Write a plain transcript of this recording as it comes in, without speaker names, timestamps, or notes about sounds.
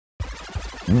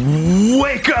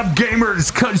Wake up,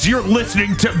 gamers, because you're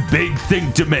listening to Big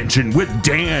Think Dimension with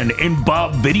Dan and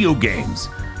Bob Video Games.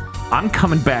 I'm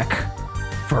coming back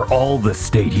for all the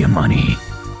Stadia money.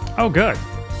 Oh, good.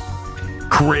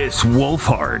 Chris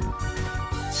Wolfhard.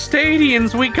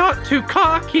 Stadians, we got too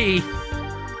cocky.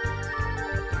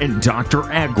 And Dr.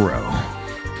 Aggro.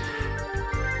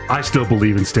 I still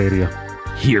believe in Stadia.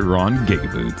 Here on Gay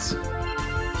Boots.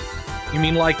 You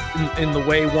mean like in the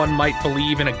way one might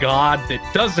believe in a god that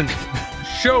doesn't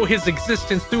show his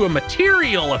existence through a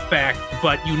material effect,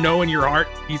 but you know in your heart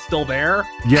he's still there?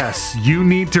 Yes, you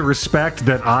need to respect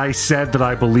that I said that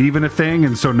I believe in a thing,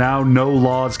 and so now no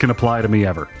laws can apply to me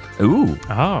ever. Ooh.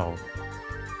 Oh.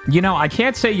 You know, I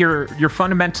can't say you're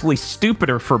fundamentally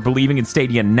stupider for believing in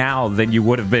Stadia now than you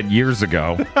would have been years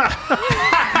ago.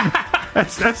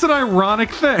 That's an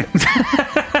ironic thing.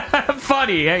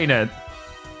 Funny, ain't it?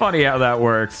 Funny how that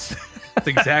works. It's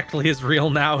exactly as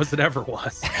real now as it ever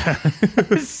was.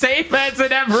 Same as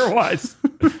it ever was.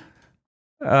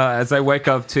 As I wake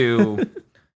up to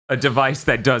a device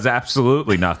that does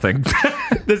absolutely nothing.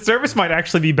 The service might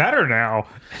actually be better now.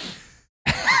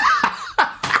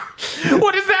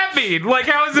 What does that mean? Like,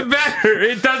 how is it better?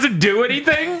 It doesn't do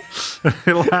anything?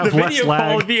 It'll have The less video lag.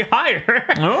 quality be higher.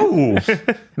 Oh,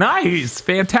 nice.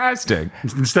 Fantastic.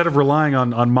 Instead of relying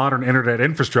on modern internet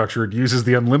infrastructure, it uses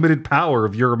the unlimited power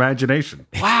of your imagination.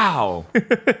 Wow.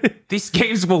 These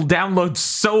games will download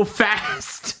so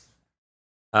fast.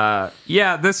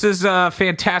 Yeah, this is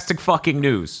fantastic fucking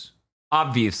news.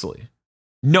 Obviously.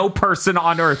 No person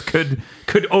on Earth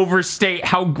could overstate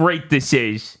how great this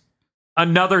is.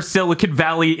 Another Silicon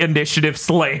Valley initiative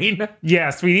slain.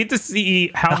 Yes, we need to see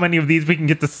how many of these we can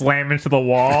get to slam into the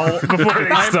wall before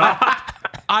they stop.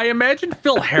 I imagine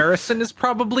Phil Harrison is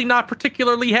probably not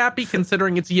particularly happy,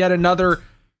 considering it's yet another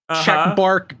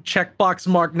checkbox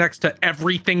mark next to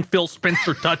everything Phil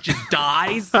Spencer touches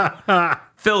dies.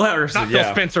 Phil Harrison, Not Phil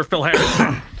Spencer, Phil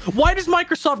Harrison.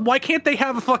 Why can't they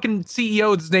have a fucking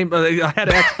CEO that's named head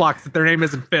of Xbox that their name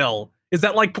isn't Phil? Is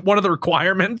that like one of the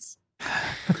requirements?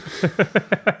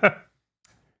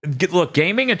 Look,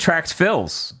 gaming attracts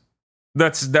Phils.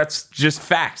 That's just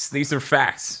facts. These are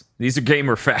facts. These are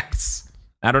gamer facts.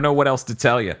 I don't know what else to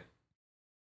tell you.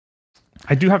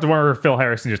 I do have to wonder if Phil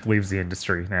Harrison just leaves the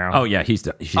industry now. Oh yeah, he's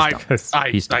done. He's done.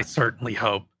 He's done. I certainly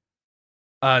hope.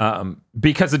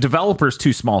 Because a developer's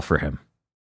too small for him.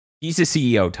 He's a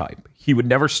CEO type. He would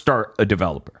never start a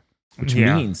developer, which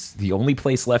means the only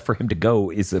place left for him to go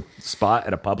is a spot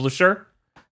at a publisher.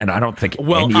 And I don't think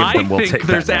any of them will take that. I think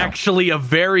there's actually a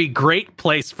very great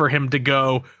place for him to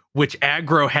go, which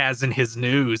Aggro has in his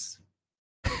news.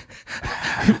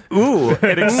 Ooh,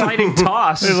 an exciting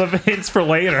toss. Hints for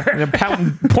later.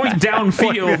 Point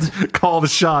downfield. Call the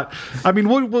shot. I mean,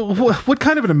 what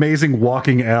kind of an amazing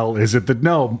walking L is it that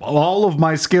no, all of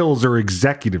my skills are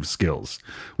executive skills,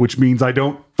 which means I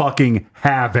don't fucking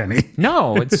have any.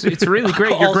 No, it's really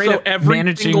great. You're also, great at every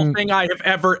managing. single thing I have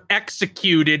ever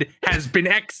executed has been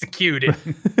executed.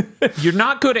 You're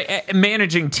not good at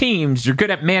managing teams. You're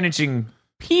good at managing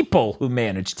people who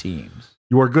manage teams.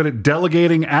 You are good at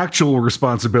delegating actual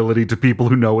responsibility to people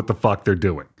who know what the fuck they're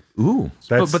doing. Ooh,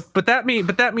 but that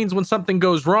means when something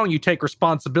goes wrong, you take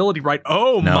responsibility, right?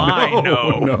 Oh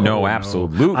no,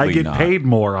 absolutely. I get not. paid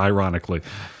more, ironically.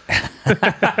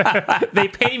 They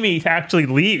pay me to actually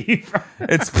leave.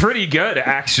 It's pretty good,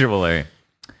 actually.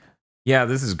 Yeah,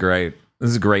 this is great.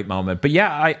 This is a great moment. But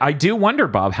yeah, I do wonder,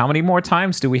 Bob, how many more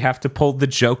times do we have to pull the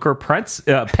Joker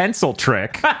pencil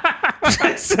trick?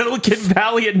 Silicon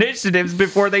Valley initiatives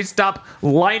before they stop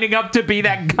lining up to be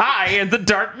that guy in the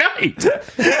Dark Knight.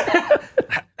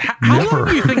 How long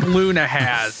do you think Luna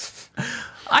has?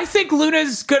 I think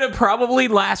Luna's going to probably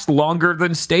last longer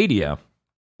than Stadia.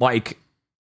 Like,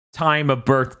 time of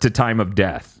birth to time of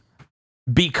death.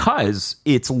 Because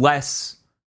it's less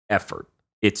effort.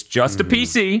 It's just a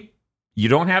PC. You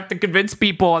don't have to convince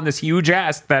people on this huge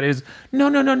ask that is,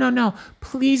 no.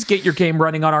 Please get your game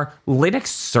running on our Linux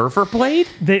server blade.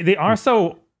 They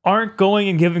also aren't going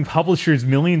and giving publishers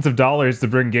millions of dollars to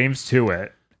bring games to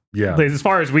it. Yeah. As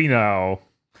far as we know.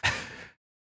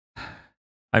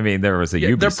 I mean, there was a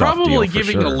Ubisoft They're probably deal for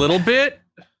giving sure. a little bit.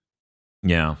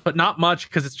 Yeah. But not much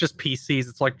because it's just PCs.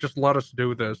 It's like, just let us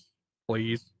do this,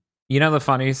 please. You know the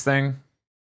funniest thing?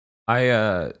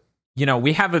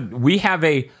 We have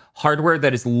a hardware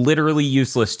that is literally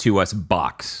useless to us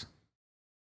box.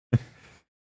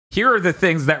 Here are the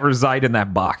things that reside in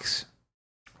that box.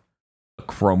 A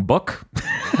Chromebook,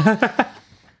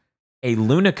 a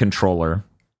Luna controller,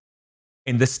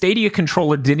 and the Stadia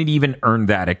controller didn't even earn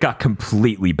that. It got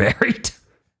completely buried.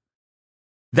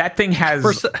 That thing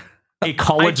has a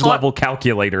college level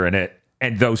calculator in it,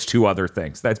 and those two other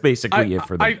things. That's basically it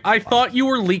for them. I thought you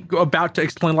were about to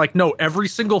explain, like, no, every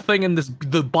single thing in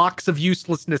the box of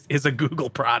uselessness is a Google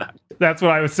product. That's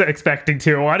what I was expecting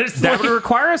too, honestly. That would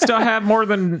require us to have more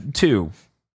than two,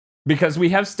 because we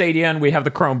have Stadia and we have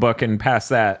the Chromebook, and past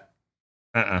that,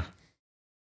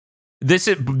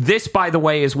 This, by the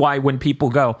way, is why when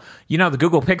people go, the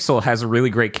Google Pixel has a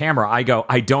really great camera, I go,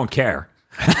 I don't care.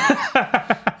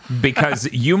 Because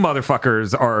you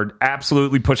motherfuckers are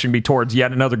absolutely pushing me towards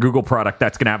yet another Google product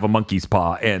that's going to have a monkey's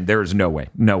paw, and there's no way.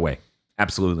 No way.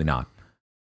 Absolutely not.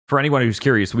 For anyone who's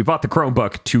curious, we bought the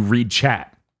Chromebook to read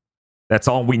chat. That's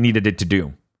all we needed it to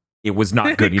do. It was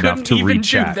not good enough to read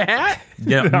chat. That?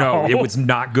 No, it was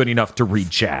not good enough to read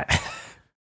chat.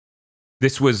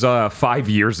 This was 5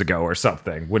 years ago or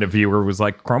something, when a viewer was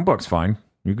like, Chromebook's fine.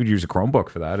 You could use a Chromebook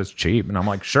for that. It's cheap. And I'm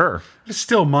like, sure. It's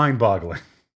still mind-boggling.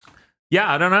 Yeah,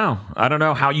 I don't know. I don't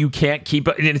know how you can't keep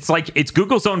it. And it's like, it's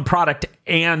Google's own product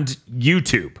and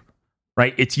YouTube,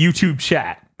 right? It's YouTube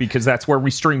chat, because that's where we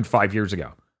streamed 5 years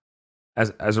ago.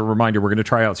 As a reminder, we're going to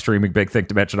try out streaming Big Thing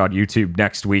Dimension on YouTube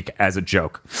next week as a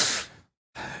joke.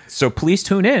 So please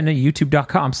tune in at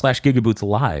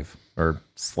youtube.com/gigabootslive or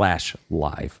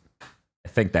 /live. I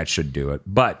think that should do it.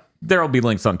 But there will be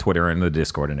links on Twitter and the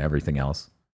Discord and everything else.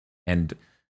 And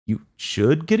you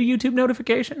should get a YouTube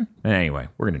notification. Anyway,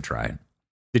 we're going to try it.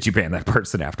 Did you ban that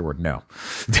person afterward? No.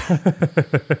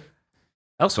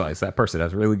 Elsewise, that person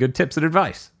has really good tips and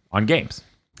advice on games.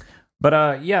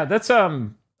 But yeah, that's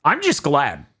I'm just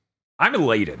glad. I'm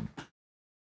elated.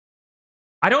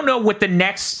 I don't know what the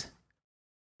next,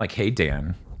 like, hey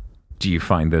Dan, do you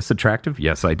find this attractive?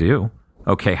 Yes, I do.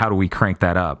 Okay, how do we crank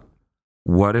that up?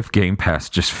 What if Game Pass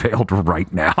just failed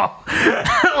right now?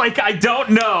 Like, I don't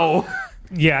know.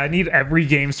 Yeah, I need every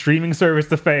game streaming service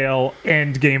to fail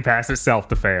and Game Pass itself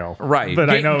to fail. Right. But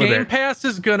I know Game Pass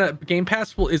is gonna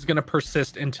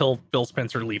persist until Phil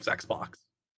Spencer leaves Xbox.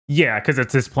 Yeah, because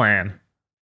it's his plan.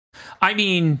 I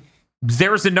mean,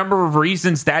 there's a number of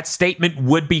reasons that statement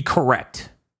would be correct,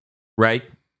 right?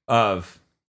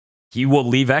 He will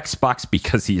leave Xbox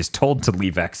because he is told to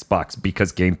leave Xbox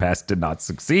because Game Pass did not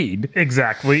succeed.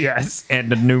 Exactly, yes.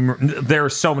 And there are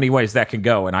so many ways that can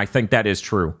go, and I think that is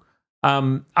true.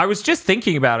 I was just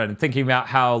thinking about it and thinking about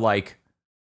how, like,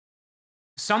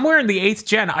 somewhere in the 8th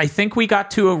gen, I think we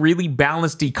got to a really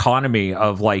balanced economy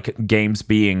of, like, games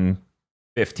being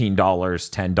 $15,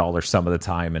 $10 some of the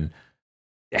time, and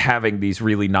having these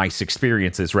really nice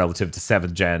experiences relative to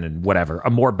 7th gen and whatever, a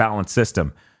more balanced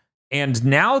system. And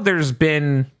now there's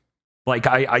been, like,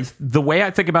 the way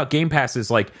I think about Game Pass is,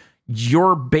 like,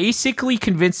 you're basically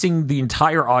convincing the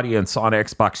entire audience on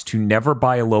Xbox to never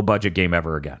buy a low-budget game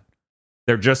ever again.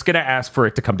 They're just going to ask for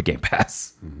it to come to Game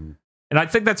Pass. Mm-hmm. And I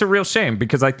think that's a real shame,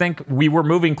 because I think we were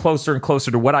moving closer and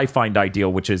closer to what I find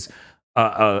ideal, which is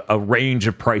a range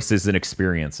of prices and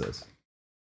experiences.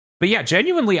 But yeah,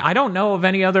 genuinely, I don't know of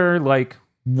any other, like,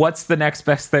 what's the next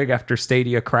best thing after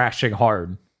Stadia crashing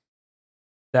hard?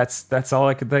 That's all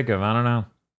I could think of. I don't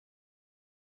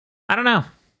know.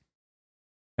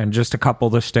 And just to couple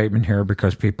this statement here,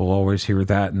 because people always hear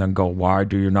that and then go, why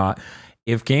do you not?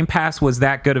 If Game Pass was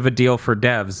that good of a deal for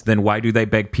devs, then why do they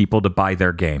beg people to buy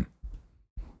their game?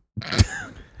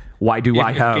 Why do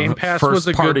I have Game Pass first was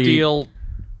a party?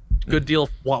 good deal?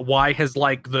 Why has,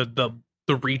 like, the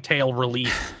retail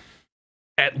relief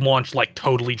at launch, like,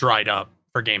 totally dried up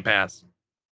for Game Pass?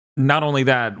 Not only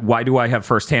that, why do I have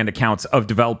firsthand accounts of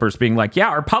developers being like, yeah,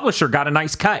 our publisher got a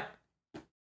nice cut.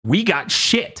 We got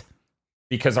shit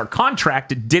because our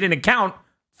contract didn't account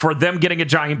for them getting a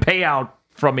giant payout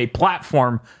from a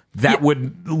platform that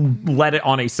would let it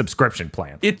on a subscription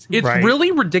plan. It's Right.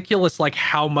 really ridiculous, like,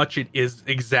 how much it is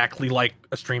exactly like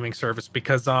a streaming service,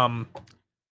 because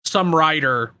some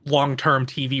writer, long-term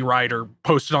TV writer,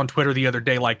 posted on Twitter the other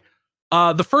day, like,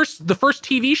 the first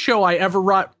TV show I ever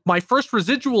wrote, my first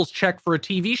residuals check for a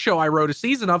TV show I wrote a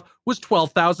season of was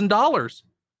 $12,000.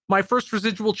 My first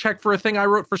residual check for a thing I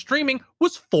wrote for streaming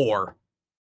was $4,000.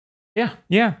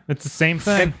 Yeah, it's the same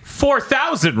thing.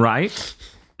 4,000, right?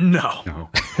 No.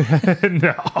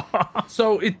 No.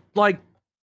 So it, like,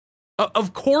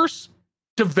 of course,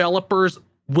 developers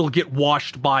will get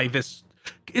washed by this.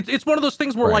 It's one of those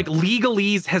things where, Right. like,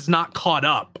 legalese has not caught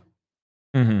up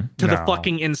Mm-hmm. to the No.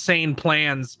 fucking insane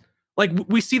plans. Like,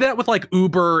 we see that with, like,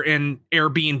 Uber and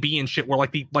Airbnb and shit, where,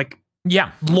 like, the, like,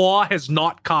 Yeah, law has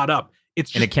not caught up.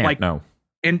 It's and just it can't. like, No.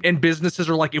 and businesses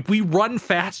are like, if we run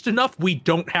fast enough, we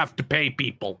don't have to pay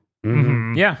people.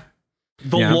 Mhm. Yeah.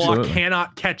 The Yeah, law absolutely.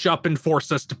 cannot catch up and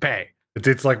force us to pay.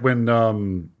 It's like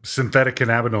when synthetic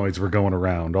cannabinoids were going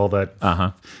around, all that Uh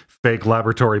huh. fake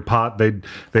laboratory pot. They'd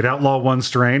outlaw one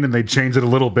strain and they'd change it a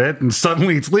little bit, and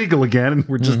suddenly it's legal again. And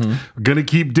we're just gonna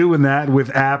keep doing that with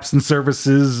apps and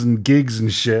services and gigs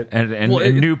and shit. And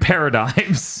new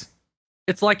paradigms.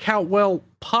 It's like how, well,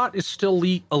 pot is still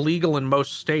illegal in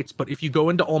most states, but if you go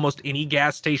into almost any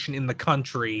gas station in the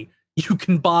country, you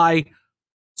can buy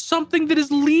something that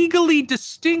is legally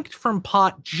distinct from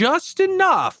pot just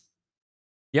enough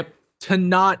Yep. to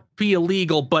not be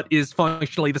illegal, but is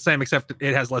functionally the same, except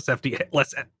it has less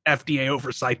FDA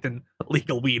oversight than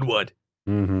legal weed would.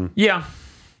 Mm-hmm. Yeah.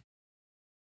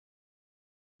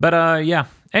 But yeah.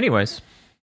 Anyways.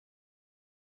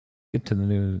 Get to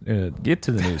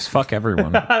the news. Fuck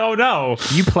everyone. Oh no.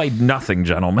 You played nothing,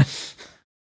 gentlemen.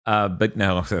 But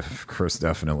no, Chris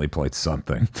definitely played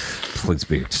something. Please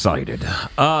be excited.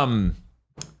 Bob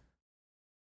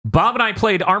and I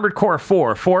played Armored Core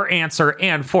 4, 4 Answer,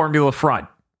 and Formula Front.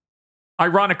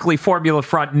 Ironically, Formula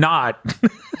Front not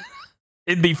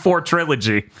in the 4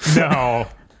 trilogy. No.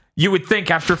 You would think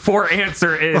after 4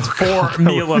 Answer is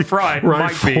Formula Front.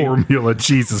 Right, might be. formula.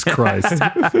 Jesus Christ.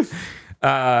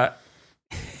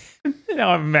 Now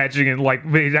I'm imagining it like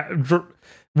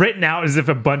written out as if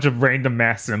a bunch of random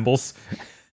math symbols.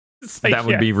 It's like, That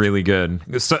would be really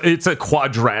good. So it's a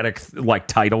quadratic like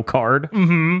title card.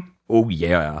 Mm-hmm. Oh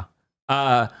yeah.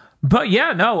 But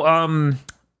yeah, no.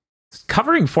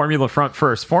 Covering Formula Front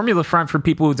first. Formula Front, for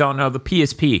people who don't know, the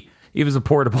PSP. It was a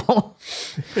portable.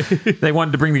 They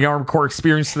wanted to bring the Armored Core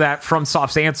experience to that.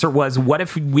 FromSoft's answer was, what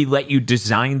if we let you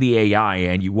design the AI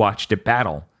and you watched it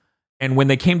battle? And when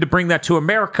they came to bring that to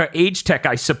America, Age Tech,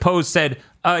 I suppose, said,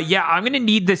 yeah, I'm going to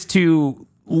need this to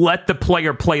let the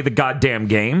player play the goddamn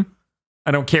game.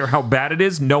 I don't care how bad it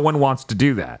is. No one wants to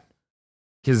do that.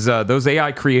 Because those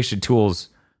AI creation tools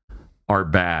are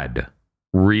bad.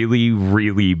 Really,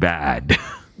 really bad.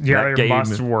 Yeah, they're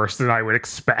much worse than I would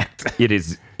expect. It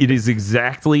is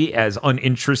exactly as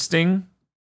uninteresting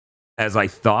as I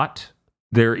thought.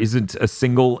 There isn't a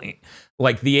single...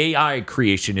 Like, the AI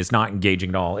creation is not engaging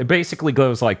at all. It basically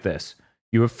goes like this.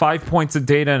 You have 5 points of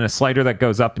data and a slider that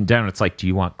goes up and down. It's like, do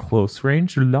you want close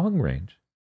range or long range?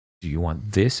 Do you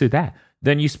want this or that?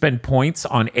 Then you spend points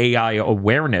on AI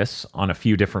awareness on a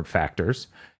few different factors.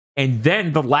 And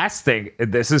then the last thing,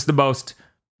 this is the most,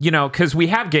 because we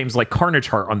have games like Carnage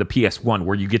Heart on the PS1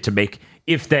 where you get to make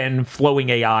if-then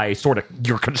flowing AI sort of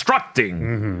you're constructing.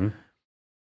 Mm-hmm.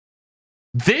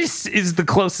 This is the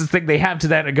closest thing they have to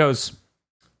that. It goes,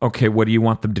 okay, what do you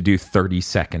want them to do 30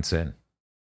 seconds in?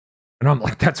 And I'm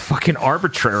like, that's fucking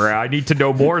arbitrary. I need to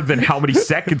know more than how many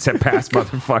seconds have passed,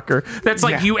 motherfucker. That's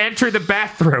like you enter the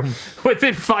bathroom.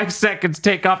 Within 5 seconds,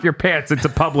 take off your pants. It's a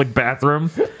public bathroom.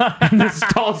 And the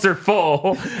stalls are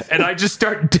full. And I just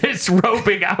start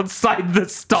disrobing outside the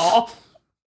stall.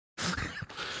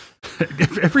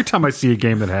 Every time I see a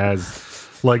game that has,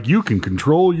 like, you can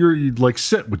control your, like,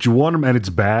 sit what you want them and it's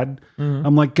bad,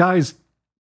 I'm like, guys,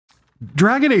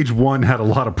 Dragon Age 1 had a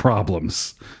lot of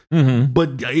problems. Mm-hmm.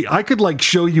 But I could, like,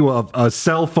 show you a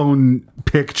cell phone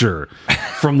picture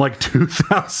from, like,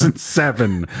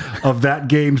 2007 of that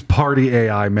game's party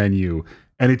AI menu,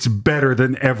 and it's better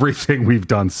than everything we've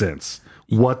done since.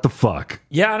 What the fuck?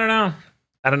 Yeah, I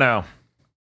don't know.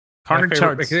 Carnage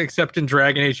Heart, except in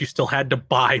Dragon Age, you still had to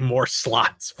buy more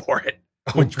slots for it,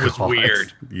 which was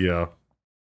weird. Yeah.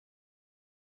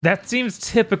 That seems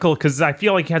typical because I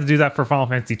feel like you had to do that for Final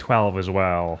Fantasy 12 as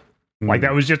well. Like,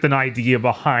 that was just an idea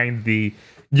behind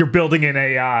you're building an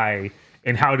AI,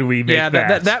 and how do we make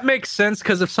that? That makes sense,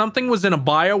 because if something was in a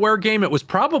BioWare game, it was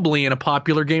probably in a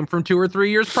popular game from 2 or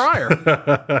 3 years prior.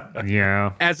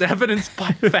 Yeah. As evidenced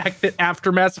by the fact that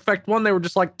after Mass Effect 1, they were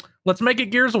just like, let's make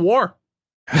it Gears of War.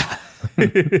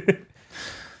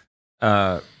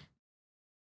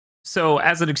 So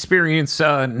as an experience,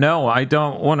 no, I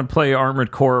don't want to play Armored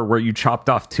Core where you chopped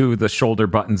off 2 of the shoulder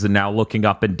buttons and now looking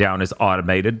up and down is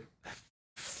automated.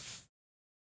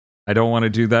 I don't want to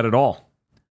do that at all.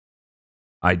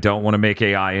 I don't want to make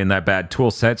AI in that bad tool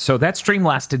set. So that stream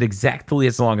lasted exactly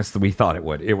as long as we thought it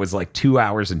would. It was like 2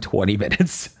 hours and 20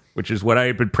 minutes, which is what I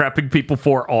had been prepping people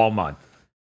for all month.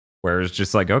 Where it's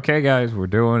just like, okay, guys, we're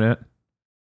doing it.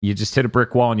 You just hit a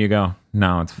brick wall and you go,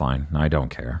 no, it's fine. I don't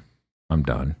care. I'm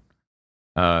done.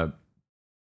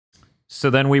 So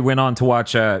then we went on to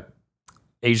watch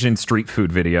Asian street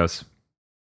food videos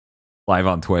live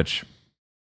on Twitch.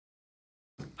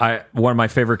 One of my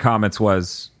favorite comments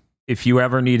was, if you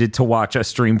ever needed to watch a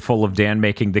stream full of Dan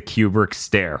making the Kubrick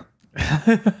stare.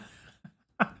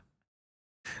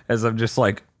 As I'm just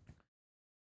like...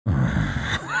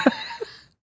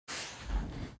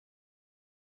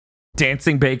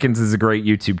 Dancing Bacons is a great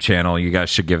YouTube channel. You guys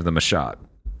should give them a shot.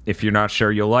 if you're not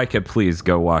sure you'll like it, please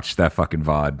go watch that fucking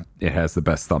VOD. It has the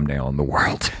best thumbnail in the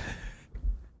world.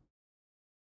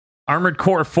 Armored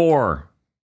Core 4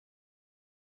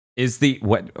 is the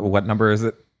what number is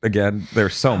it again?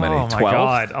 There's so many. Oh my 12?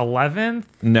 god, 11th?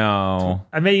 No.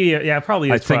 Maybe, yeah,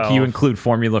 probably. I Is think 12. you include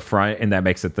Formula Front, and that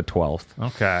makes it the 12th.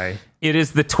 Okay. It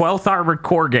is the 12th Armored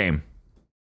Core game.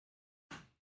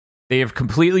 They have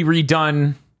completely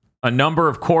redone a number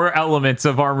of core elements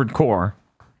of Armored Core.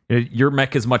 Your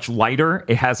mech is much lighter.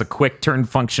 It has a quick turn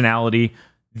functionality.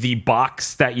 The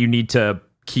box that you need to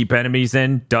keep enemies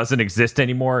in doesn't exist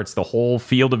anymore. It's the whole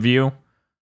field of view.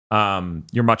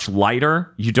 You're much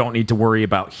lighter. You don't need to worry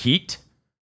about heat.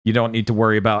 You don't need to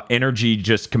worry about energy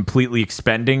just completely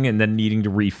expending and then needing to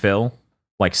refill,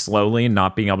 like slowly, and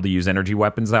not being able to use energy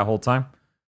weapons that whole time.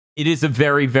 It is a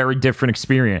very, very different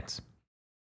experience.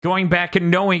 Going back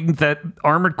and knowing that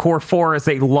Armored Core 4 is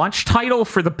a launch title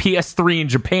for the PS3 in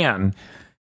Japan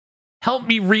helped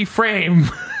me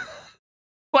reframe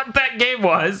what that game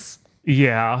was.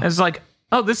 Yeah. It's like,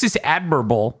 oh, this is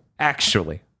admirable,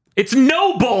 actually. It's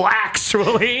noble,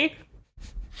 actually,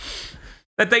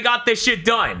 that they got this shit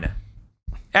done.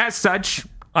 As such,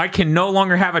 I can no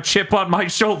longer have a chip on my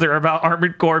shoulder about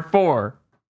Armored Core 4.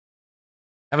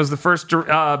 That was the first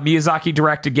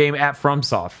Miyazaki-directed game at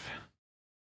FromSoft.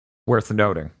 Worth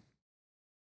noting.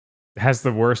 It has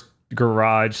the worst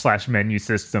garage/menu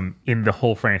system in the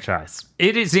whole franchise.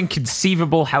 It is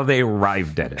inconceivable how they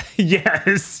arrived at it.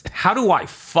 Yes. How do I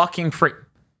fucking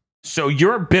So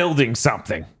you're building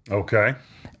something, Okay.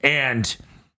 and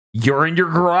you're in your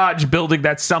garage building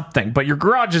that something, but your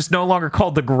garage is no longer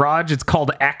called the garage. It's called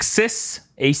Axis,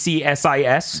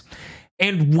 ACSIS.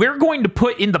 And we're going to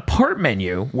put in the part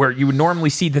menu, where you would normally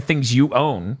see the things you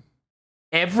own,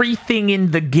 everything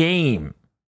in the game.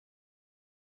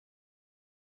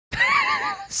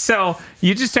 So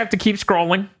you just have to keep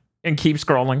scrolling and keep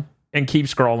scrolling and keep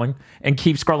scrolling and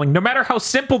keep scrolling. No matter how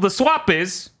simple the swap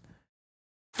is,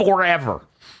 forever.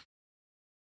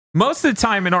 Most of the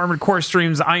time in Armored Core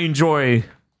streams, I enjoy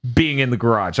being in the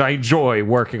garage. I enjoy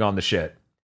working on the shit.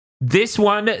 This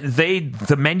one,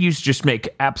 the menus just make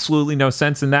absolutely no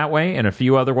sense in that way, and a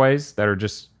few other ways that are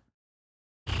just...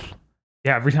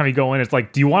 Yeah, every time you go in, it's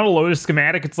like, do you want to load a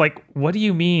schematic? It's like, what do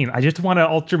you mean? I just want to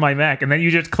alter my mech. And then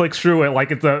you just click through it like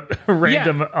it's a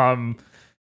random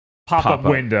pop-up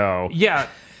window. Yeah.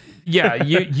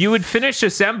 You would finish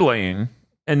assembling,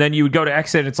 and then you would go to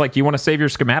exit. It's like, you want to save your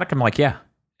schematic? I'm like, yeah.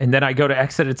 And then I go to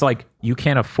exit. It's like, you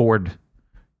can't afford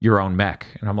your own mech.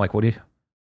 And I'm like, what do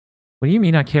you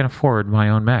mean I can't afford my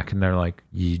own mech? And they're like,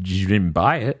 you didn't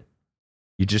buy it.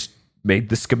 You just made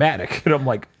the schematic. And I'm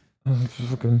like,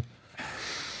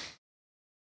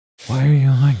 why are you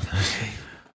like this?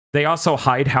 They also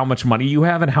hide how much money you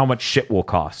have and how much shit will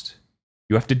cost.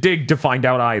 You have to dig to find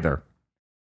out either.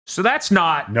 So that's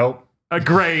not Nope. a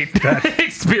great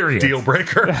experience. Deal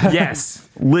breaker. Yes,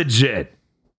 legit.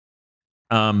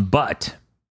 But that's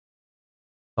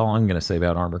all I'm going to say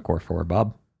about Armored Core 4,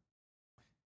 Bob.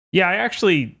 Yeah,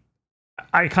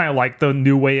 I kind of like the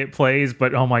new way it plays,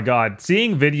 but oh my god,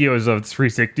 seeing videos of the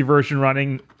 360 version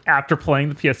running after playing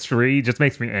the PS3 just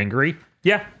makes me angry.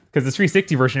 Yeah. Because the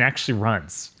 360 version actually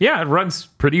runs. Yeah, it runs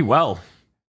pretty well.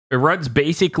 It runs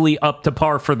basically up to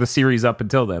par for the series up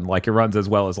until then. Like, it runs as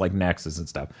well as, like, Nexus and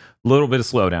stuff. A little bit of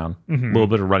slowdown, a little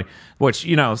bit of running, which,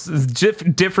 you know,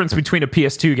 difference between a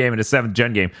PS2 game and a 7th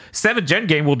gen game. 7th gen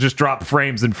game will just drop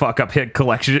frames and fuck up hit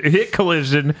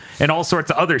collision, and all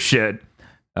sorts of other shit.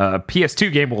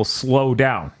 PS2 game will slow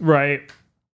down. Right.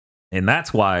 And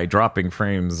that's why dropping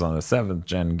frames on a 7th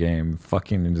gen game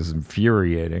fucking is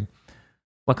infuriating.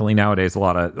 Luckily nowadays a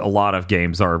lot of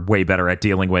games are way better at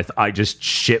dealing with, I just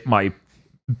shit my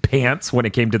pants when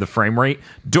it came to the frame rate.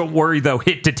 Don't worry though,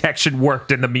 hit detection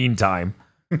worked in the meantime.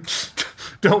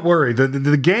 Don't worry,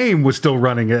 the game was still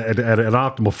running at an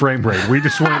optimal frame rate. We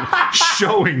just weren't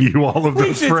showing you all of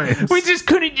those frames. We just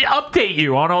couldn't update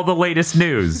you on all the latest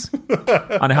news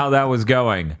on how that was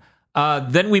going.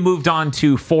 Then we moved on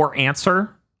to 4 Answer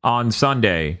on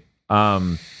Sunday.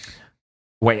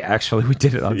 Wait, actually, we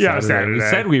did it on Saturday. We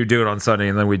said we would do it on Sunday,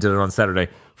 and then we did it on Saturday.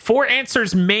 4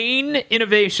 Answer's main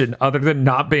innovation, other than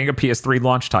not being a PS3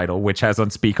 launch title, which has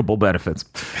unspeakable benefits,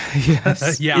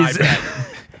 I bet.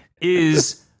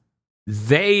 is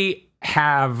they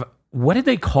have, what did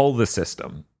they call the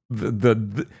system?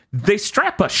 They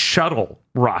strap a shuttle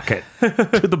rocket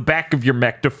to the back of your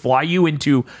mech to fly you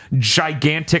into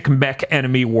gigantic mech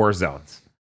enemy war zones.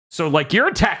 So, like, you're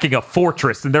attacking a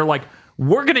fortress, and they're like,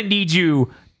 we're going to need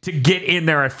you to get in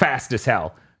there as fast as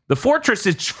hell. The Fortress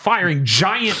is firing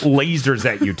giant lasers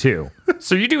at you too.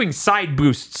 So you're doing side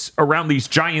boosts around these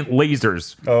giant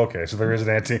lasers. Oh, okay, so there is an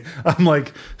anti. I'm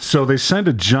like, so they send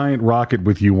a giant rocket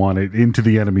with you on it into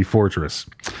the enemy fortress.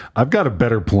 I've got a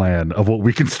better plan of what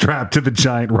we can strap to the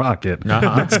giant rocket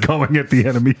that's going at the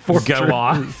enemy fortress. Go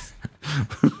off.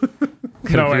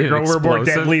 No, Edgar, we're more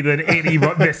deadly than any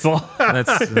missile.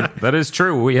 That is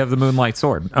true. We have the Moonlight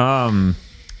Sword.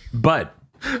 But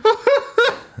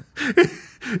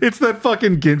it's that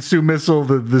fucking Ginsu missile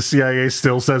that the CIA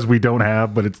still says we don't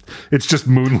have, but it's just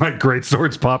Moonlight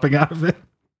greatswords popping out of it.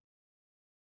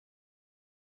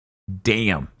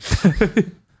 Damn.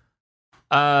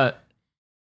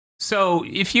 So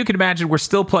if you can imagine, we're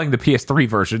still playing the PS3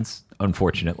 versions,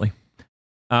 unfortunately.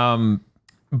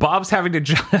 Bob's having to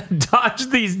dodge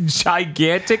these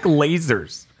gigantic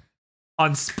lasers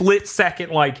on split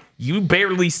second, like you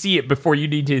barely see it before you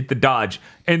need to hit the dodge,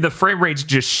 and the frame rate's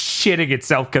just shitting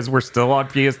itself because we're still on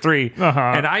PS3.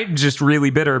 And I'm just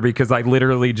really bitter because I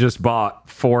literally just bought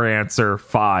 4 Answer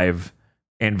 5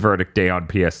 and Verdict Day on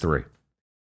PS3.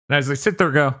 And as I sit there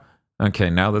and go,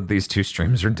 okay, now that these 2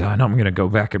 streams are done, I'm going to go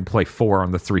back and play 4 on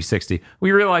the 360.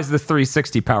 We realize the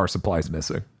 360 power supply is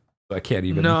missing. I can't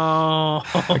even. No,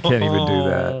 I can't even do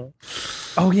that.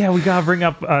 Oh yeah, we gotta bring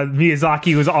up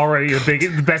Miyazaki was already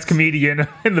the best comedian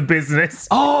in the business.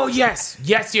 Oh yes.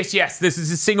 This is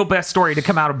the single best story to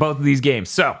come out of both of these games.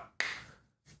 So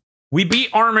we beat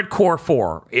Armored Core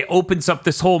 4. It opens up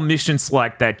this whole mission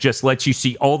select that just lets you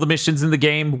see all the missions in the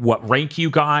game, what rank you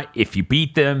got, if you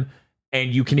beat them,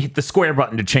 and you can hit the square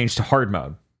button to change to hard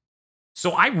mode.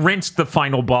 So I rinsed the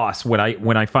final boss when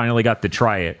I finally got to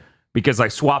try it, because I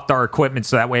swapped our equipment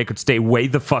so that way I could stay way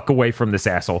the fuck away from this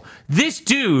asshole. This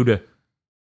dude,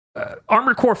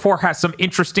 Armored Core 4 has some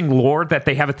interesting lore that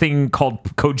they have a thing called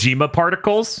Kojima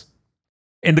particles.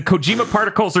 And the Kojima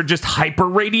particles are just hyper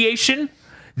radiation.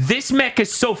 This mech is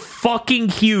so fucking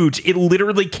huge, it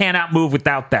literally cannot move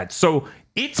without that. So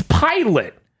its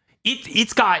pilot,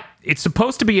 it's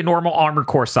supposed to be a normal Armored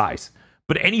Core size.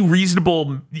 But any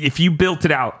reasonable, if you built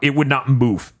it out, it would not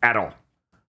move at all.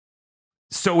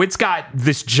 So it's got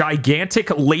this gigantic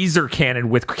laser cannon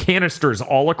with canisters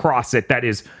all across it that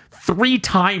is 3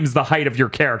 times the height of your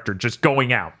character just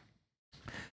going out.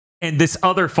 And this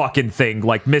other fucking thing,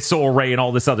 like missile array and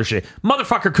all this other shit.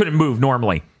 Motherfucker couldn't move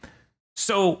normally.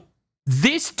 So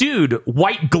this dude,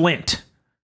 White Glint,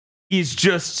 is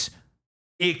just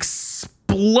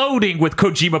exploding with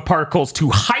Kojima particles to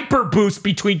hyper boost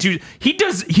between 2.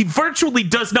 He virtually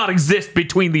does not exist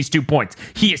between these 2 points.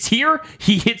 He is here,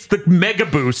 he hits the mega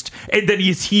boost, and then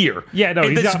he's here. Yeah, no,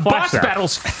 and he's this got boss flashbacks.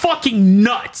 battle's fucking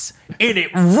nuts, and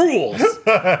it rules.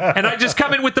 And I just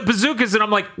come in with the bazookas, and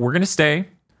I'm like, we're gonna stay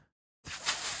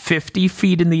 50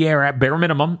 feet in the air at bare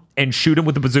minimum and shoot him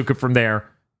with the bazooka from there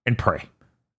and pray.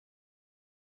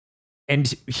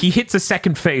 And he hits a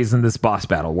second phase in this boss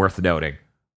battle, worth noting,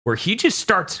 where he just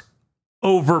starts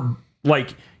over,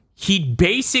 like, he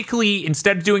basically,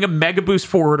 instead of doing a mega boost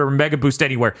forward or a mega boost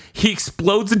anywhere, he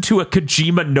explodes into a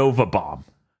Kojima Nova bomb.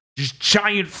 Just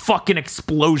giant fucking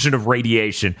explosion of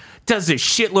radiation. Does a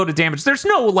shitload of damage. There's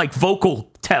no, like, vocal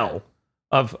tell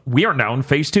of, we are now in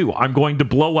phase 2. I'm going to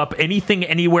blow up anything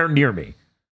anywhere near me.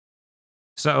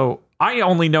 So I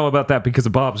only know about that because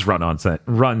of Bob's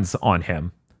runs on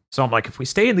him. So I'm like, if we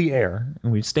stay in the air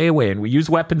and we stay away and we use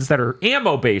weapons that are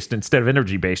ammo-based instead of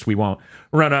energy-based, we won't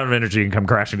run out of energy and come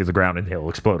crashing to the ground and he'll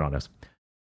explode on us.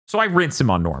 So I rinse him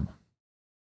on normal.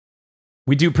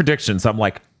 We do predictions. I'm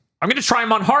like, I'm going to try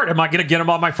him on hard. Am I going to get him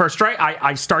on my first try?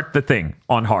 I start the thing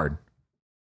on hard.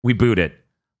 We boot it.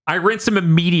 I rinse him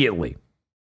immediately.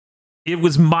 It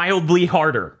was mildly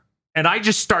harder. And I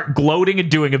just start gloating and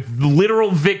doing a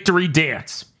literal victory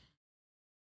dance.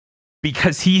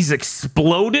 Because he's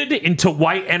exploded into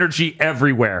white energy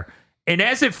everywhere. And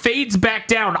as it fades back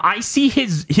down, I see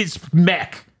his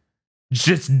mech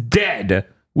just dead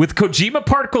with Kojima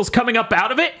particles coming up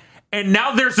out of it. And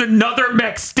now there's another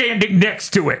mech standing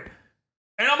next to it.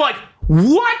 And I'm like,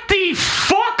 what the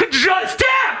fuck just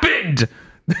happened?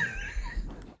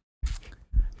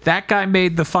 That guy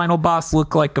made the final boss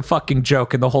look like a fucking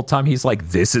joke. And the whole time he's like,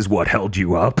 this is what held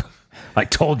you up. I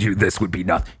told you this would be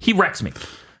nothing. He wrecks me.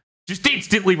 Just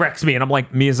instantly wrecks me. And I'm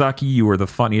like, Miyazaki, you are the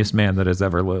funniest man that has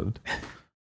ever lived.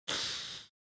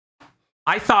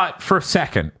 I thought for a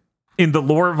second, in the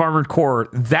lore of Armored Core,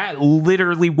 that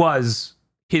literally was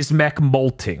his mech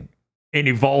molting and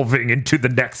evolving into the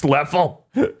next level.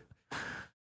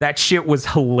 That shit was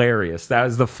hilarious. That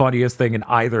was the funniest thing in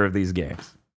either of these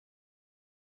games.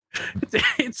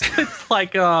 It's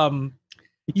like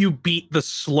you beat the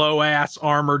slow ass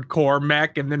armored core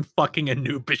mech, and then fucking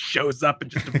Anubis shows up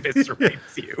and just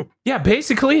eviscerates you. Yeah,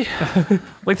 basically,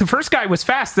 like the first guy was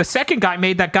fast. The second guy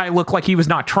made that guy look like he was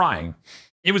not trying.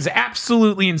 It was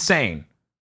absolutely insane.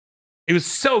 It was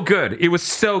so good. It was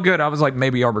so good. I was like,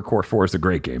 maybe Armored Core 4 is a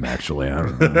great game, actually. I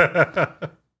don't know.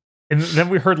 And then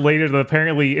we heard later that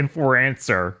apparently in For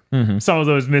Answer, some of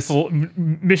those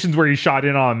missions where you shot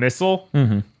in on a missile,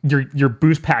 your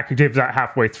boost pack gives out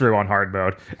halfway through on hard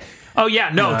mode. Oh, yeah,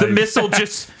 no, the missile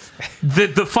just...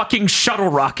 The fucking shuttle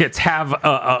rockets have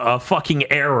a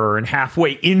fucking error and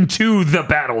halfway into the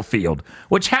battlefield.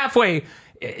 Which halfway...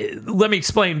 let me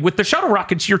explain. With the shuttle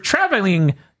rockets, you're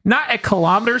traveling not at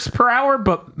kilometers per hour,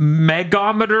 but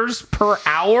megameters per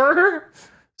hour.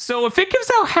 So if it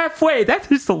gives out halfway,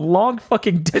 that is a long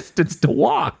fucking distance to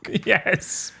walk.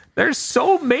 Yes. There's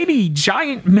so many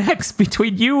giant mechs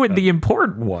between you and the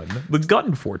important one, the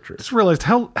gun fortress. Just realized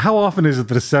how often is it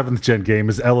that a 7th gen game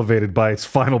is elevated by its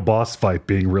final boss fight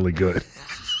being really good?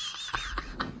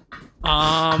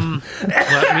 Let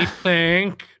me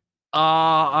think.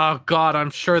 Oh god,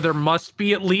 I'm sure there must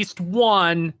be at least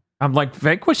one. I'm like,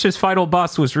 Vanquish's final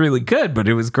boss was really good, but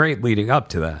it was great leading up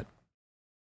to that.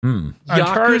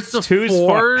 Uncharted Yakuza 2's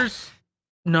 4's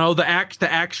no, the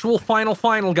actual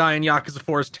final guy in Yakuza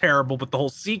 4 is terrible, but the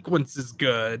whole sequence is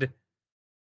good.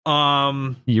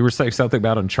 You were saying something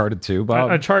about Uncharted 2, Bob?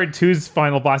 Uncharted 2's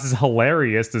final boss is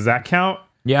hilarious. Does that count?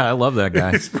 Yeah, I love that guy.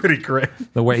 It's pretty great.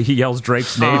 The way he yells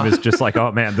Drake's name is just like,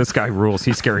 oh man, this guy rules.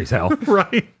 He's scary as hell.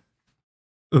 Right.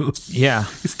 Yeah.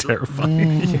 It's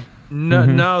terrifying.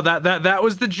 No, that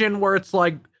was the gen where it's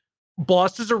like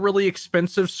bosses are really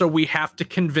expensive, so we have to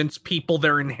convince people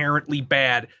they're inherently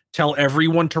bad. Tell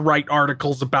everyone to write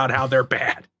articles about how they're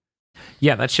bad.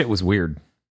 Yeah, that shit was weird.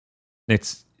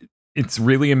 It's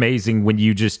really amazing when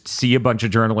you just see a bunch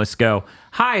of journalists go,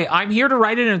 hi, I'm here to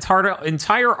write an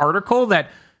entire article that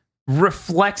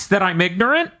reflects that I'm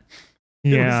ignorant.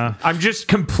 Yeah. I'm just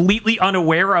completely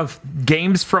unaware of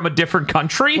games from a different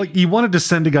country. Like, you wanted to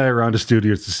send a guy around to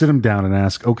studios to sit him down and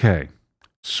ask, okay,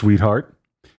 sweetheart,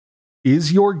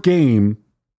 is your game,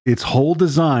 its whole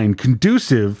design,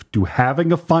 conducive to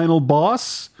having a final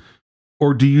boss?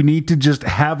 Or do you need to just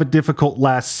have a difficult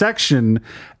last section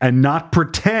and not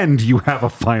pretend you have a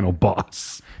final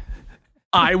boss?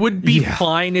 I would be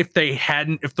fine if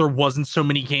there wasn't so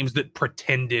many games that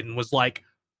pretended and was like,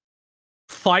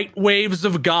 fight waves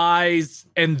of guys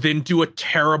and then do a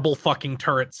terrible fucking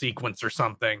turret sequence or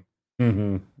something.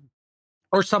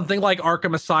 Or something like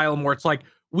Arkham Asylum, where it's like,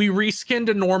 we reskinned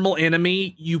a normal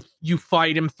enemy, you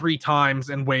fight him 3 times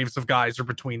and waves of guys are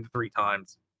between the 3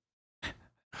 times.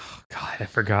 God, I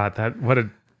forgot that. That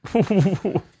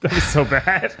was so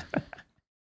bad.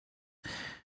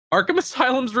 Arkham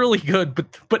Asylum's really good,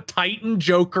 but Titan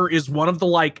Joker is one of the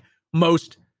like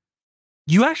most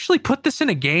you actually put this in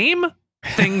a game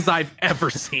things I've ever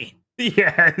seen.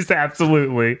 Yes,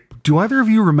 absolutely. Do either of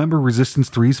you remember Resistance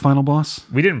 3's final boss?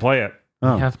 We didn't play it.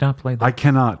 Oh, I have not played that. I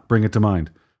cannot bring it to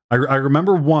mind. I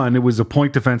remember 1, it was a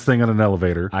point defense thing on an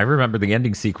elevator. I remember the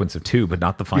ending sequence of 2, but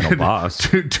not the final boss.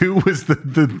 2 was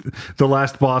the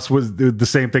last boss was the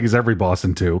same thing as every boss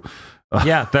in 2.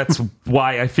 Yeah, that's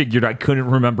why I figured I couldn't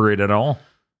remember it at all.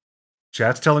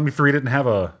 Chat's telling me 3 didn't have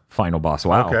a Final boss.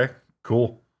 Wow. Okay,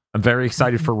 cool. I'm very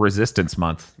excited for Resistance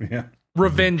Month. Yeah.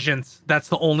 Revengeance, that's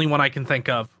the only one I can think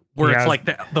of where it's like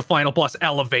the final boss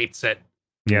elevates it.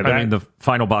 Yeah, I mean, the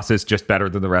final boss is just better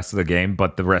than the rest of the game,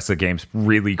 but the rest of the game's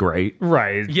really great.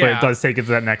 right. But Yeah. it does take it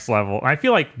to that next level. I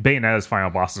feel like Bayonetta's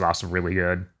final boss is also really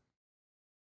good.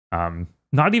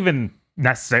 Not even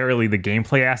necessarily the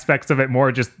gameplay aspects of it,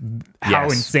 more just how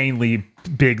Yes. insanely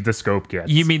big the scope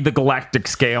gets. You mean the galactic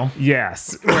scale?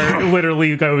 Yes, where it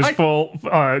literally goes full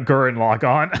Gurren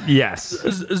Lagann. Yes.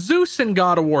 Zeus in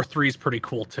God of War 3 is pretty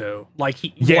cool too. Like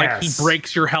he Yes.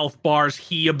 breaks your health bars,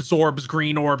 he absorbs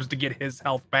green orbs to get his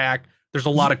health back. There's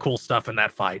a lot of cool stuff in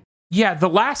that fight. Yeah, the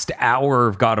last hour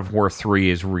of God of War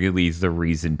 3 is really the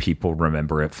reason people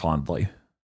remember it fondly.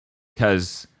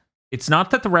 Because it's not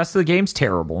that the rest of the game's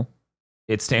terrible.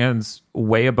 It stands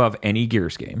way above any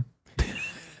Gears game.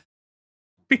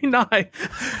 Be nice.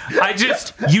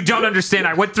 You don't understand.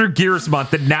 I went through Gears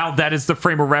month, and now that is the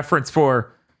frame of reference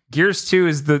for Gears 2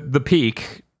 is the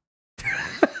peak.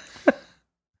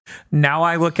 Now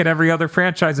I look at every other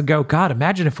franchise and go, God,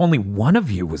 imagine if only one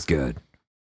of you was good.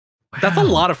 That's a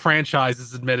lot of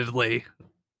franchises, admittedly.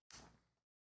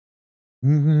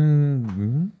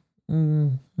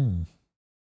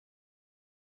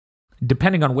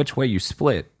 Depending on which way you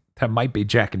split, that might be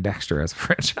Jack and Dexter as a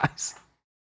franchise.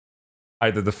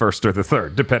 Either the first or the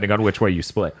third, depending on which way you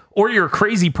split. Or you're a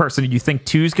crazy person and you think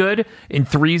 2's good, and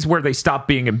 3's where they stop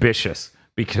being ambitious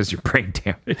because you're brain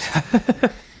damaged.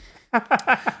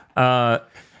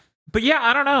 But yeah,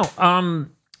 I don't know.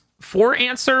 4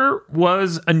 answer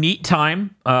was a neat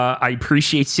time. I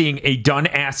appreciate seeing a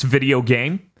done-ass video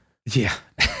game. Yeah.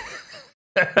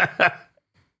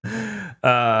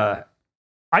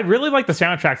 I really like the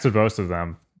soundtracks of both of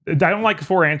them. I don't like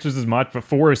 4 Answers as much, but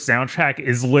 4's soundtrack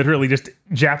is literally just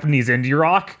Japanese indie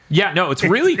rock. Yeah, no, it's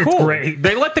really cool. It's great.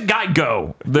 They let the guy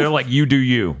go. They're like, you do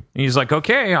you. And he's like,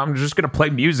 okay, I'm just going to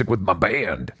play music with my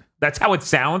band. That's how it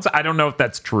sounds. I don't know if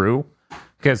that's true.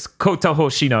 Because Kota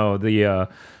Hoshino, the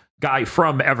guy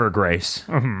from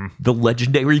Evergrace, the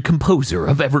legendary composer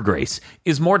of Evergrace,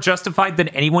 is more justified than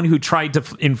anyone who tried to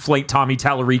inflate Tommy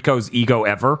Tallarico's ego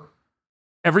ever.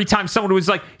 Every time someone was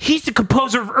like, he's the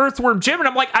composer of Earthworm Jim, and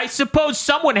I'm like, I suppose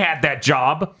someone had that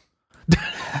job.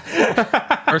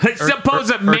 I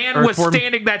suppose a man was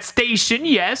standing that station,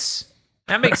 yes.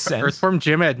 That makes sense. Earthworm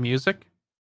Jim had music?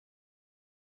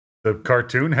 The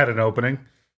cartoon had an opening.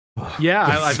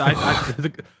 Yeah,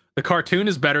 the cartoon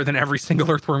is better than every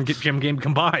single Earthworm Jim game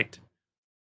combined.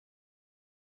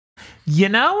 You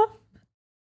know?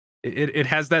 It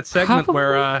has that segment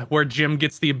where Jim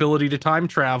gets the ability to time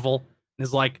travel and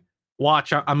is like,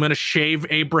 watch, I'm going to shave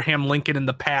Abraham Lincoln in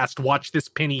the past. Watch this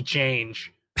penny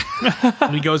change.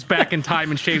 And he goes back in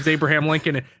time and shaves Abraham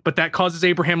Lincoln, but that causes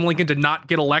Abraham Lincoln to not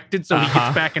get elected, so he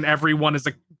gets back and everyone is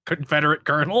a Confederate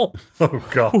colonel. Oh,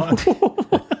 God.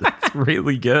 That's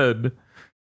really good.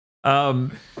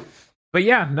 But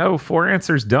yeah, no, 4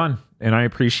 answers done. And I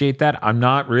appreciate that. I'm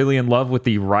not really in love with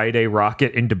the ride a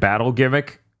rocket into battle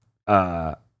gimmick.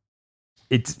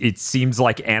 It seems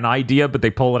like an idea, but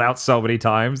they pull it out so many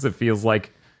times. It feels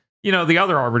like, you know, the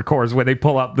other Armored Cores when they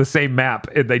pull out the same map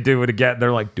and they do it again.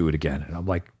 They're like, do it again. And I'm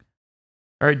like,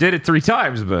 all right, did it 3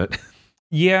 times, but...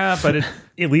 Yeah, but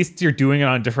at least you're doing it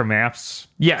on different maps.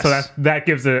 Yes. So that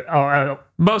gives it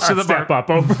most of them step are up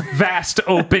over. vast,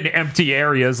 open, empty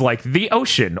areas like the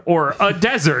ocean or a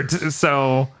desert.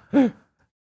 So,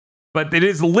 but it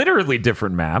is literally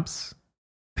different maps.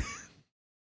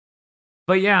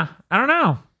 But yeah, I don't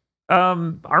know.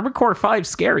 Armored Core 5 is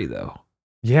scary though.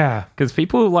 Yeah, because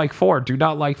people who like 4 do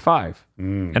not like 5.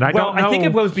 And I don't know. I think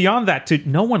it goes beyond that to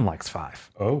no one likes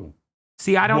 5. Oh.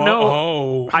 See, I don't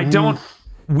know. I don't.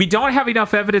 We don't have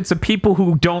enough evidence of people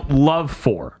who don't love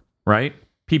 4, right?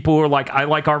 People who are like, I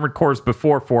like Armored Cores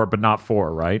before 4, but not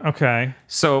 4, right? Okay.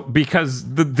 So, because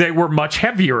they were much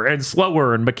heavier and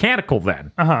slower and mechanical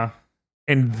then. Uh-huh.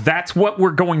 And that's what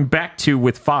we're going back to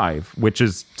with 5, which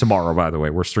is tomorrow, by the way.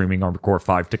 We're streaming Armored Core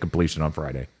 5 to completion on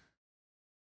Friday.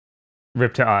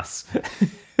 Rip to us.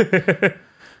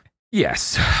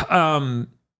 Yes.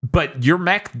 But your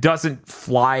mech doesn't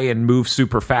fly and move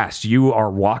super fast. You are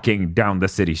walking down the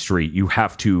city street. You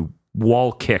have to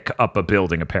wall kick up a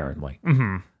building, apparently.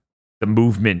 Mm-hmm. The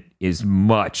movement is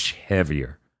much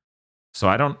heavier. So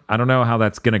I don't know how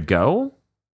that's going to go.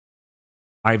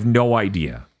 I have no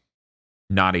idea.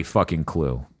 Not a fucking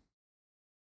clue.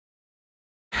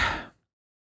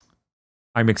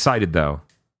 I'm excited, though,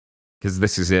 because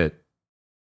this is it.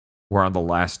 We're on the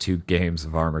last 2 games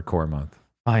of Armored Core month.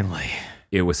 Finally.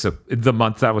 It was the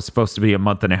month that was supposed to be a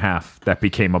month and a half that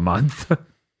became a month.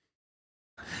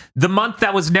 The month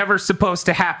that was never supposed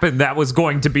to happen that was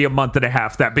going to be a month and a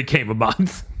half that became a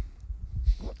month.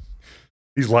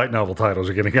 These light novel titles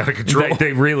are getting out of control.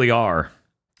 They really are.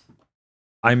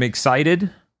 I'm excited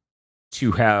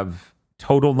to have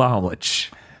total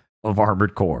knowledge of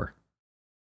Armored Core.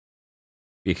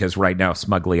 Because right now,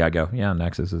 smugly, I go, yeah,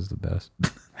 Nexus is the best.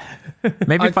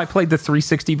 Maybe if I played the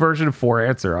 360 version of 4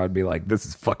 Answer, I'd be like, this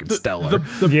is fucking stellar.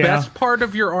 The best part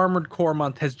of your Armored Core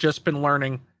month has just been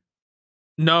learning.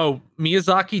 No,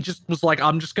 Miyazaki just was like,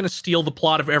 I'm just going to steal the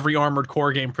plot of every Armored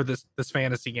Core game for this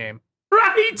fantasy game.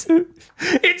 Right?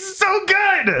 It's so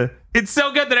good. It's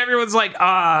so good that everyone's like,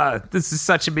 this is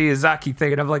such a Miyazaki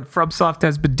thing. And I'm like, FromSoft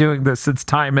has been doing this since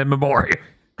time immemorial.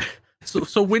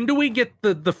 So when do we get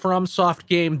the FromSoft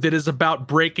game that is about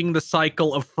breaking the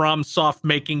cycle of FromSoft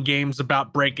making games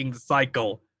about breaking the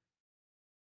cycle?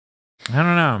 I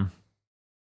don't know.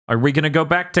 Are we going to go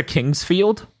back to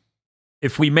Kingsfield?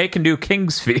 If we make a new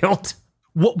Kingsfield...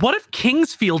 What if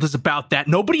Kingsfield is about that?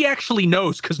 Nobody actually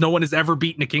knows because no one has ever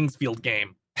beaten a Kingsfield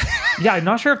game. Yeah, I'm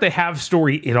not sure if they have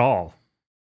story at all.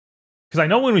 Because I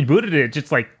know when we booted it, it's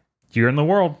just like, you're in the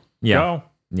world. Yeah. Go.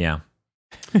 Yeah.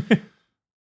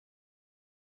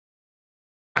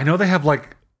 I know they have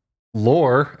like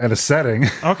lore and a setting.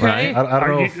 Okay. I don't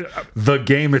know if the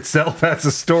game itself has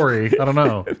a story. I don't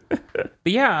know.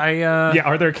 But yeah, yeah,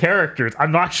 are there characters?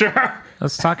 I'm not sure. I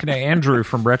was talking to Andrew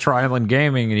from Retro Island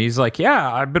Gaming, and he's like,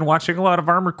 yeah, I've been watching a lot of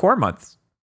Armored Core months.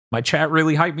 My chat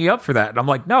really hyped me up for that. And I'm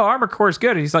like, no, Armored Core is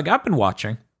good. And he's like, I've been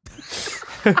watching.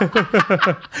 I'm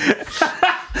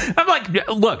like,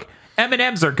 look,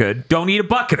 M&Ms are good. Don't eat a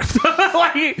bucket of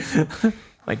them.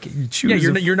 like choose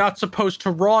you're not supposed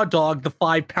to raw dog the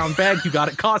 5-pound bag you got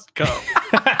at Costco.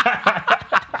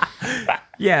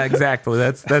 Yeah, exactly.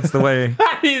 That's the way.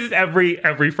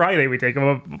 every Friday we take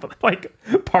them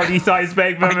a party-sized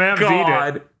bag of M&Ms.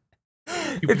 Eat it.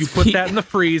 You put that in the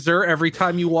freezer. Every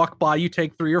time you walk by, you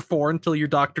take 3 or 4 until your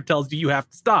doctor tells you have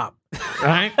to stop.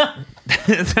 Right?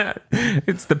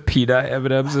 It's the pita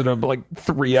M&Ms, and I'm like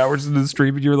 3 hours into the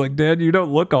stream, and you're like, Dad, you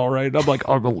don't look all right. And I'm like,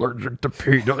 I'm allergic to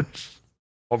peanuts.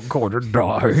 I'm going to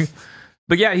die.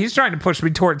 But yeah, he's trying to push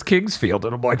me towards Kingsfield,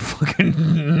 and I'm like,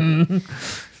 fucking.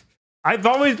 I've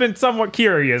always been somewhat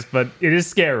curious, but it is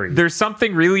scary. There's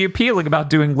something really appealing about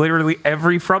doing literally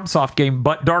every FromSoft game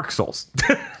but Dark Souls.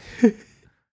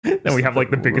 Then we have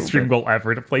like the biggest stream goal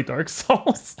ever to play Dark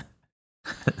Souls.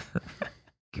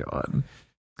 God.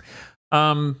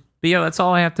 But yeah, that's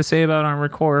all I have to say about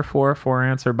Armored Core 4 for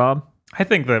answer, Bob. I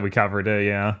think that we covered it,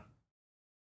 yeah.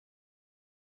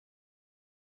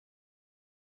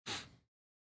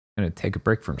 I'm going to take a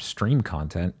break from stream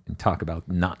content and talk about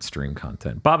not stream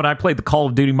content. Bob and I played the Call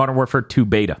of Duty Modern Warfare 2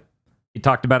 beta. We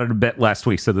talked about it a bit last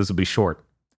week, so this will be short.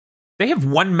 They have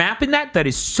one map in that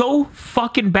is so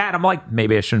fucking bad. I'm like,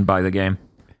 maybe I shouldn't buy the game.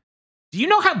 Do you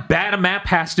know how bad a map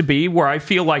has to be where I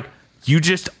feel like you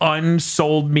just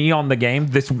unsold me on the game?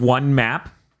 This one map.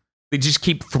 They just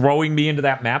keep throwing me into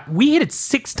that map. We hit it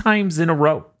 6 times in a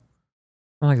row.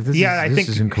 I'm like, this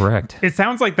is incorrect. It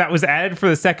sounds like that was added for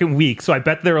the second week, so I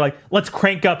bet they were like, let's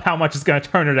crank up how much it's going to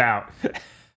turn it out.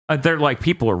 They're like,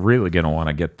 people are really going to want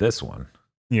to get this one.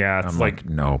 Yeah, it's I'm like,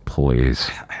 no, please.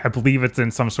 I believe it's in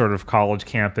some sort of college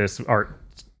campus art,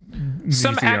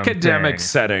 some academic thing.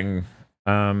 setting.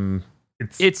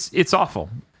 It's awful.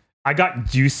 I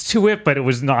got used to it, but it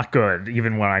was not good,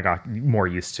 even when I got more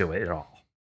used to it at all.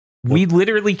 We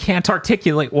literally can't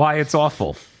articulate why it's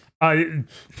awful.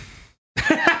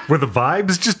 Were the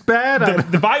vibes just bad?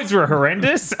 The vibes were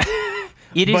horrendous.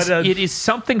 It is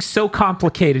something so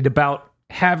complicated about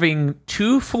having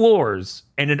 2 floors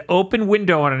and an open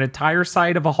window on an entire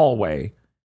side of a hallway,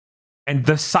 and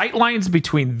the sight lines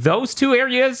between those 2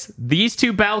 areas, these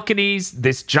 2 balconies,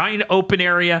 this giant open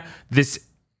area, this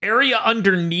area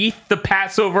underneath the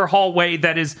Passover hallway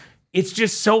it's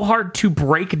just so hard to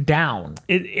break down.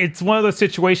 It's one of those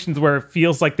situations where it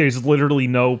feels like there's literally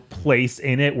no place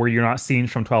in it where you're not seen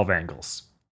from 12 angles.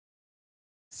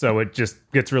 So it just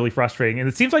gets really frustrating. And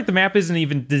it seems like the map isn't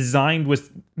even designed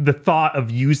with the thought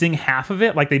of using half of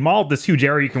it. Like, they modeled this huge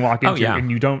area you can walk into,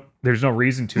 and there's no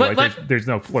reason to. There's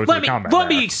no flows of combat. Let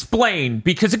me explain,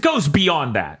 because it goes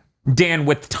beyond that. Dan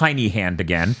with tiny hand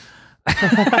again.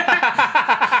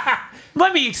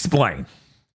 Let me explain.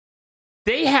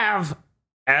 They have,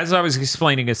 as I was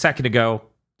explaining a second ago,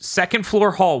 2nd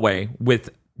floor hallway with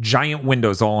giant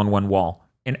windows all on one wall.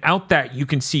 And out that, you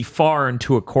can see far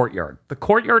into a courtyard. The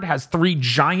courtyard has 3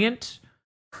 giant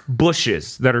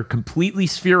bushes that are completely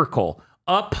spherical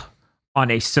up on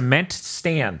a cement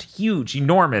stand. Huge,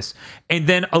 enormous. And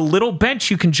then a little bench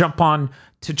you can jump on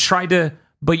to try to...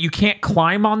 But you can't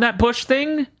climb on that bush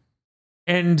thing.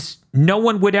 And no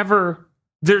one would ever...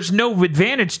 There's no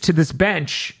advantage to this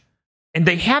bench. And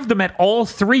they have them at all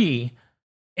 3.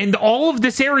 And all of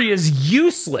this area is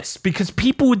useless because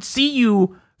people would see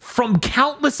you from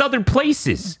countless other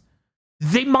places.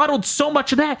 They modeled so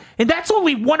much of that. And that's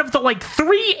only one of the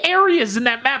 3 areas in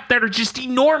that map that are just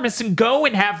enormous and go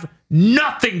and have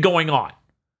nothing going on.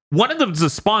 One of them's a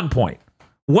spawn point.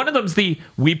 One of them's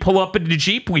we pull up into the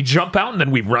Jeep, we jump out, and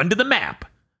then we run to the map.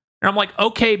 And I'm like,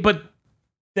 okay, but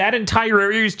that entire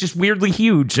area is just weirdly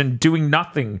huge and doing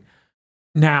nothing.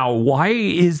 Now, why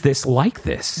is this like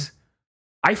this?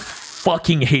 I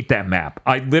fucking hate that map.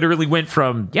 I literally went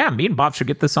from, me and Bob should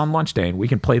get this on lunch day and we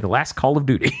can play the last Call of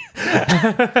Duty.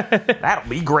 That'll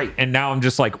be great. And now I'm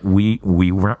just like, we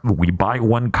buy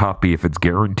 1 copy if it's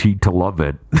guaranteed to love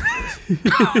it.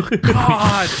 Oh,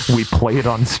 God. We play it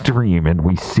on stream and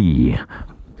we see.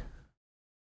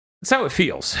 That's how it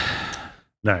feels.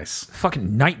 Nice.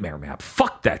 Fucking nightmare map.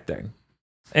 Fuck that thing.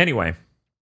 Anyway.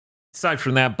 Aside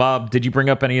from that, Bob, did you bring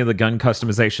up any of the gun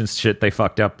customization shit they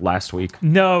fucked up last week?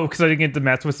 No, because I didn't get to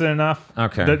mess with it enough.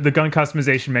 Okay. The gun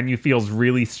customization menu feels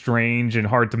really strange and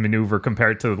hard to maneuver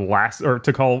compared to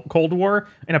Cold War.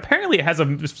 And apparently it has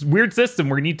a weird system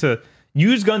where you need to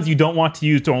use guns you don't want to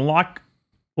use to unlock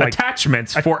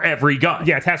attachments for every gun.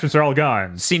 Yeah, attachments are all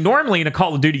guns. See, normally in a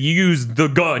Call of Duty, you use the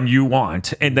gun you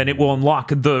want, and then it will unlock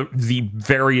the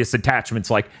various attachments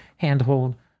like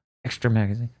handhold, extra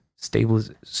magazine,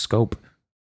 scope.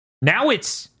 Now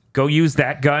it's go use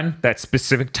that gun, that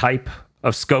specific type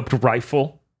of scoped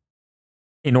rifle,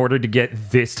 in order to get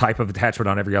this type of attachment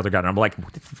on every other gun. And I'm like,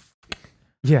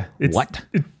 Yeah. what?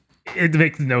 It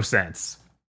makes no sense.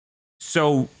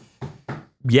 So,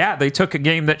 yeah, they took a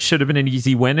game that should have been an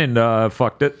easy win and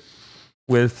fucked it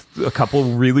with a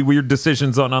couple really weird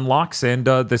decisions on unlocks and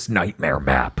this nightmare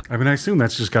map. I mean, I assume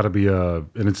that's just got to be an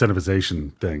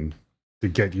incentivization thing to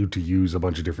get you to use a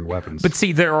bunch of different weapons. But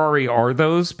see, there already are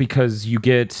those because you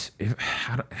get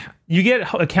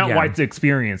account-wide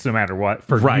experience no matter what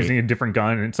for using a different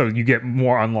gun, and so you get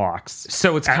more unlocks.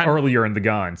 So it's kind of earlier in the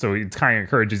gun, so it kind of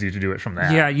encourages you to do it from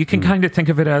that. Yeah, you can kind of think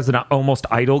of it as an almost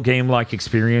idle game-like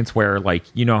experience where, like,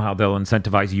 you know how they'll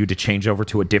incentivize you to change over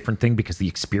to a different thing because the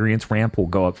experience ramp will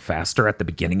go up faster at the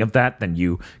beginning of that than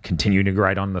you continue to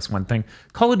grind on this one thing.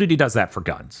 Call of Duty does that for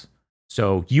guns.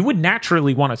 So you would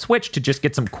naturally want to switch to just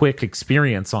get some quick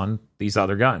experience on these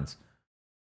other guns.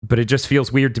 But it just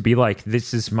feels weird to be like,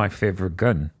 this is my favorite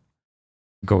gun.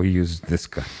 Go use this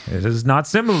gun. It is not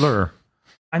similar.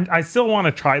 I still want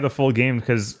to try the full game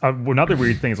because another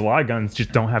weird thing is a lot of guns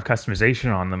just don't have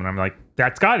customization on them. And I'm like,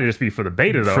 that's got to just be for the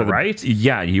beta though, right?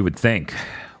 Yeah, you would think.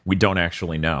 We don't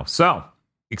actually know. So,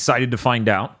 excited to find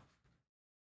out.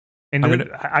 And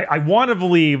I want to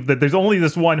believe that there's only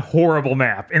this one horrible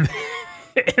map. And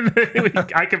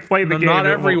I can play the game. Not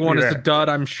everyone is a dud,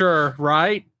 I'm sure.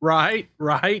 Right.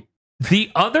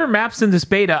 The other maps in this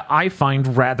beta I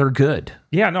find rather good.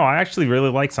 Yeah, no, I actually really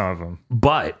like some of them.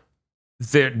 But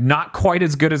they're not quite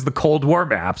as good as the Cold War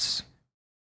maps.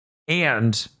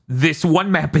 And this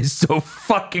one map is so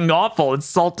fucking awful. It's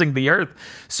salting the earth.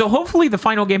 So hopefully the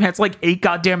final game has like 8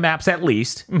 goddamn maps at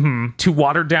least to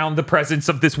water down the presence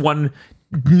of this one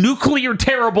nuclear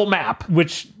terrible map.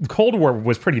 Which Cold War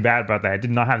was pretty bad about that. It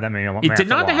did not have that many maps. It did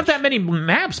not have that many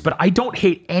maps, but I don't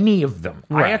hate any of them.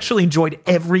 Right. I actually enjoyed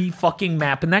every fucking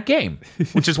map in that game,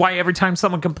 which is why every time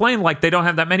someone complained like they don't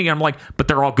have that many, I'm like, but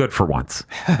they're all good for once.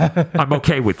 I'm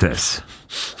okay with this.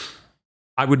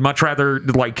 I would much rather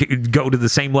like go to the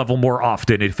same level more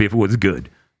often if it was good.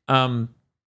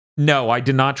 No, I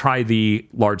did not try the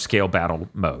large scale battle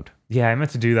mode. Yeah, I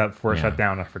meant to do that before I shut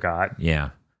down. I forgot.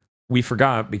 Yeah. We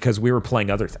forgot because we were playing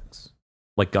other things,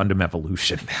 like Gundam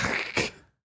Evolution.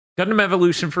 Gundam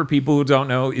Evolution, for people who don't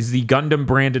know, is the Gundam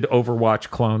branded Overwatch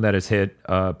clone that has hit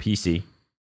PC.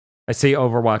 I say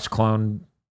Overwatch clone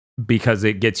because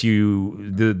it gets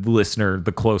you, the listener,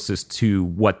 the closest to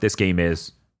what this game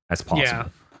is as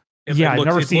possible. Yeah. I've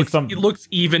never seen It looks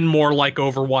even more like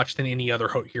Overwatch than any other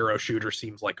hero shooter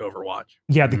seems like Overwatch.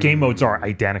 Yeah, the game modes are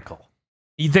identical.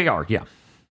 They are, yeah.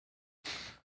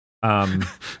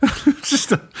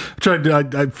 Just tried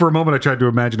to, for a moment I tried to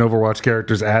imagine Overwatch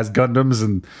characters as Gundams,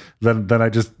 and then I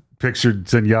just pictured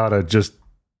Zenyatta just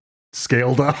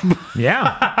scaled up.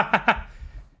 Yeah.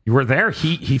 You were there.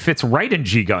 He fits right in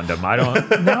G Gundam. I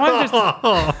don't.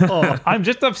 Now I'm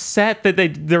just upset that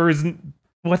there isn't.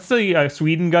 What's the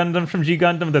Sweden Gundam from G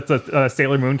Gundam? That's a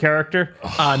Sailor Moon character.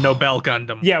 Nobel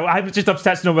Gundam. Yeah, I'm just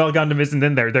upset Nobel Gundam isn't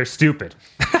in there. They're stupid.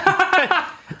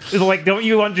 Like, don't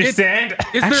you understand?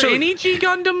 Is there any G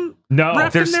Gundam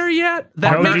ref in there yet?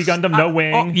 No G Gundam, no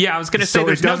Wing. Yeah, I was going to say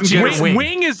there's no G Wing.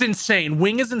 Wing is insane.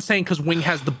 Wing is insane because Wing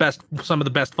has some of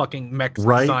the best fucking mech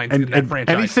designs and, in that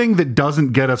franchise. Anything that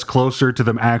doesn't get us closer to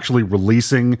them actually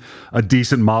releasing a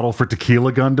decent model for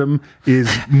Tequila Gundam is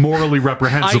morally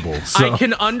reprehensible. I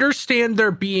can understand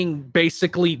there being no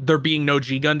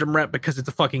G Gundam rep because it's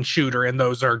a fucking shooter, and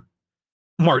those are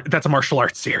that's a martial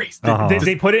arts series.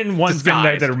 They put in ones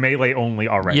that are melee only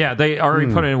already. Yeah, they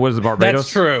already put in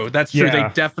Barbados. That's true. Yeah.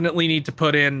 They definitely need to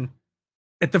put in,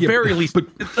 at the very least,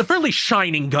 a fairly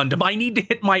shining Gundam. I need to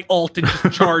hit my ult and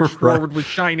just charge forward with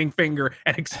shining finger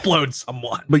and explode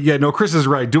someone. But yeah, no, Chris is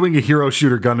right. Doing a hero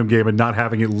shooter Gundam game and not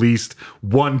having at least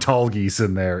one Tallgeese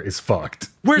in there is fucked.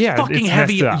 Where's fucking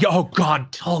heavy? Oh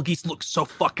god, Tallgeese looks so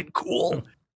fucking cool.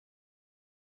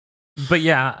 But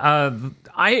yeah,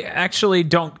 I actually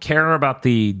don't care about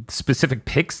the specific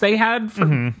picks they had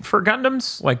for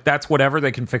Gundams. Like, that's whatever.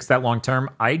 They can fix that long term.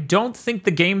 I don't think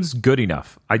the game's good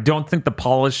enough. I don't think the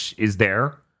polish is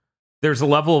there. There's a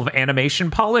level of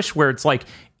animation polish where it's like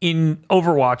in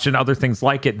Overwatch and other things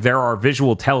like it, there are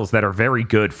visual tells that are very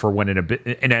good for when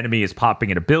an enemy is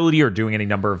popping an ability or doing any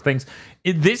number of things.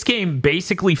 This game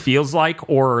basically feels like,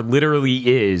 or literally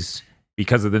is,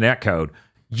 because of the netcode,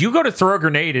 you go to throw a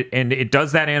grenade and it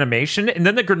does that animation, and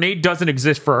then the grenade doesn't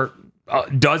exist for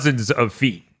dozens of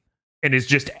feet and is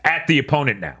just at the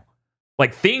opponent now.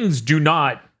 Like, things do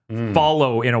not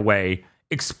follow in a way.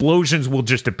 Explosions will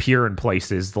just appear in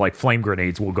places, like flame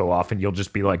grenades will go off, and you'll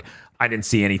just be like, I didn't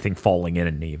see anything falling in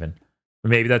and even.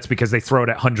 Maybe that's because they throw it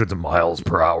at hundreds of miles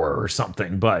per hour or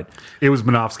something, but... It was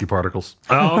Minovsky particles.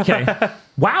 Oh, okay.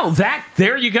 Wow,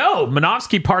 there you go.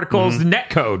 Minovsky particles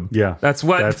netcode. Yeah. That's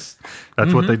what...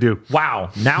 That's what they do. Wow,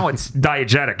 now it's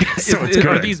diegetic, so it's good.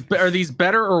 Are these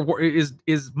better, or is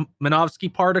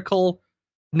Minovsky particle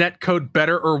netcode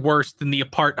better or worse than the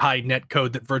apartheid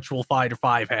netcode that Virtual Fighter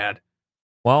 5 had?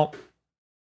 Well,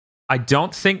 I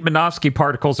don't think Minovsky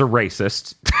particles are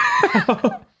racist.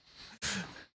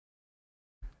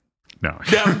 No.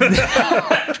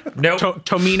 Nope.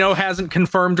 Tomino hasn't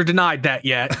confirmed or denied that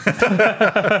yet.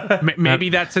 Maybe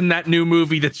that's in that new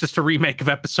movie that's just a remake of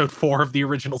episode 4 of the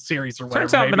original series or whatever.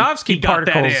 Turns out Maybe Minovsky he got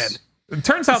that particles. It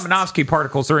turns out Minovsky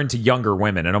particles are into younger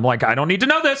women, and I'm like, I don't need to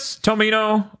know this,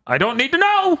 Tomino. I don't need to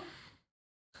know.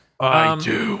 I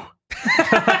do.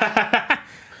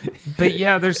 But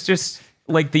yeah, there's just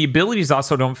like the abilities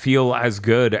also don't feel as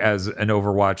good as an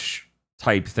Overwatch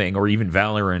type thing or even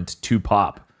Valorant to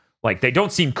pop. Like, they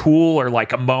don't seem cool or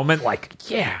like a moment like,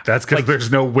 yeah. That's because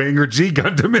there's no Wing or G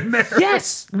Gundam in there.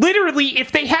 Yes, literally,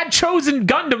 if they had chosen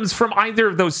Gundams from either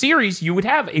of those series, you would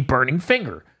have a burning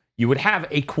finger. You would have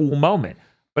a cool moment.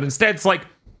 But instead, it's like,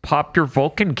 pop your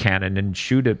Vulcan cannon and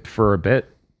shoot it for a bit.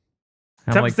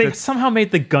 Like, they somehow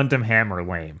made the Gundam hammer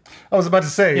lame. I was about to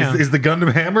say, Yeah. is the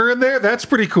Gundam hammer in there? That's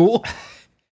pretty cool.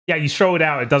 Yeah, you throw it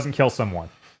out, it doesn't kill someone.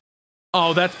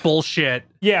 Oh, that's bullshit.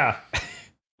 Yeah.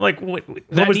 Like, what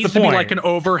That was needs the to point? be like an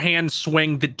overhand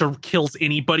swing that kills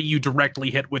anybody you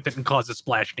directly hit with it and causes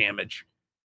splash damage.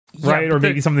 right? Yeah, Or but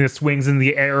maybe something that swings in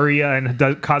the area and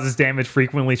causes damage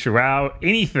frequently throughout.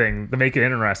 Anything to make it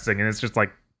interesting, and it's just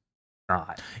like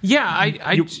not. Yeah,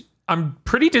 I'm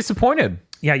pretty disappointed.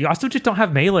 Yeah, you also just don't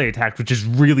have melee attacks, which is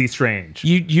really strange.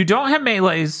 You don't have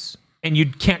melees, and you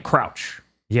can't crouch.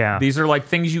 Yeah. These are like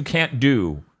things you can't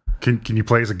do. Can you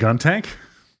play as a gun tank?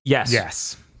 Yes.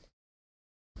 Yes.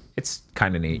 It's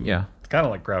kind of neat, yeah. It's kind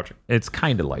of like crouching. It's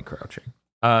kind of like crouching.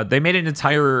 They made an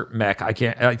entire mech.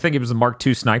 I think it was a Mark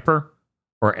II sniper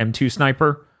or M2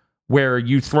 sniper, where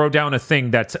you throw down a thing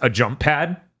that's a jump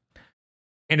pad,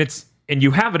 and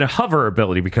you have a hover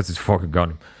ability because it's fucking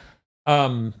Gundam.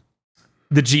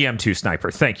 The GM2 sniper.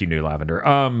 Thank you, New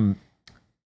Lavender.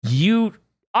 You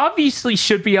obviously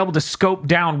should be able to scope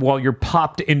down while you're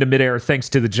popped into midair thanks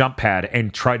to the jump pad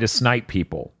and try to snipe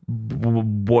people.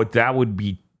 What that would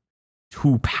be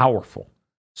too powerful.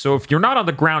 So if you're not on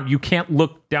the ground, you can't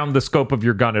look down the scope of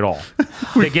your gun at all.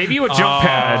 They gave you a jump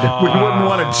pad. We wouldn't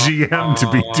want a GM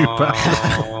to be too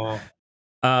powerful.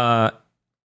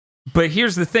 But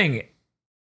here's the thing.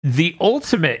 The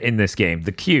ultimate in this game,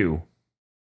 the Q,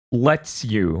 lets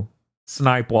you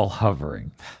snipe while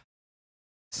hovering.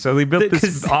 So they built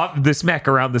this mech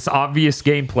around this obvious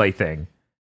gameplay thing.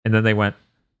 And then they went,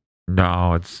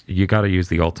 no, you got to use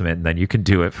the ultimate, and then you can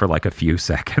do it for like a few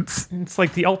seconds. It's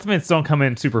like the ultimates don't come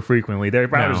in super frequently. They're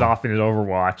about as often as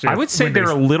Overwatch. I would say they're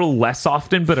a little less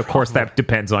often, but of course that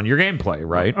depends on your gameplay,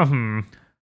 right?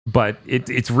 But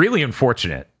it's really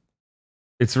unfortunate.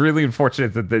 It's really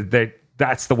unfortunate that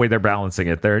that's the way they're balancing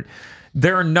it. There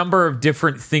are a number of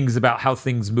different things about how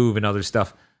things move and other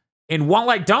stuff. And while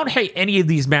I don't hate any of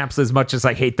these maps as much as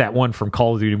I hate that one from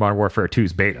Call of Duty Modern Warfare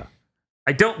 2's beta,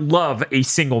 I don't love a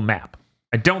single map.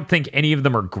 I don't think any of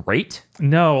them are great.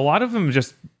 No, a lot of them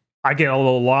just, I get a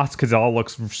little lost because it all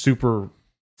looks super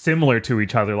similar to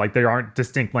each other. Like, there aren't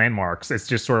distinct landmarks. It's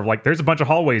just sort of like, there's a bunch of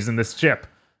hallways in this ship.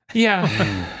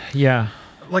 Yeah. Yeah.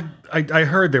 Like, I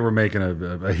heard they were making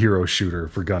a hero shooter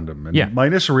for Gundam, and my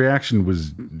initial reaction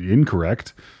was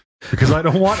incorrect, because I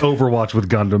don't want Overwatch with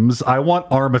Gundams. I want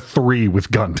Arma 3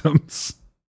 with Gundams.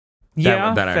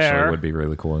 Yeah, that fair. actually would be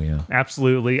really cool, yeah.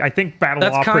 Absolutely. I think Battle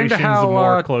That's kinda Operations how,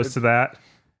 are more close to that.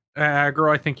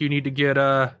 Aggro, I think you need to get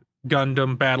a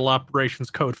Gundam Battle Operations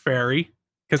Code Fairy,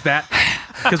 because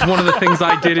one of the things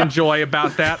I did enjoy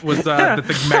about that was that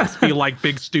the mechs feel like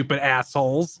big stupid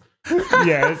assholes.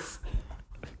 Yes.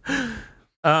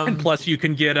 And plus, you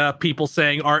can get people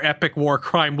saying our epic war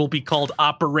crime will be called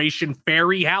Operation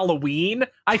Fairy Halloween,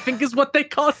 I think is what they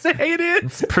say it is.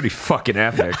 It's pretty fucking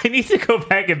epic. I need to go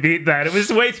back and beat that. It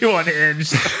was way too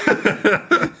unhinged.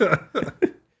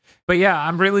 But yeah,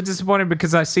 I'm really disappointed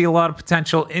because I see a lot of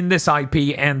potential in this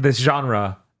IP and this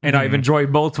genre, and I've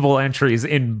enjoyed multiple entries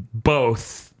in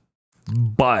both.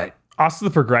 But Also,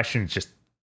 the progression is just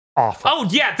awful. oh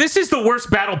yeah, this is the worst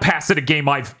battle pass in a game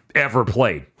I've ever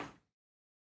played.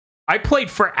 I played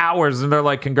for hours, and they're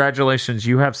like, "Congratulations,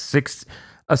 you have 6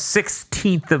 a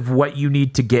 16th of what you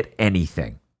need to get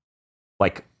anything.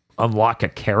 Like unlock a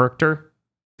character.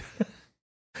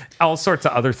 All sorts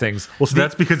of other things. Well, so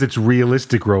that's because it's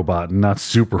realistic robot and not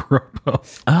super robo.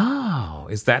 Oh,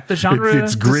 is that the genre?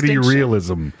 It's gritty distinction?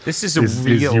 realism. This is Is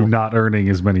you not earning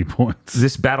as many points.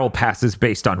 This battle pass is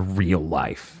based on real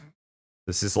life.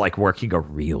 This is like working a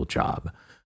real job.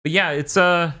 But yeah, it's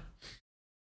a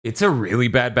really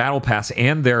bad battle pass,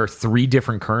 and there are 3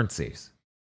 different currencies.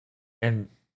 And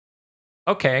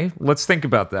okay, let's think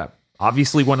about that.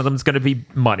 Obviously, one of them is going to be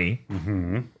money,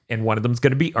 and one of them is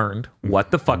going to be earned.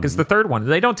 What the fuck is the third one?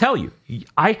 They don't tell you.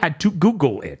 I had to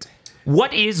Google it.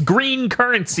 What is green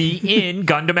currency in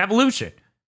Gundam Evolution?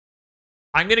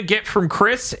 I'm going to get from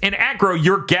Chris and Agro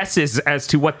your guesses as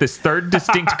to what this third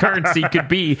distinct currency could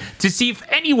be to see if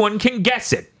anyone can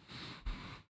guess it.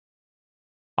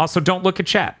 Also, don't look at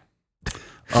chat.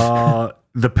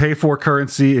 The pay for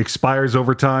currency expires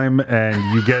over time,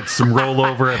 and you get some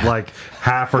rollover at like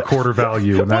half or quarter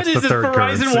value. And that's what is the this, third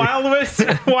Verizon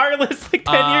currency. wireless like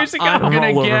 10 years ago? I'm gonna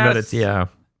Rollover guess- minutes, yeah.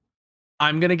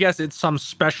 I'm gonna guess it's some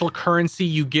special currency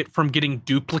you get from getting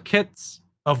duplicates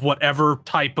of whatever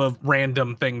type of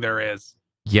random thing there is.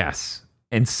 Yes.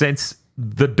 And since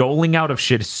the doling out of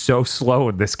shit is so slow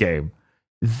in this game,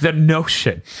 the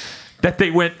notion that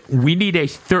they went, we need a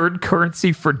third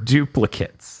currency for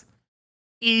duplicates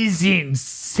is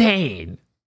insane.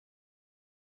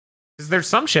 Because there's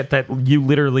some shit that you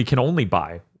literally can only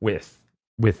buy with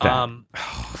that.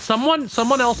 Someone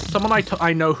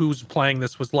I know who's playing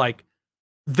this was like,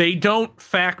 they don't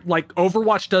like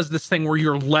Overwatch does this thing where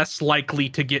you're less likely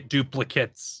to get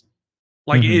duplicates.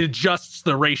 Like it adjusts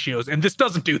the ratios, and this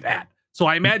doesn't do that. So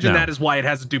I imagine that is why it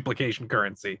has a duplication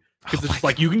currency. Because it's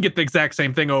like you can get the exact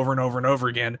same thing over and over and over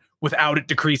again without it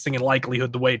decreasing in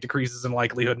likelihood the way it decreases in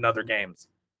likelihood in other games.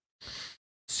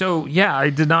 So yeah, I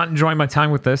did not enjoy my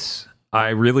time with this. I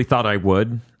really thought I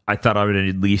would. I thought I would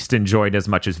at least enjoy it as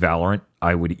much as Valorant.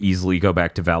 I would easily go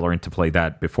back to Valorant to play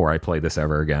that before I play this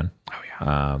ever again. Oh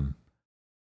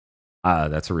yeah.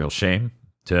 That's a real shame.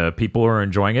 To people who are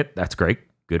enjoying it, that's great.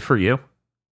 Good for you.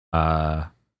 There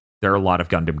are a lot of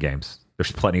Gundam games.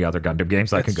 There's plenty of other Gundam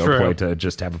games I can go play to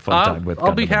just have a fun time with.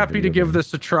 I'll be Gundam happy to give games.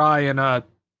 this a try in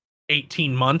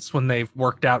 18 months when they've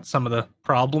worked out some of the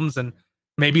problems and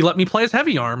maybe let me play as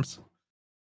Heavy Arms.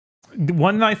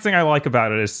 One nice thing I like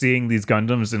about it is seeing these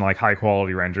Gundams in like high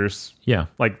quality renders. Yeah.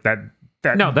 Like that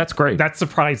No, that's great. That's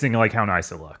surprising, like how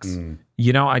nice it looks.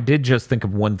 You know, I did just think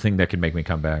of one thing that could make me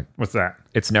come back. What's that?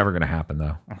 It's never going to happen,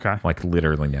 though. Okay. Like,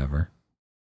 literally never.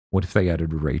 What if they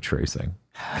added ray tracing?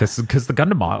 Because the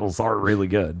Gundam models are really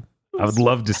good. I would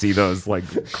love to see those, like,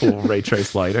 cool ray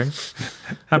trace lighting.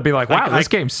 I'd be like, wow, this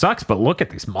game sucks, but look at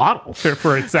these models.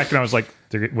 For a second, I was like,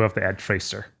 we'll have to add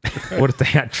Tracer. What if they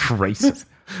had traces?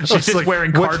 She's just like,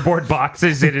 wearing cardboard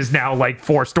boxes. It is now, like,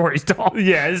 4 stories tall.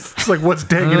 Yes. It's like, what's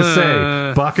Dan going to say?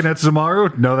 Bakunet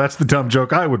Zamaru? No, that's the dumb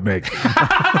joke I would make.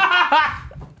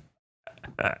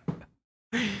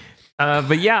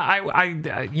 But yeah,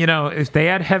 I you know, if they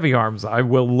add Heavy Arms, I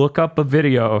will look up a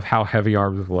video of how Heavy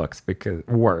Arms because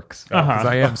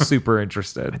I am super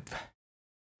interested.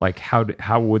 Like,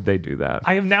 how would they do that?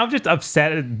 I am now just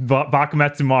upset at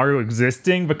Bakumetsu Maru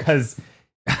existing because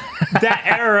that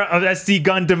era of SD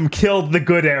Gundam killed the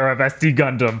good era of SD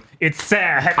Gundam. It's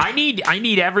sad. I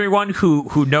need everyone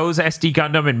who knows SD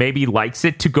Gundam and maybe likes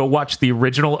it to go watch the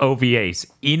original OVAs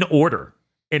in order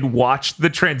and watch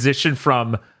the transition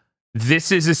from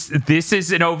this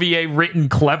is an OVA written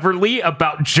cleverly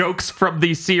about jokes from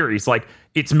these series. Like,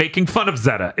 it's making fun of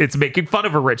Zeta, it's making fun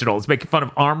of Original, it's making fun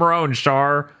of Amuro and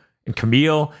Char and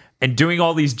Camille, and doing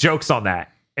all these jokes on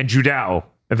that, and Judao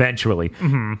eventually.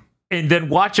 Mm-hmm. And then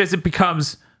watch as it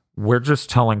becomes, we're just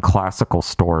telling classical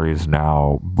stories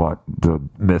now, but the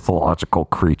mythological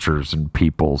creatures and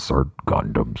peoples are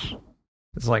Gundams.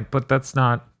 It's like, but that's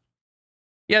not.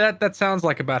 Yeah, that sounds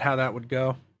like about how that would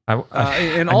go.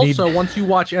 Also, once you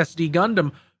watch SD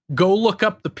Gundam, go look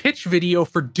up the pitch video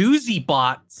for Doozy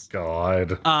Bots.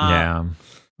 God. yeah.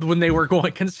 When they were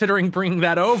considering bringing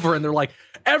that over, and they're like,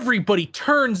 everybody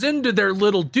turns into their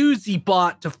little Doozy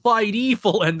Bot to fight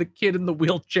evil, and the kid in the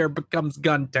wheelchair becomes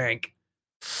Gun Tank.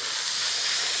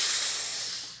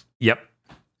 Yep.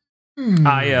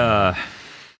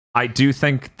 I do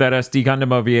think that SD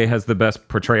Gundam OVA has the best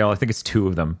portrayal. I think it's 2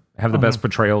 of them have the best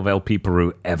portrayal of LP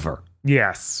Peru ever.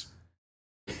 Yes.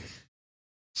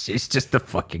 She's just a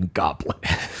fucking goblin.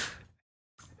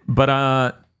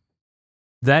 But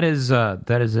that is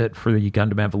it for the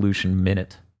Gundam Evolution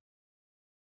Minute.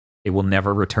 It will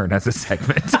never return as a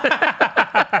segment.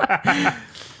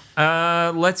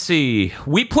 Let's see.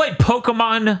 We played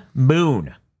Pokemon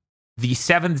Moon. the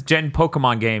 7th gen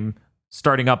Pokemon game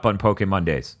starting up on Poke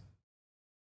Mondays.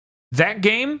 That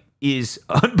game is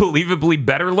unbelievably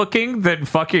better looking than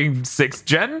fucking 6th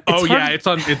gen.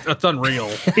 It's unreal.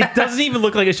 It doesn't even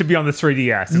look like it should be on the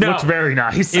 3DS. It looks very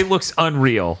nice. It looks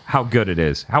unreal how good it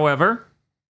is. However,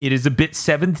 it is a bit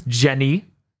 7th gen-y.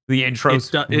 The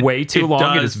intro's way too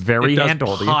long. It is very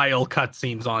hand-holdy. Pile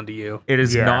cutscenes onto you. It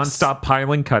is nonstop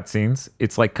piling cutscenes.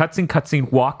 It's like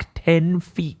cutscene, walk 10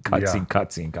 feet, cutscene.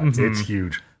 Mm-hmm. It's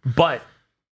huge. But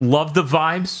love the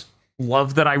vibes.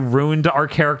 Love that I ruined our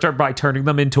character by turning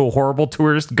them into a horrible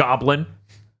tourist goblin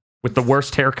with the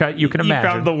worst haircut you can imagine.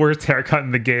 You found the worst haircut in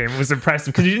the game. It was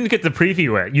impressive because you didn't get to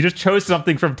preview it. You just chose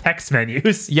something from text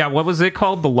menus. Yeah, what was it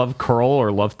called? The Love Curl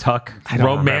or Love Tuck?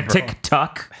 Romantic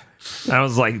Tuck. And I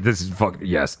was like, this is fucking,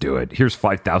 yes, do it. Here's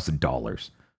 $5,000.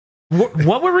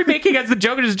 What were we making as the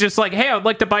joke? It is just like, hey, I would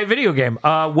like to buy a video game.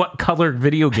 What color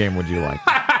video game would you like?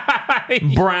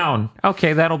 Brown.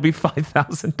 Okay, that'll be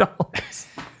 $5,000.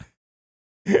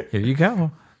 Here you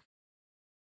go.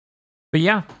 But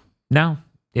yeah, no,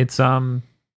 it's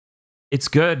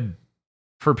good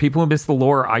for people who miss the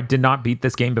lore. I did not beat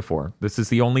this game before. This is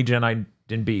the only gen I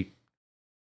didn't beat.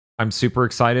 I'm super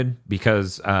excited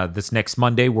because this next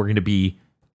Monday we're going to be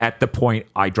at the point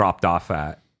I dropped off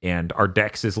at, and our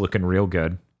dex is looking real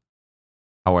good.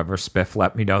 However, Spiff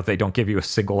let me know they don't give you a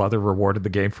single other reward in the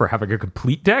game for having a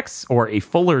complete dex or a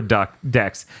fuller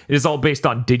dex. It is all based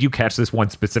on, did you catch this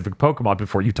one specific Pokemon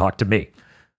before you talk to me?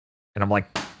 And I'm like,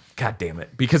 God damn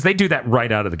it. Because they do that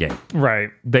right out of the game.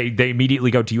 Right. They immediately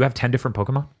go, do you have 10 different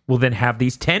Pokemon? Well, then have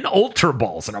these 10 Ultra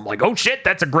Balls. And I'm like, oh shit,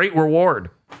 that's a great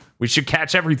reward. We should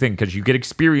catch everything because you get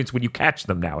experience when you catch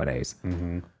them nowadays.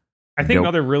 Mm-hmm. I think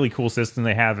another really cool system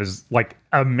they have is like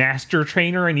a master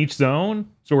trainer in each zone.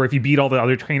 So where if you beat all the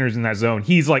other trainers in that zone,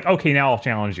 he's like, okay, now I'll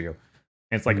challenge you.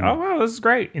 And it's like, oh, wow, this is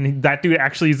great. And that dude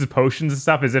actually uses potions and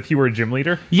stuff as if he were a gym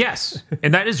leader. Yes.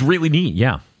 And that is really neat.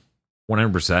 Yeah.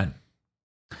 100%.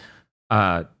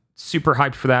 Super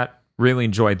hyped for that. Really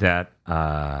enjoyed that.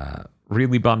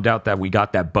 Really bummed out that we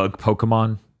got that bug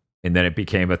Pokemon. And then it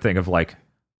became a thing of like,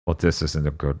 well, this isn't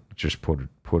a good. Just put it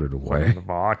away. Put it in the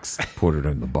box. Put it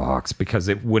in the box because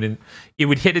it would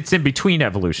hit its in between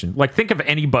evolution. Like think of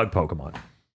any bug Pokemon.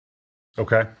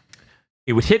 Okay.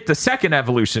 It would hit the second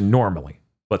evolution normally,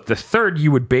 but the third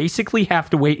you would basically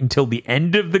have to wait until the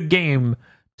end of the game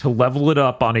to level it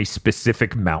up on a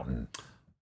specific mountain.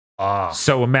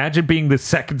 So imagine being the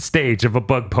second stage of a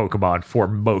bug Pokemon for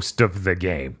most of the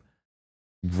game.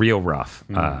 Real rough.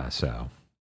 So,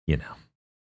 you know.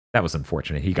 That was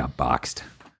unfortunate. He got boxed.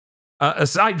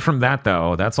 Aside from that,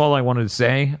 though, that's all I wanted to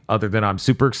say. Other than I'm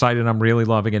super excited. I'm really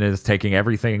loving it. It's taking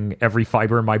every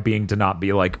fiber in my being to not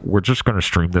be like, we're just going to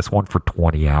stream this one for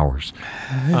 20 hours.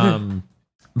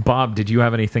 Bob, did you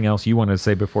have anything else you wanted to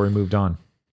say before we moved on?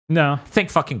 No. Thank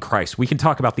fucking Christ. We can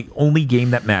talk about the only game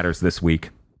that matters this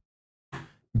week.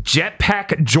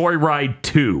 Jetpack Joyride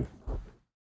 2.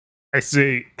 I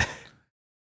see.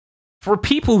 For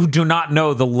people who do not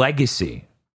know the legacy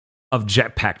of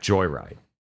Jetpack Joyride,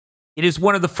 it is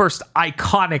one of the first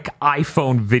iconic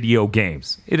iPhone video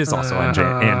games. It is also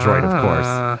Android, of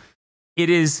course. It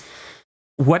is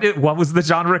what was the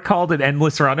genre called? An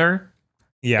endless runner?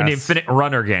 Yes. An infinite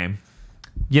runner game.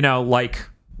 You know, like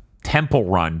Temple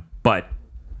Run, but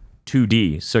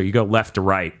 2D. So you go left to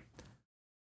right.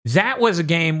 That was a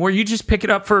game where you just pick it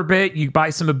up for a bit, you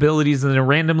buy some abilities, and then it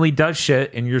randomly does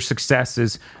shit, and your success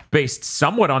is based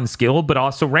somewhat on skill, but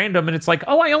also random. And it's like,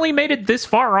 oh, I only made it this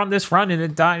far on this run, and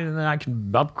it died, and then I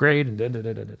can upgrade.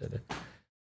 And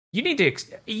You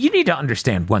need to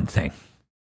understand one thing.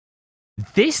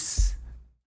 This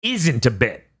isn't a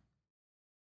bit.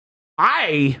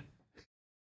 I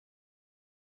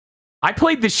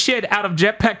played the shit out of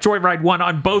Jetpack Joyride 1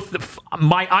 on both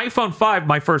my iPhone 5,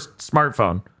 my first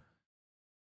smartphone,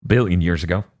 a billion years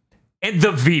ago, and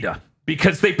the Vita,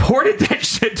 because they ported that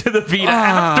shit to the Vita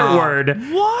afterward.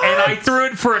 What? And I threw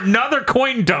it for another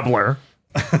coin doubler.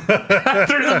 I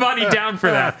threw the money down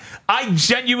for that. I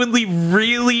genuinely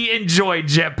really enjoyed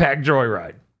Jetpack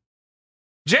Joyride.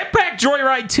 Jetpack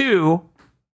Joyride 2,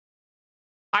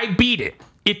 I beat it.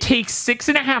 It takes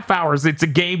 6.5 hours. It's a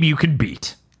game you can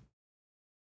beat.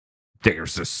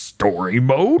 There's a story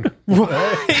mode.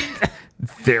 What?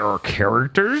 There are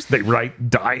characters. They write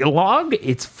dialogue.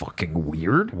 It's fucking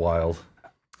weird. Wild.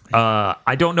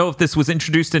 I don't know if this was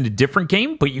introduced in a different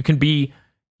game, but you can be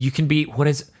what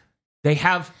is they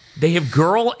have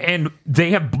girl and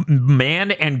they have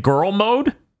man and girl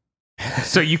mode.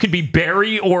 So you could be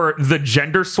Barry or the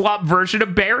gender swap version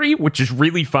of Barry, which is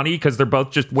really funny because they're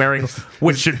both just wearing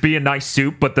what should be a nice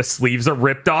suit, but the sleeves are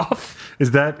ripped off.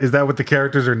 Is that what the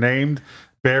characters are named?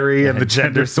 Barry and the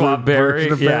gender swap Barry.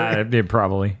 version of Barry? Yeah,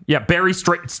 probably. Yeah, Barry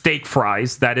Straight Steak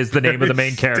Fries. That is the name of the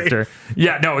main character.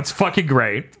 Yeah, no, it's fucking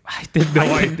great. I didn't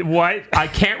know what. I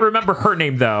can't remember her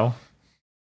name, though.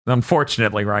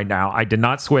 Unfortunately, right now, I did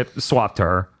not swap to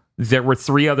her. There were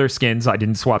 3 other skins. I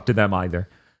didn't swap to them either.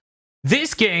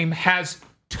 This game has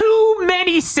too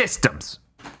many systems.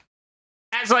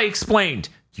 As I explained,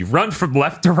 you run from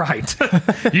left to right.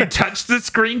 You touch the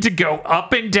screen to go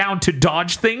up and down to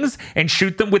dodge things and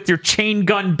shoot them with your chain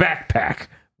gun backpack,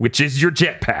 which is your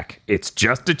jetpack. It's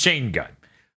just a chain gun.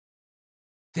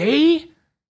 They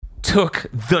took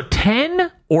the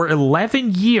 10 or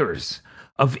 11 years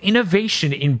of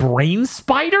innovation in brain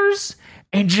spiders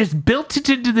and just built it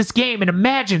into this game. And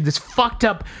imagine this fucked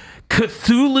up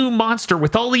Cthulhu monster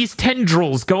with all these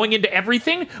tendrils going into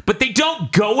everything, but they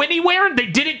don't go anywhere and they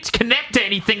didn't connect to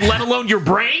anything, let alone your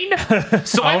brain.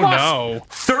 So I lost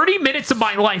 30 minutes of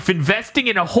my life investing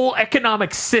in a whole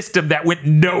economic system that went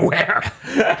nowhere.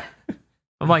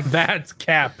 I'm like, that's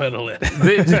capitalist.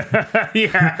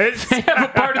 Yes. They have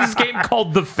a part of this game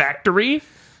called The Factory.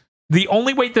 The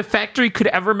only way The Factory could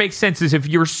ever make sense is if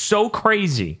you're so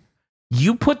crazy,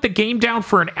 you put the game down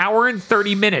for an hour and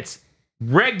 30 minutes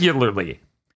regularly,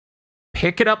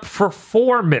 pick it up for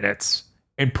 4 minutes,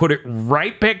 and put it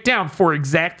right back down for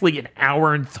exactly an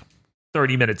hour and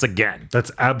 30 minutes again.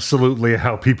 That's absolutely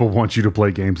how people want you to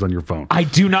play games on your phone. I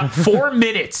do not. 4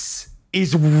 minutes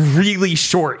is really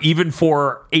short, even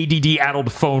for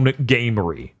ADD-addled phone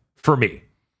gamery, for me.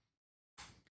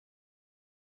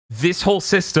 This whole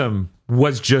system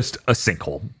was just a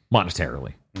sinkhole,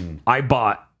 monetarily. I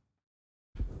bought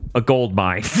a gold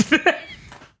mine.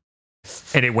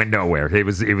 And it went nowhere. It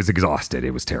was exhausted.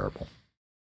 It was terrible.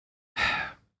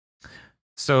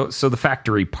 So the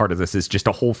factory part of this is just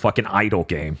a whole fucking idle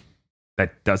game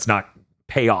that does not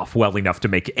pay off well enough to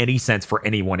make any sense for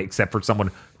anyone except for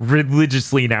someone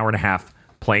religiously an hour and a half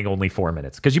playing only 4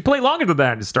 minutes. Because you play longer than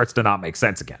that and it starts to not make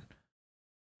sense again.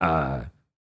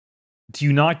 Do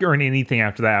you not earn anything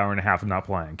after that hour and a half of not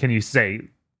playing? Can you say?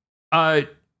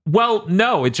 Well,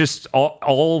 no. It just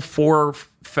all 4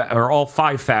 or all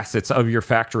 5 facets of your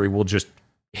factory will just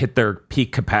hit their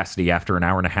peak capacity after an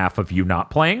hour and a half of you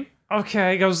not playing.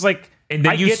 Okay, I was like, and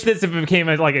then I get this if it became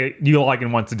you log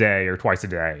in once a day or twice a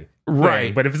day, right?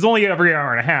 Thing. But if it's only every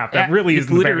hour and a half, that really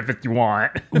isn't the benefit you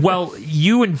want. Well,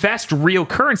 you invest real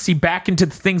currency back into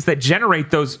the things that generate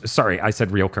those. Sorry, I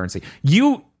said real currency.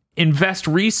 You invest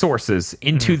resources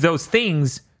into those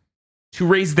things to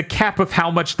raise the cap of how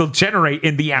much they'll generate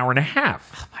in the hour and a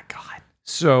half. Oh my god.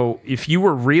 So if you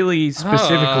were really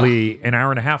specifically an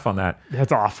hour and a half on that,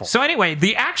 that's awful. So anyway,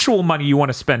 the actual money you want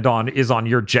to spend on is on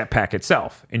your jetpack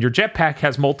itself. And your jetpack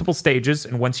has multiple stages.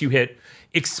 And once you hit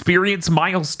experience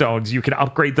milestones, you can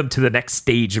upgrade them to the next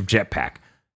stage of jetpack.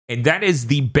 And that is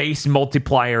the base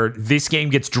multiplier. This game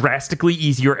gets drastically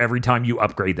easier every time you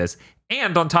upgrade this.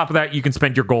 And on top of that, you can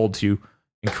spend your gold to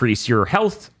increase your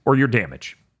health or your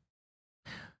damage.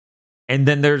 And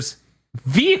then there's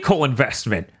vehicle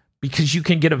investment, because you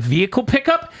can get a vehicle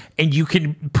pickup and you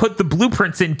can put the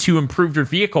blueprints in to improve your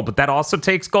vehicle, but that also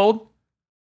takes gold.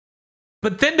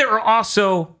 But then there are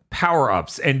also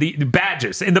power-ups and the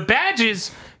badges. And the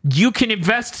badges, you can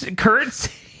invest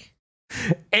currency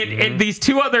and these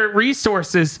 2 other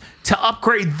resources to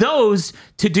upgrade those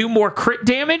to do more crit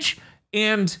damage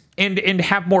and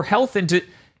have more health into.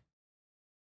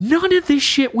 None of this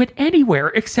shit went anywhere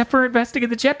except for investing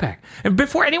in the jetpack. And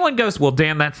before anyone goes, well,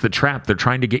 Dan, that's the trap. They're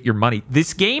trying to get your money.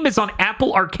 This game is on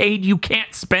Apple Arcade. You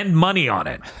can't spend money on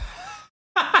it.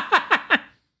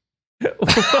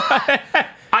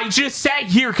 I just sat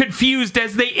here confused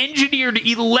as they engineered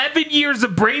 11 years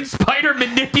of brain spider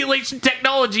manipulation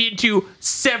technology into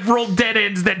several dead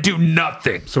ends that do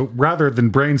nothing. So rather than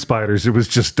brain spiders, it was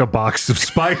just a box of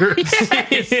spiders.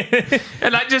 Yes.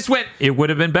 And I just went, it would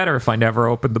have been better if I never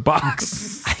opened the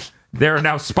box. There are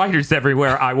now spiders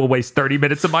everywhere. I will waste 30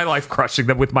 minutes of my life crushing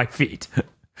them with my feet.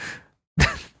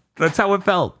 That's how it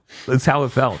felt. That's how it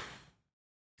felt.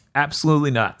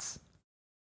 Absolutely nuts.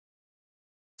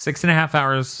 6.5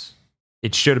 hours.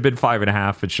 It should have been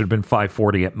 5.5. It should have been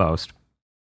 5:40 at most.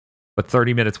 But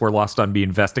 30 minutes were lost on me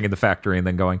investing in the factory and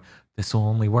then going, this will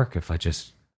only work if I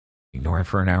just ignore it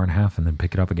for an hour and a half and then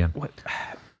pick it up again. What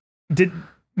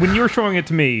when you were showing it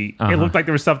to me, it looked like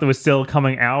there was stuff that was still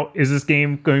coming out. Is this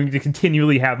game going to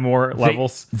continually have more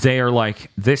levels? They are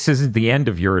like, this isn't the end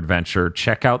of your adventure.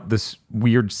 Check out this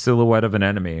weird silhouette of an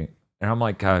enemy. And I'm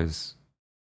like, guys,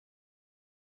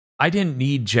 I didn't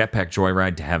need Jetpack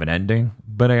Joyride to have an ending,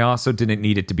 but I also didn't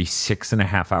need it to be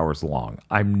 6.5 hours long.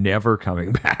 I'm never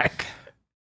coming back.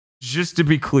 Just to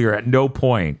be clear, at no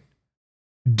point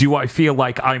do I feel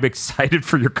like I'm excited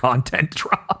for your content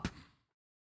drop.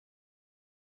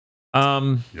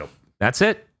 Yep. That's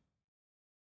it.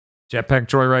 Jetpack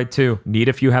Joyride 2. Neat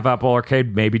if you have Apple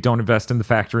Arcade. Maybe don't invest in the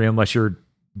factory unless you're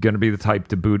going to be the type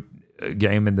to boot a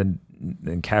game and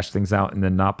then cash things out and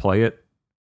then not play it.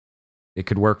 It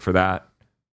could work for that.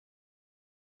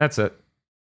 That's it.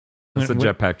 That's the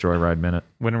Jetpack Joyride minute.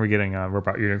 When are we getting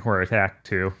Robot Unicorn Attack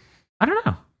 2? I don't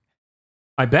know.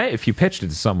 I bet if you pitched it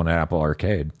to someone at Apple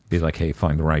Arcade, be like, hey,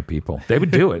 find the right people. They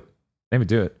would do it. They would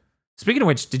do it. Speaking of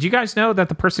which, did you guys know that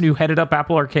the person who headed up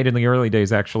Apple Arcade in the early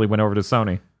days actually went over to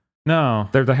Sony? No.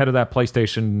 They're the head of that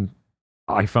PlayStation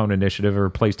iPhone initiative or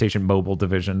PlayStation mobile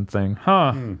division thing.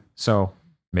 Huh. So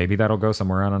maybe that'll go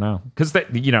somewhere. I don't know. Because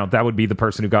that, that would be the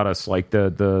person who got us like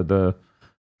the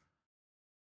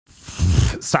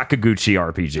Sakaguchi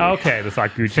RPG. Okay, the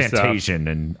Sakaguchi stuff. Fantasian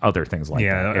and other things like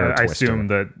that. Yeah, I assume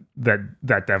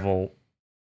that devil...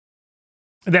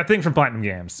 That thing from Platinum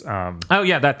Games. Oh,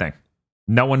 yeah, that thing.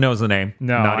 No one knows the name.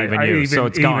 No, not even you. So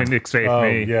it's gone. Even escaped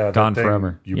me. Yeah, that Gone thing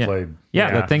forever. You played.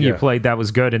 Yeah, the thing you played that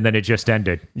was good, and then it just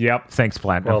ended. Yep. Thanks,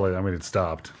 Platinum. Well, I mean, it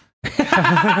stopped.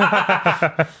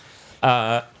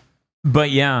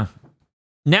 But yeah.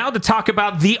 Now to talk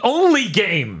about the only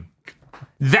game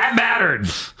that mattered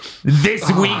this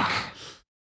week.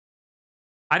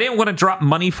 I didn't want to drop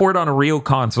money for it on a real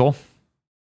console.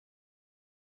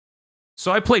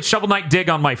 So I played Shovel Knight Dig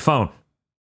on my phone.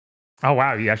 Oh,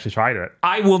 wow. You actually tried it.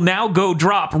 I will now go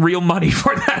drop real money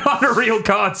for that on a real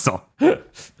console.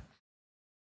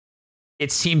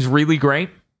 It seems really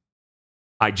great.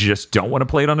 I just don't want to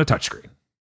play it on a touchscreen.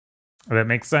 That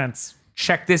makes sense.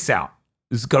 Check this out.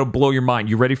 This is going to blow your mind.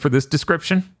 You ready for this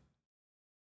description?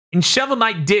 In Shovel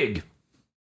Knight Dig,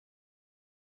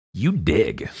 you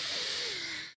dig.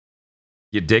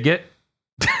 You dig it?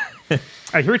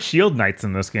 I heard Shield Knights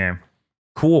in this game.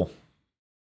 Cool.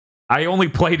 I only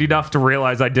played enough to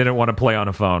realize I didn't want to play on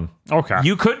a phone. Okay.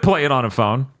 You could play it on a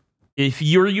phone. If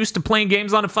you're used to playing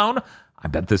games on a phone, I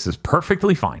bet this is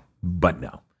perfectly fine. But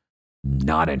no,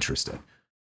 not interested.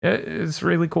 It's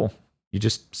really cool. You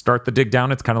just start the dig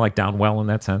down. It's kind of like down well in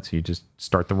that sense. You just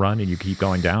start the run and you keep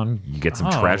going down. You get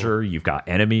some treasure. You've got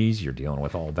enemies. You're dealing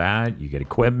with all that. You get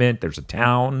equipment. There's a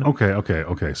town.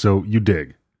 Okay. So you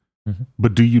dig.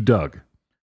 But do you dug?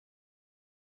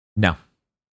 No.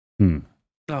 Oh,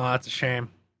 that's a shame.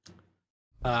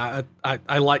 I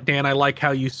like Dan. I like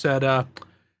how you said,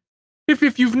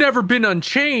 if you've never been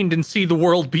unchained and see the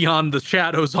world beyond the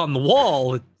shadows on the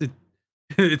wall,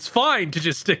 it's fine to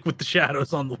just stick with the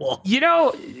shadows on the wall.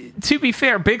 To be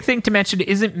fair, big thing to mention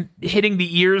isn't hitting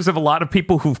the ears of a lot of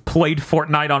people who've played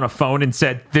Fortnite on a phone and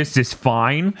said, this is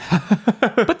fine.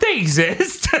 But they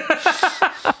exist.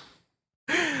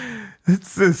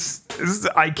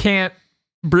 I can't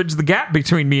bridge the gap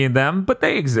between me and them, but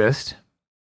they exist.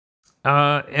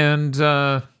 And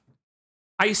I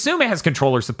assume it has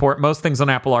controller support. Most things on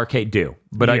Apple Arcade do,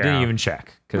 but I didn't even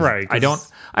check. Right. I don't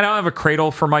have a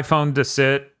cradle for my phone to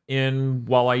sit in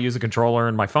while I use a controller,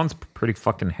 and my phone's pretty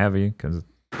fucking heavy because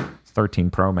it's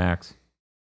 13 Pro Max.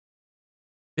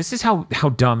 This is how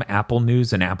dumb Apple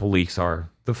news and Apple leaks are.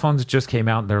 The phones just came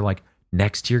out and they're like,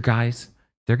 next year, guys,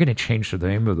 they're going to change the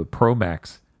name of the Pro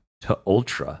Max to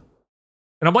Ultra.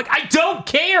 And I'm like, I don't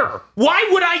care. Why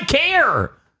would I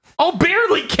care? I'll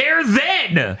barely care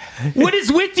then. What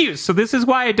is with you? So this is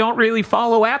why I don't really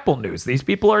follow Apple news. These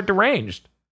people are deranged.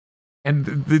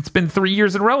 And it's been 3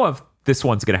 years in a row of this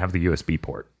one's going to have the USB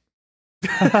port.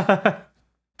 But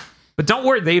don't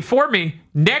worry, they informed me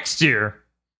next year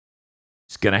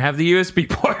it's going to have the USB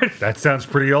port. That sounds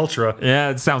pretty ultra. Yeah,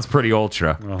 it sounds pretty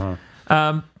ultra.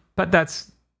 But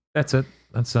that's it.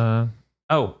 That's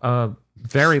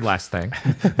very last thing.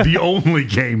 The only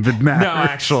game that matters. No,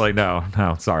 actually, no,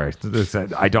 sorry.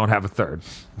 I don't have a third.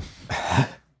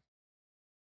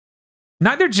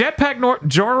 Neither Jetpack nor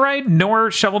Joyride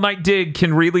nor Shovel Knight Dig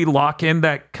can really lock in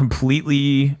that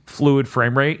completely fluid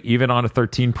frame rate, even on a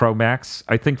 13 Pro Max.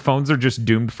 I think phones are just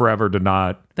doomed forever to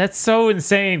not. That's so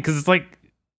insane because it's like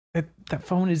that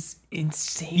phone is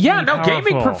insane. Yeah, no,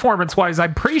 gaming performance-wise,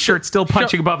 I'm pretty sure it's still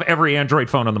punching above every Android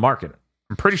phone on the market.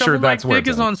 I'm pretty sure that's where Dig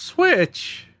is on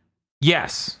Switch.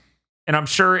 Yes. And I'm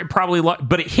sure it probably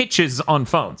but it hitches on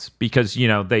phones because,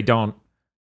 they don't.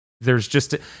 There's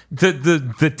just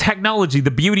the technology, the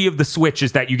beauty of the Switch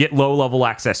is that you get low-level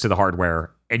access to the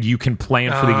hardware and you can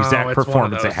plan for the exact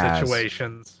performance it has.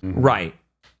 Situations. Right.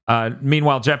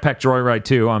 Meanwhile, Jetpack Joyride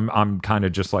 2, I'm kind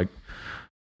of just like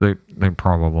they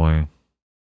probably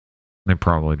They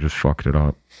probably just fucked it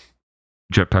up.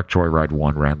 Jetpack Joyride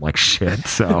 1 ran like shit,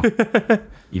 so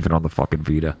even on the fucking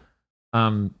Vita.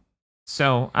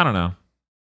 So I don't know.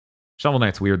 Shovel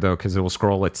Knight's weird though because it will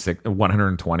scroll at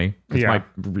 120 because my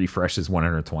refresh is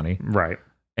 120, Right.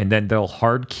 and then they'll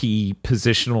hard key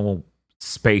positional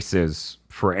spaces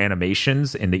for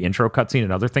animations in the intro cutscene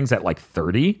and other things at like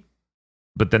 30,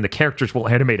 but then the characters will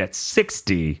animate at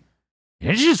 60.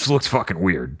 It just looks fucking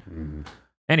weird.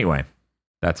 Anyway,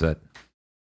 that's it.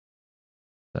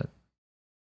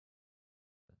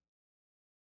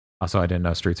 Also, I didn't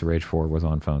know Streets of Rage 4 was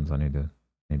on phones. I need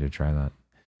to try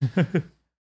that.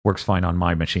 Works fine on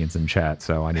my machines in chat,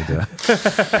 so I need to.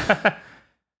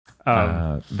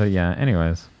 But yeah,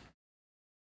 anyways.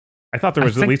 I thought there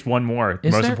was at least one more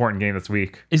most important game this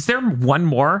week. Is there one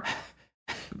more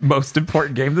most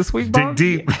important game this week, Bob?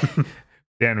 Dig deep.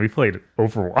 Dan, we played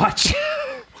Overwatch.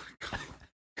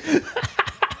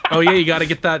 Oh yeah, you gotta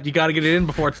get that. You gotta get it in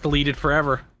before it's deleted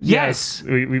forever. Yes.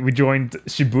 We joined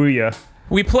Shibuya.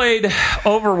 We played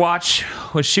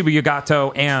Overwatch with Shibuya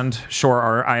Gato and Shore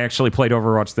Art. I actually played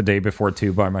Overwatch the day before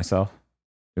too by myself.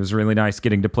 It was really nice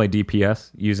getting to play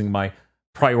DPS using my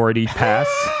priority pass.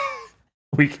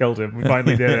 We killed him. We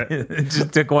finally did it. It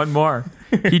just took one more.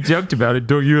 He joked about it.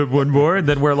 Don't you have one more? And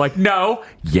then we're like, no.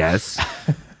 Yes.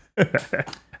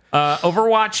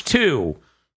 Overwatch 2.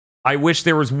 I wish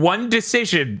there was one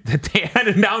decision that they had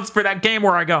announced for that game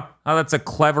where I go, oh, that's a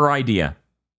clever idea.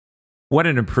 What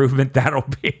an improvement that'll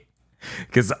be.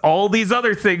 Because all these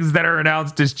other things that are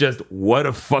announced is just, what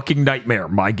a fucking nightmare.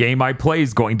 My game I play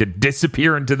is going to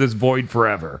disappear into this void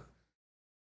forever.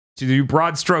 To do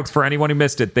broad strokes for anyone who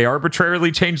missed it, they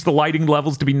arbitrarily changed the lighting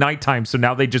levels to be nighttime, so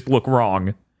now they just look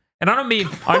wrong. And I don't mean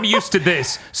I'm used to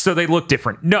this, so they look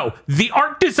different. No, the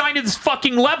art design of this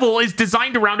fucking level is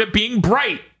designed around it being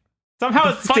bright.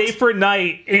 Somehow it's day for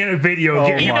night in a video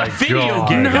game. In a video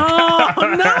game. No.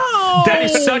 That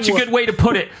is such a good way to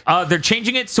put it. They're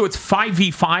changing it so it's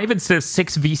 5v5 instead of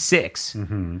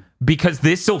 6v6. Because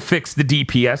this will fix the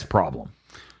DPS problem.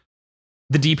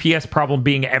 The DPS problem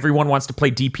being everyone wants to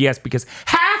play DPS because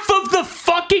half of the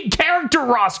fucking character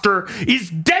roster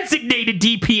is designated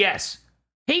DPS.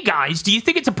 Hey guys, do you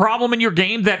think it's a problem in your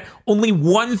game that only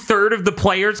 1/3 of the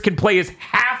players can play as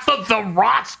half of the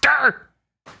roster?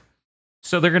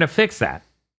 So they're going to fix that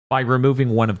by removing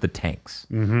one of the tanks.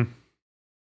 Mm-hmm.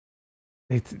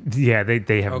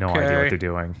 They have no idea what they're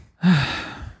doing.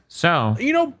 So,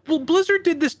 You know, Blizzard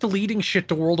did this deleting shit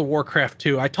to World of Warcraft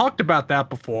 2. I talked about that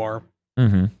before.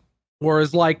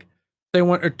 Whereas, like,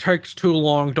 it takes too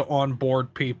long to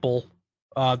onboard people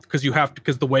because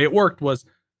the way it worked was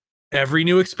every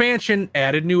new expansion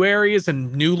added new areas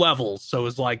and new levels. So it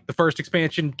was like the first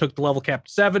expansion took the level cap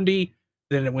to 70.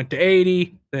 Then it went to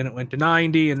 80, then it went to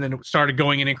 90, and then it started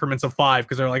going in increments of 5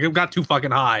 because they're like, it got too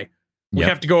fucking high. We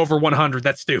have to go over 100.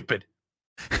 That's stupid.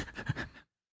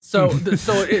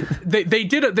 They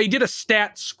did a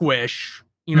stat squish,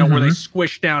 where they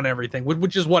squish down everything,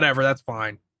 which is whatever. That's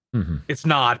fine. It's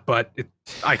not, but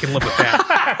I can live with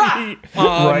that.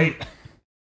 Right.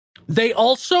 They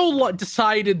also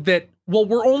decided that, well,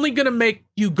 we're only going to make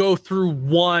you go through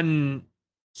one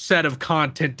set of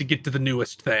content to get to the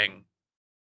newest thing.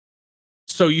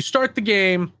 So you start the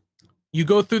game, you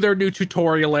go through their new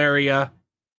tutorial area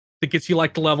that gets you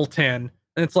like to level 10,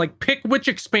 and it's like, pick which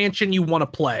expansion you want to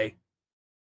play.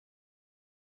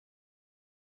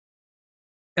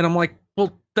 And I'm like,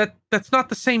 well, that's not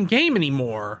the same game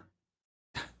anymore.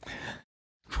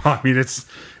 I mean, it's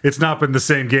not been the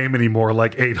same game anymore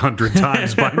like 800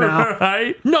 times by now.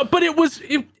 Right? No, but it was...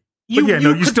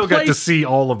 you still got to see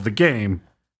all of the game.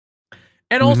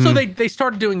 And also, they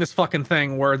started doing this fucking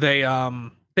thing where they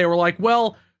were like,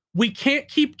 well, we can't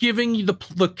keep giving you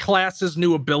the classes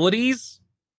new abilities,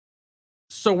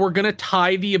 so we're gonna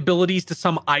tie the abilities to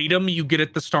some item you get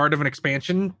at the start of an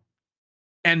expansion,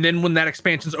 and then when that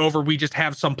expansion's over, we just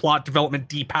have some plot development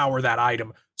depower that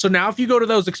item. So now, if you go to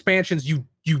those expansions, you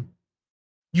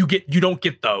don't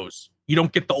get those. You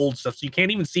don't get the old stuff, so you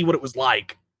can't even see what it was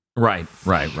like. Right.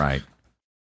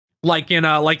 Like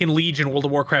in Legion, World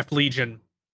of Warcraft Legion,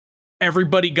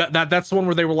 everybody got that. That's the one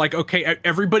where they were like, okay,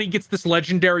 everybody gets this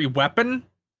legendary weapon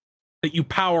that you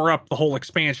power up the whole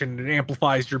expansion, and it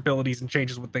amplifies your abilities and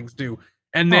changes what things do.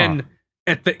 And then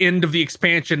at the end of the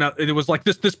expansion, it was like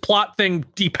this plot thing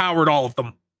depowered all of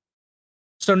them.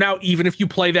 So now, even if you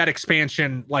play that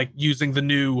expansion, like using the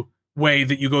new way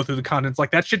that you go through the contents,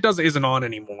 like that shit isn't on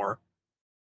anymore.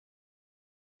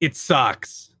 It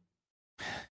sucks.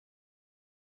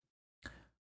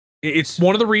 It's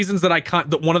one of the reasons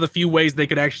that one of the few ways they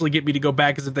could actually get me to go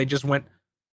back is if they just went,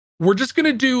 we're just going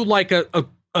to do like a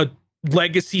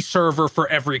legacy server for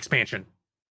every expansion.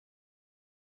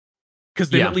 Because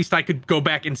then at least I could go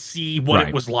back and see what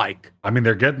it was like. I mean,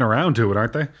 they're getting around to it,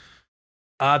 aren't they?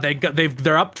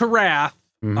 They're up to Wrath.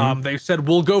 Mm-hmm. They've said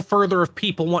we'll go further if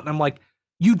people want. And I'm like,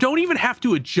 you don't even have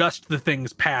to adjust the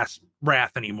things past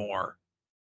Wrath anymore.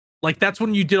 Like, that's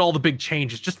when you did all the big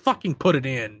changes. Just fucking put it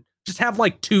in. Just have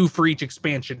like 2 for each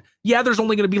expansion. Yeah, there's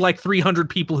only going to be like 300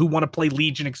 people who want to play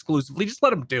Legion exclusively. Just let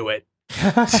them do it.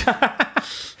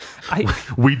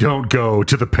 We don't go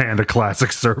to the Panda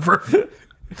Classic server.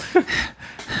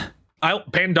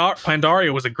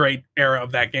 Pandaria was a great era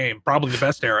of that game. Probably the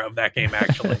best era of that game,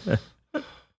 actually.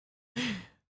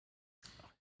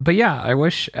 But yeah, I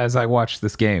wish as I watched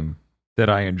this game that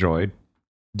I enjoyed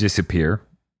disappear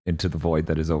into the void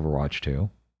that is Overwatch 2,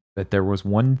 that there was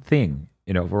one thing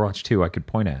in Overwatch 2 I could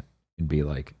point at and be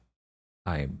like,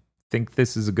 I think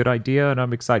this is a good idea and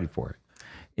I'm excited for it.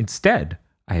 Instead,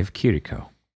 I have Kiriko.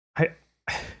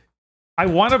 I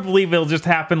want to believe it'll just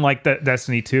happen like the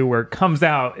Destiny 2, where it comes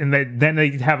out and then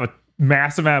they have a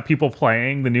massive amount of people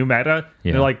playing the new meta.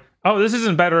 Yeah. They're like, oh, this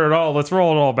isn't better at all. Let's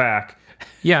roll it all back.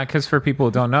 Yeah, because for people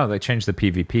who don't know, they changed the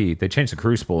PvP. They changed the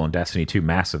Crucible in Destiny 2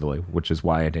 massively, which is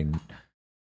why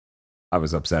I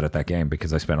was upset at that game,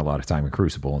 because I spent a lot of time in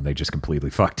Crucible and they just completely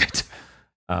fucked it.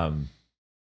 And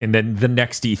then the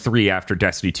next E3 after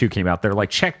Destiny 2 came out, they're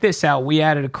like, check this out. We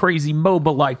added a crazy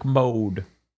MOBA-like mode.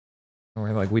 And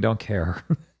we're like, we don't care.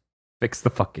 Fix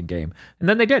the fucking game. And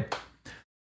then they did.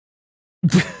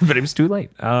 But it was too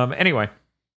late. Anyway.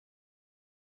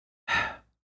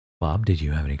 Bob, did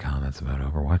you have any comments about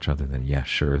Overwatch other than, yeah,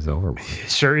 sure is Overwatch?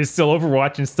 Sure is still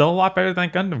Overwatch and still a lot better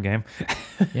than that Gundam game.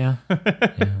 Yeah.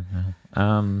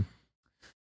 I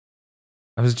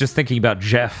was just thinking about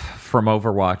Jeff from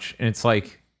Overwatch, and it's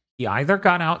like, he either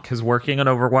got out because working on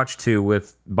Overwatch 2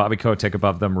 with Bobby Kotick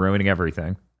above them ruining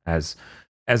everything, as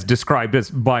described as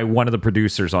by one of the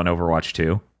producers on Overwatch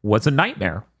 2, was a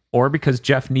nightmare, or because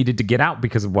Jeff needed to get out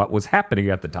because of what was happening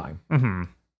at the time. Mm-hmm.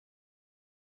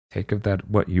 Take of that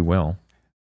what you will.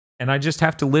 And I just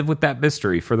have to live with that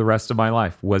mystery for the rest of my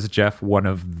life. Was Jeff one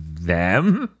of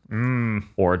them?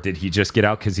 Or did he just get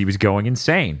out because he was going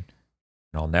insane?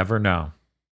 And I'll never know.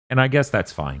 And I guess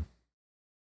that's fine.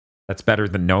 That's better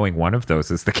than knowing one of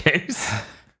those is the case.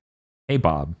 Hey,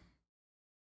 Bob.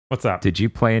 What's up? Did you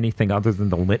play anything other than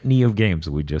the litany of games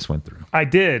we just went through? I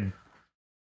did.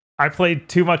 I played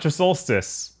too much of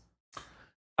Solstice.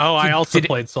 Oh, I also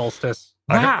played Solstice.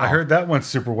 Wow. I heard that went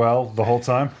super well the whole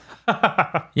time.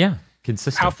 Yeah,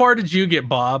 consistent. How far did you get,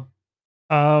 Bob?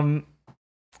 I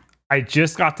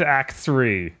just got to Act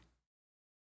 3.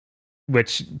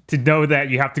 Which, to know that,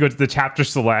 you have to go to the chapter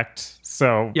select.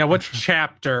 So yeah, which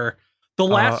chapter? The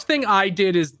last thing I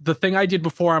did is the thing I did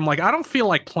before. I'm like, I don't feel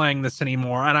like playing this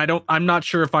anymore, and I'm not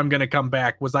sure if I'm gonna come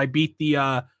back. Was I beat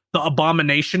the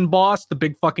Abomination boss, the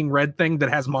big fucking red thing that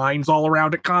has mines all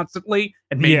around it constantly,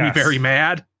 and made me very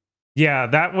mad. Yeah,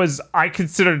 that was. I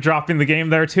considered dropping the game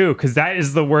there too, because that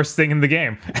is the worst thing in the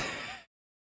game.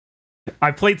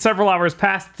 I played several hours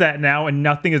past that now, and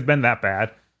nothing has been that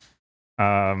bad.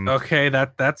 Okay,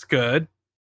 that's good.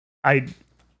 I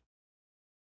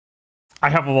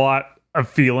have a lot of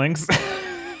feelings.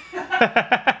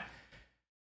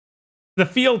 The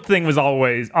field thing was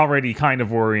already kind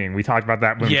of worrying. We talked about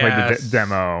that when we played the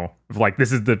demo. Like,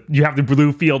 this is you have the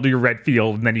blue field or your red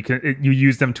field, and then you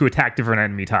use them to attack different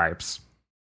enemy types.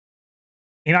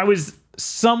 And I was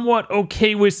somewhat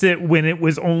okay with it when it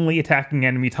was only attacking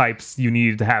enemy types you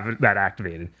needed to have that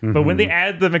activated. Mm-hmm. But when they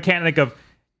add the mechanic of,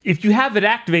 if you have it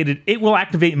activated, it will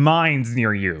activate mines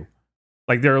near you.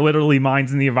 Like, there are literally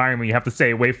mines in the environment you have to stay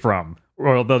away from,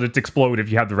 or they'll just explode if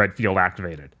you have the red field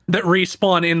activated. That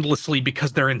respawn endlessly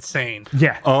because they're insane.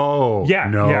 Yeah. Oh, yeah.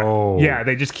 No. Yeah,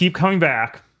 they just keep coming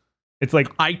back. It's like...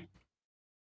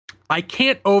 I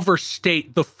can't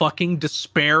overstate the fucking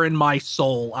despair in my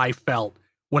soul I felt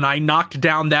when I knocked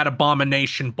down that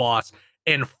Abomination boss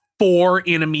and 4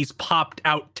 enemies popped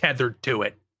out tethered to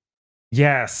it.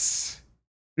 Yes.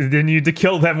 Then you need to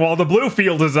kill them while the blue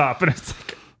field is up. And it's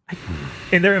like...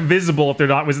 And they're invisible if they're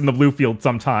not within the blue field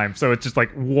sometimes. So it's just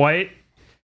like, what?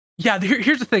 Yeah,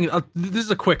 here's the thing. This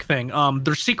is a quick thing.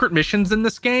 There's secret missions in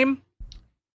this game,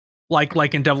 like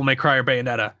in Devil May Cry or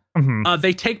Bayonetta. Mm-hmm.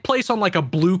 They take place on like a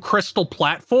blue crystal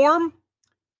platform.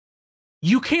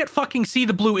 You can't fucking see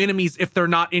the blue enemies if they're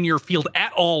not in your field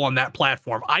at all on that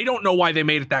platform. I don't know why they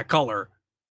made it that color.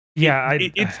 Yeah,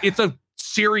 it's a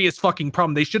serious fucking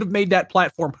problem. They should have made that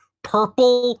platform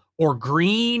purple or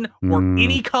green or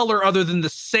any color other than the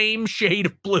same shade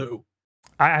of blue.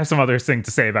 I have some other things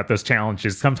to say about those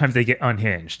challenges. Sometimes they get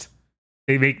unhinged.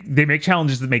 They make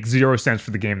challenges that make zero sense for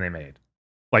the game they made.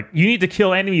 Like, you need to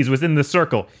kill enemies within the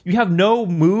circle. You have no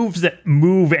moves that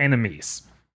move enemies.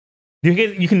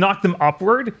 You can knock them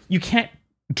upward. You can't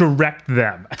direct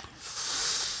them.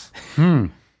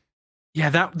 Yeah,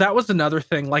 that was another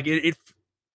thing. Like it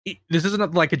this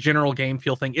isn't like a general game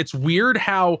feel thing. It's weird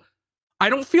how I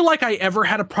don't feel like I ever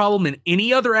had a problem in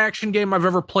any other action game I've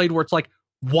ever played where it's like,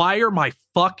 why are my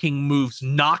fucking moves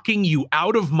knocking you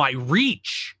out of my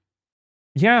reach?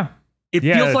 Yeah. It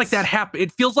feels like that happened.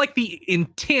 It feels like the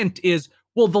intent is,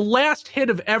 well, the last hit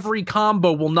of every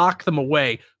combo will knock them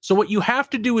away. So what you have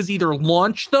to do is either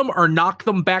launch them or knock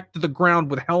them back to the ground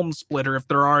with Helm Splitter if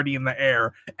they're already in the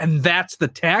air. And that's the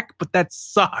tech, but that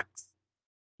sucks.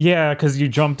 Yeah, because your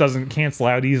jump doesn't cancel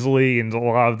out easily, and a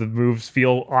lot of the moves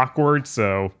feel awkward,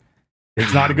 so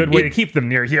it's not a good way to keep them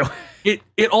near you. It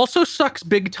also sucks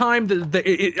big time.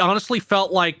 It honestly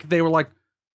felt like they were like,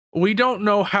 we don't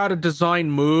know how to design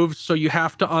moves, so you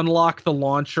have to unlock the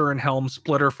launcher and Helm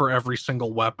Splitter for every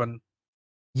single weapon.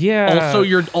 Yeah.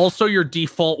 Also your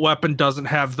default weapon doesn't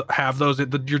have those.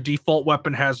 Your default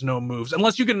weapon has no moves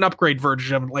unless you get an upgrade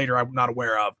version of it later. I'm not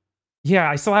aware of. Yeah,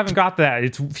 I still haven't got that.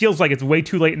 It feels like it's way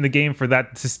too late in the game for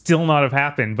that to still not have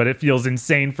happened, but it feels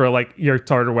insane for, like, your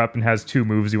starter weapon has 2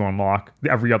 moves you unlock.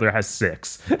 Every other has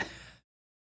 6.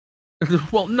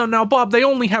 Well, no, now, Bob, they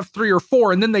only have 3 or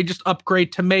 4, and then they just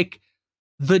upgrade to make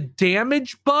the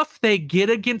damage buff they get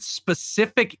against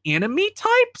specific enemy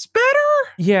types better?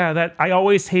 Yeah, that I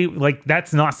always hate, like,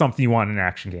 that's not something you want in an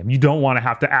action game. You don't want to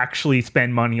have to actually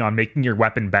spend money on making your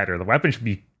weapon better. The weapon should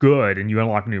be good and you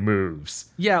unlock new moves.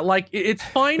 Yeah, like, it's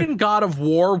fine in God of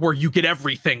War where you get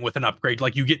everything with an upgrade.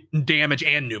 Like, you get damage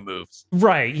and new moves.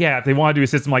 Right, yeah, if they want to do a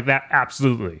system like that,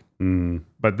 absolutely.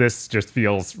 But this just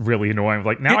feels really annoying.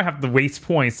 Like, now I have to waste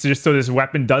points just so this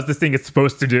weapon does the thing it's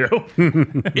supposed to do.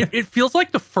 It feels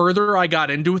like the further I got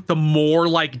into it, the more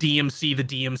like the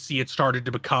DMC it started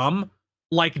to become.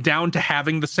 Like, down to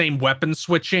having the same weapon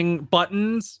switching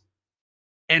buttons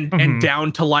and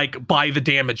down to, like, buy the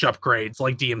damage upgrades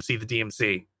like the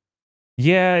DMC.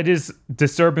 Yeah, it is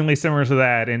disturbingly similar to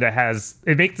that, and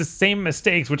it makes the same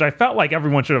mistakes, which I felt like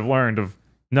everyone should have learned of.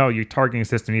 No, your targeting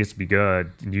system needs to be good.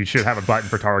 You should have a button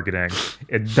for targeting.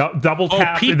 Double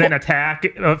tap and then attack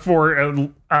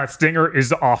for a stinger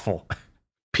is awful.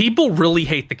 People really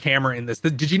hate the camera in this.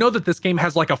 Did you know that this game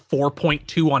has like a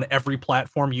 4.2 on every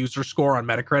platform user score on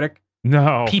Metacritic?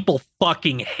 No. People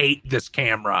fucking hate this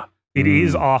camera. It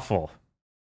is awful.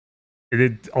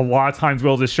 A lot of times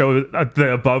will just show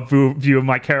the above view of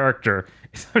my character.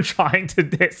 I'm trying to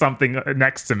hit something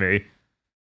next to me.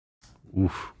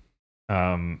 Oof.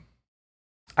 I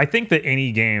think that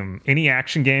any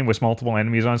action game with multiple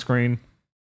enemies on screen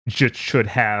just should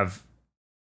have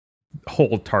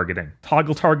hold targeting.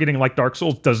 Toggle targeting like Dark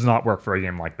Souls does not work for a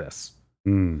game like this.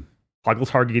 Toggle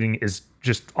targeting is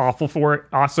just awful for it.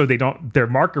 Also, their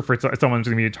marker for someone's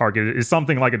going to be targeted is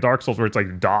something like a Dark Souls where it's like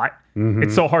a dot.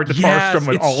 It's so hard to parse from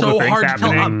with all so the things hard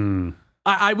happening.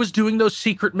 I was doing those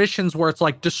secret missions where it's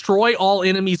like destroy all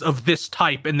enemies of this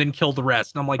type and then kill the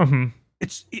rest. And I'm like,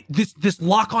 this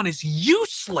lock-on is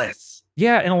useless.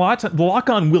 Yeah, and a lot of times the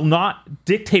lock-on will not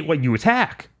dictate what you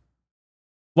attack.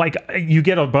 Like, you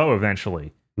get a bow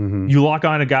eventually. You lock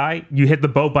on a guy, you hit the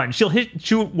bow button. She'll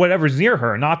shoot whatever's near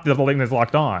her, not the thing that's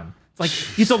locked on. It's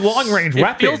like, it's a long-range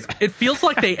weapon. It feels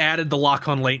like they added the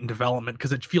lock-on late in development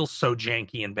because it feels so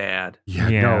janky and bad.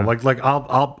 No, like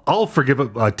I'll forgive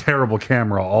a terrible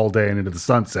camera all day and into the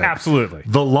sunset. Absolutely.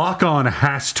 The lock-on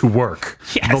has to work.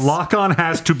 Yes. The lock-on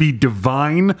has to be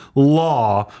divine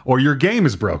law, or your game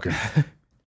is broken.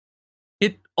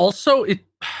 The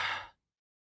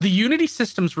Unity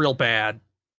system's real bad.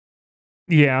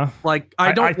 Yeah. Like,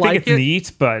 I don't think it's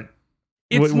neat, but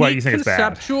it's what neat do you think it's bad?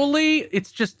 Conceptually,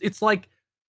 it's like,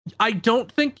 I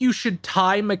don't think you should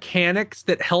tie mechanics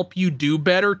that help you do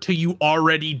better to you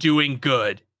already doing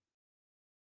good.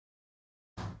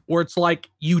 Or it's like,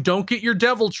 you don't get your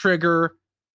devil trigger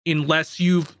unless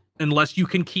you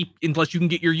can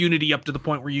get your Unity up to the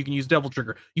point where you can use devil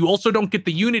trigger. You also don't get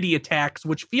the Unity attacks,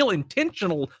 which feel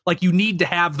intentional, like you need to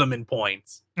have them in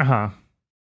points.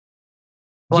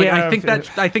 Like, Yeah,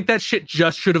 I think that shit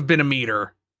just should have been a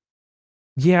meter.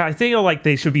 Yeah, I think like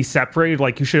they should be separated.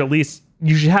 Like, you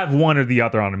should have one or the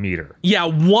other on a meter. Yeah,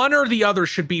 one or the other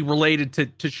should be related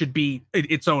to should be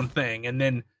its own thing, and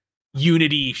then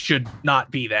Unity should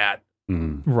not be that.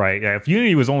 Right, yeah. If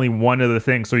Unity was only one of the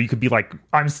things, so you could be like,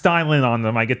 I'm styling on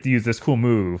them, I get to use this cool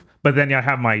move, but then I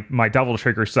have my double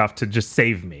trigger stuff to just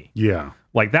save me. Yeah.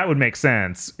 Like, that would make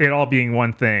sense. It all being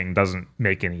one thing doesn't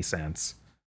make any sense.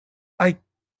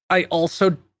 I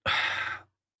also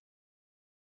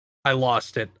I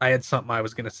lost it. I had something I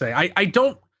was going to say. I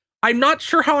don't I'm not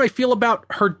sure how I feel about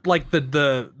her, like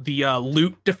the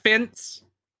loot defense.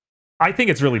 I think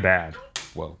it's really bad.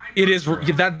 Whoa. It is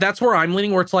that's where I'm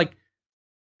leaning, where it's like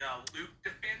loot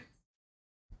defense.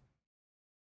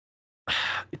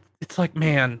 It's like,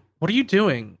 man, what are you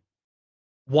doing?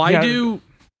 Why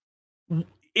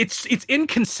it's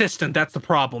inconsistent. That's the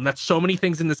problem. That's so many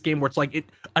things in this game where it's like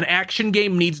an action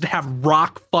game needs to have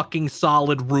rock fucking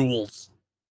solid rules.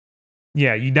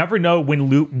 Yeah, you never know when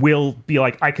loot will be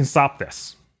like, I can stop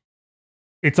this.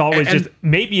 It's always just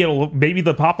maybe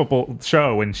the pop-up will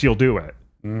show and she'll do it.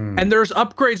 And there's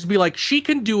upgrades to be like, she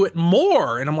can do it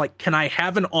more. And I'm like, can I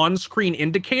have an on-screen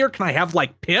indicator? Can I have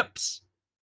like pips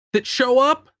that show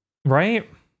up? Right?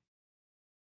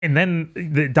 And then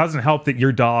it doesn't help that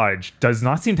your dodge does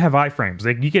not seem to have iframes.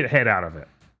 Like, you get hit out of it.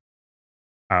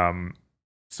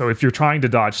 So if you're trying to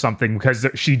dodge something because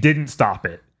she didn't stop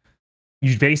it,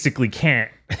 you basically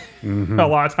can't. Mm-hmm. A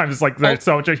lot of times it's like there's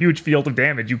such a huge field of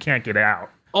damage you can't get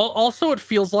out. Also, it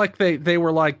feels like they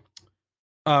were like,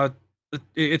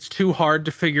 it's too hard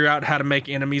to figure out how to make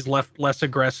enemies less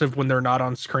aggressive when they're not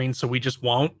on screen, so we just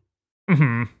won't.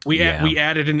 Mm-hmm. We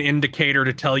added an indicator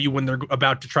to tell you when they're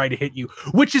about to try to hit you,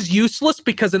 which is useless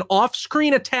because an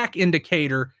off-screen attack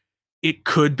indicator, it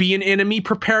could be an enemy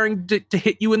preparing to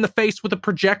hit you in the face with a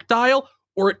projectile,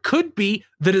 or it could be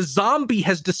that a zombie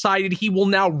has decided he will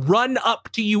now run up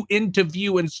to you into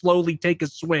view and slowly take a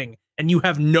swing, and you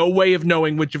have no way of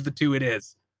knowing which of the two it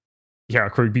is. Yeah,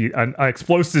 it could be an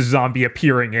explosive zombie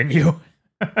appearing in you.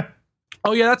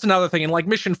 Oh yeah, that's another thing. In like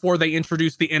Mission 4, they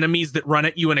introduced the enemies that run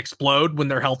at you and explode when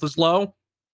their health is low.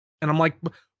 And I'm like,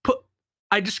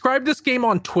 I described this game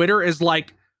on Twitter as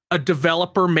like a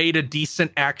developer made a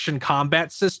decent action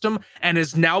combat system and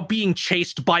is now being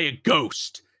chased by a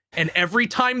ghost. And every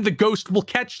time the ghost will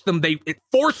catch them, it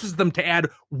forces them to add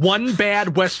one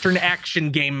bad Western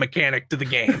action game mechanic to the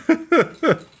game.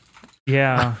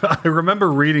 Yeah. I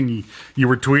remember reading you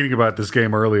were tweeting about this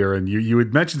game earlier, and you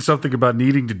had mentioned something about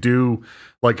needing to do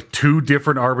like 2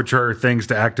 different arbitrary things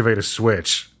to activate a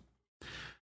switch.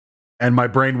 And my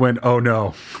brain went, oh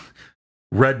no.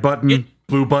 Red button,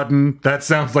 blue button. That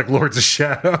sounds like Lords of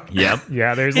Shadow. Yep.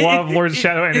 Yeah, there's a lot of Lords of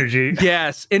Shadow energy.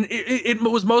 Yes. And it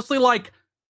was mostly like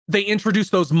they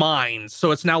introduced those mines.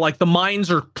 So it's now like the mines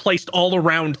are placed all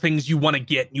around things you want to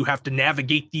get. You have to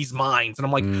navigate these mines. And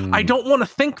I'm like, I don't want to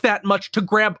think that much to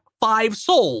grab 5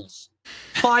 souls,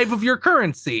 5 of your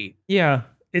currency. Yeah,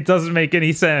 it doesn't make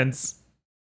any sense.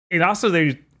 And also,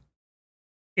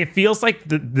 it feels like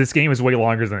this game is way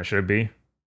longer than it should be.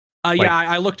 Yeah,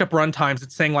 I looked up run times.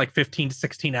 It's saying like 15 to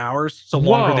 16 hours. So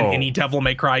longer than any Devil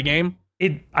May Cry game.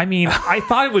 I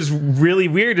thought it was really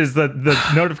weird as the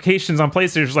notifications on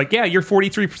PlayStation was like, yeah, you're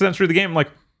 43% through the game. I'm like,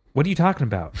 what are you talking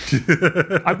about?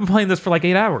 I've been playing this for like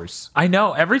 8 hours. I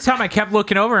know. Every time I kept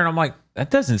looking over and I'm like, that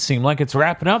doesn't seem like it's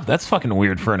wrapping up. That's fucking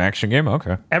weird for an action game.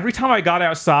 Okay. Every time I got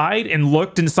outside and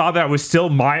looked and saw that I was still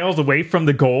miles away from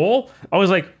the goal, I was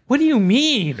like, what do you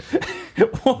mean?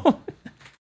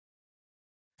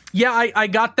 Yeah, I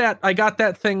got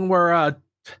that thing where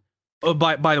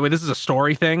by the way, this is a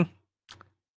story thing.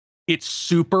 It's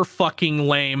super fucking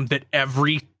lame that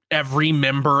every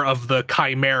member of the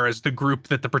Chimeras, the group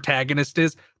that the protagonist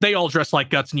is, they all dress like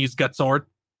Guts and use Guts sword.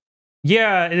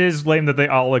 Yeah, it is lame that they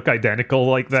all look identical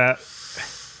like that.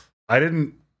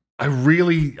 I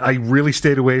really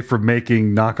stayed away from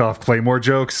making knockoff Claymore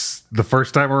jokes the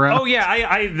first time around. Oh yeah,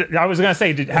 I was gonna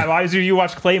say, have either of you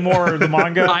watched Claymore or the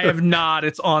manga? I have not.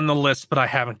 It's on the list, but I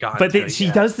haven't gotten. But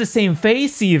she does the same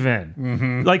face even.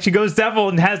 Mm-hmm. Like she goes devil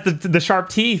and has the sharp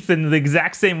teeth and the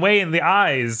exact same way in the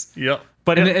eyes. Yep.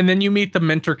 But and then you meet the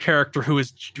mentor character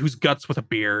who's Guts with a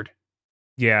beard.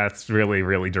 Yeah, it's really,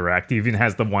 really direct. He even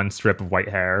has the one strip of white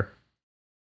hair.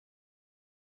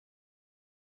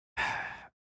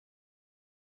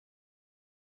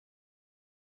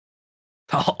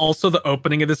 Also, the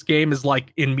opening of this game is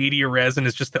like in media res and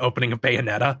it's just the opening of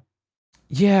Bayonetta.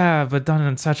 Yeah, but done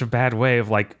in such a bad way of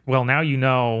like, well, now you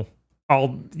know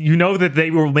that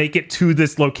they will make it to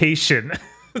this location.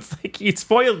 It's like you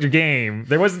spoiled your game.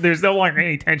 There's no longer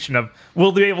any tension of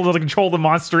will they be able to control the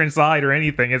monster inside or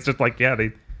anything. It's just like, yeah,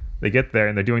 they get there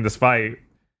and they're doing this fight.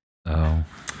 Oh.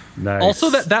 Nice. Also,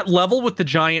 that level with the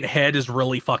giant head is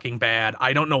really fucking bad.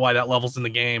 I don't know why that level's in the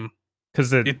game. Because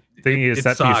they need a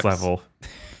set piece level.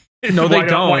 No, they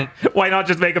don't. Why not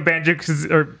just make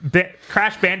a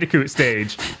Crash Bandicoot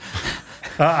stage?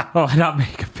 Not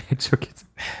make a Bandicoot.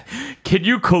 Can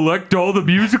you collect all the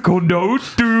musical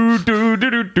notes? Do do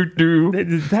do do do.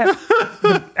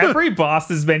 Every boss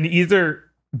has been either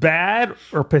bad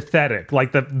or pathetic.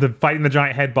 Like the fighting the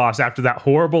giant head boss after that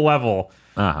horrible level.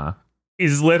 Uh-huh.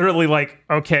 is literally like,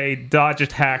 okay, dodge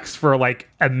attacks for like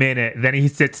a minute, then he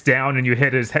sits down and you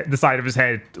hit the side of his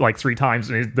head like 3 times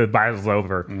and the battle's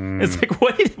over. It's like,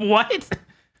 what?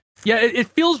 Yeah, it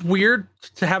feels weird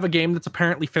to have a game that's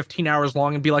apparently 15 hours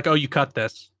long and be like, oh, you cut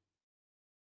this.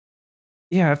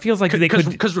 Yeah, it feels like they could...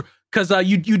 Because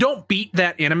you don't beat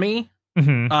that enemy.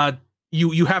 Mhm.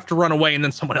 You have to run away and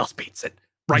then someone else beats it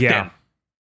then.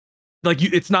 Like,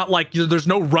 it's not like there's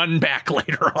no run back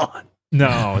later on.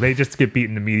 No, they just get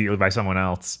beaten immediately by someone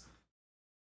else.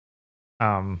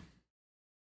 When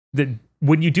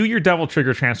you do your Devil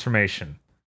Trigger transformation,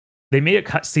 they made a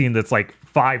cutscene that's like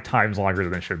 5 times longer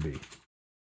than it should be.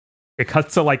 It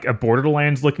cuts to like a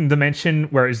Borderlands looking dimension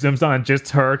where it zooms on just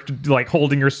her like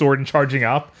holding her sword and charging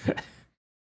up.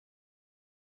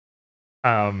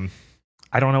 I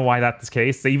don't know why that's the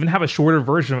case. They even have a shorter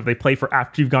version of it they play for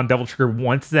after you've gone Devil Trigger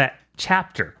once that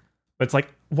chapter. But it's like,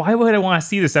 why would I want to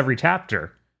see this every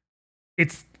chapter?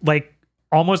 It's like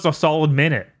almost a solid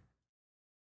minute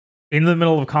in the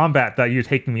middle of combat that you're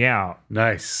taking me out.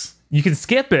 Nice. You can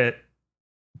skip it,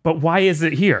 but why is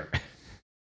it here?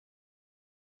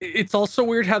 It's also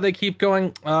weird how they keep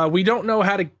going. We don't know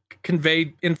how to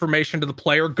convey information to the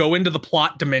player. Go into the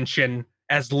plot dimension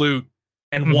as loot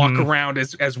and walk around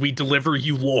as we deliver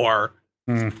you lore.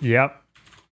 Yep.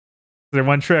 Their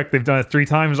one trick. They've done it 3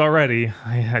 times already.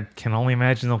 I can only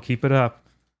imagine they'll keep it up.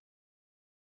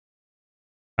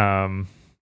 Other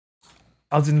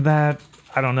than that,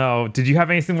 I don't know. Did you have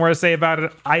anything more to say about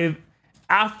it?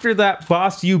 After that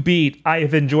boss you beat, I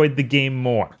have enjoyed the game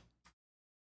more.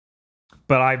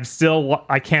 But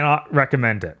I cannot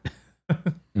recommend it.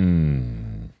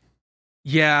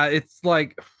 Yeah, it's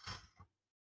like,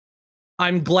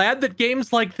 I'm glad that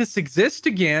games like this exist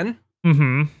again.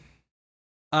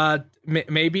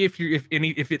 Maybe if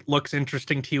it looks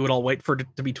interesting to you, I'll wait for it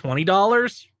to be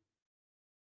 $20.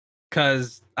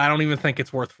 Because I don't even think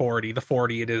it's worth $40. The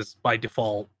 $40 it is by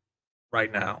default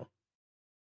right now.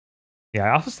 Yeah,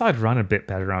 I also thought it'd run a bit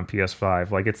better on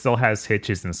PS5. Like, it still has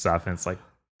hitches and stuff, and it's like,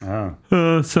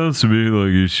 sounds to me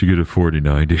like you should get a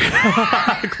 4090.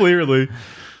 clearly.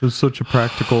 It's such a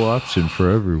practical option for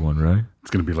everyone, right? It's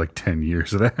going to be like 10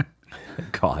 years of that.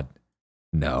 God,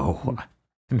 no.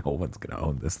 No one's going to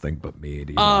own this thing but me.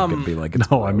 It's going to be like, it's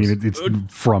No, gross. I mean, it's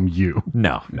from you.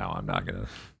 No, I'm not going to.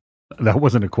 That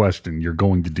wasn't a question. You're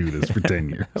going to do this for 10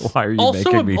 years. Why are you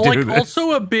making me do this?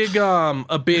 Also a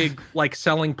big like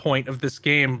selling point of this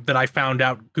game that I found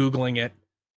out Googling it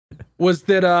was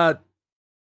that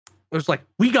it was like,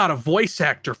 we got a voice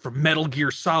actor for Metal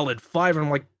Gear Solid 5. And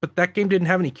I'm like, but that game didn't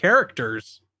have any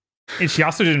characters. And she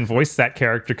also didn't voice that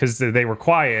character because they were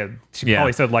quiet. She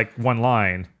probably said like one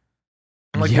line.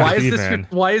 I'm like, why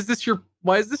is this your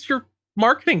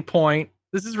marketing point?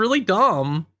 This is really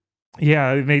dumb.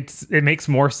 Yeah, it makes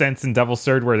more sense in Devil's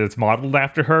Third where it's modeled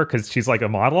after her because she's like a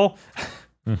model.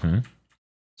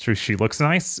 So she looks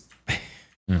nice.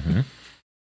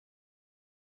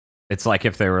 It's like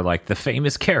if they were like the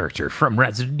famous character from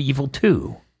Resident Evil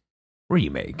 2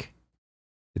 remake.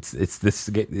 It's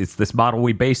this model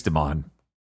we based him on.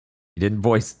 You didn't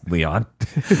voice Leon.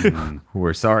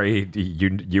 We're sorry.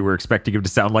 You were expecting him to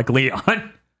sound like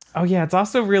Leon. Oh yeah, it's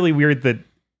also really weird that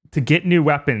to get new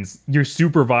weapons, your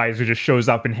supervisor just shows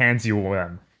up and hands you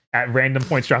them at random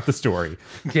points throughout the story.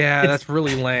 Yeah, that's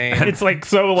really lame. It's like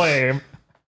so lame.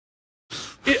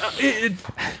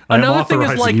 I'm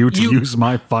authorizing you to use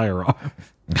my firearm.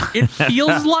 It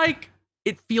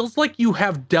feels like you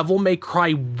have Devil May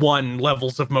Cry 1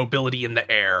 levels of mobility in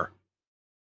the air.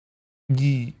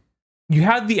 You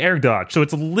had the air dodge, so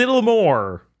it's a little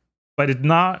more, but it's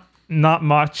not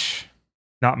much.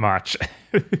 Not much.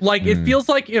 Like, it feels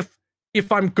like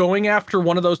if I'm going after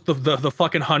one of those the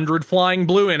fucking 100 flying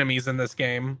blue enemies in this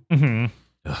game, and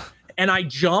I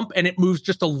jump and it moves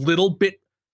just a little bit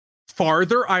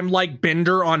farther, I'm like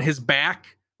Bender on his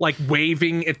back, like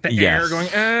waving at the air, going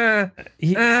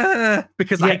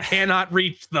because I cannot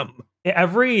reach them.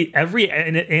 Every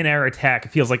in-air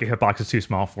attack feels like a hitbox is too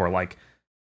small for. Like,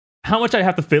 how much I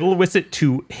have to fiddle with it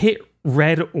to hit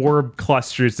red orb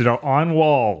clusters that are on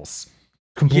walls,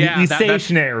 completely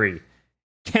stationary.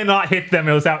 Cannot hit them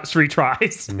without 3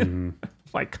 tries.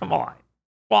 Like, come on,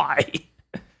 why?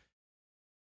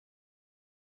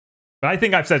 But I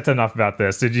think I've said enough about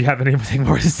this. Did you have anything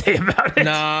more to say about it?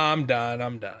 No, I'm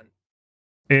done.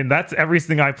 And that's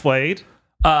everything I played.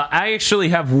 I actually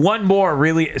have one more,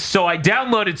 really. So I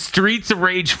downloaded Streets of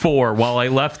Rage 4 while I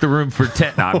left the room for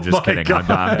 10. No, I'm just kidding. I'm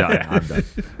done.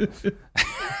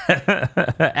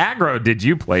 Aggro, did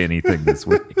you play anything this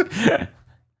week?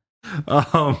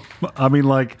 I mean,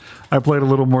 like, I played a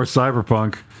little more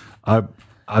Cyberpunk. I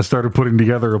I started putting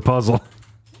together a puzzle.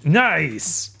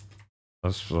 Nice.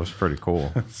 That's pretty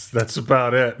cool. That's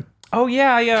about it. Oh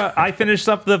yeah, I finished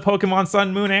up the Pokemon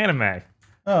Sun Moon anime.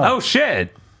 Oh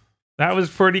shit. That was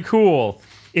pretty cool.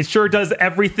 It sure does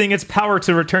everything its power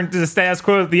to return to the status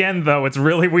quo at the end, though. It's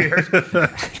really weird.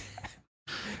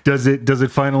 Does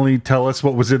it finally tell us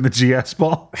what was in the GS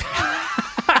ball?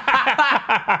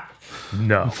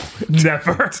 No,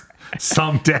 never.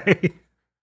 Someday.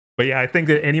 But yeah, I think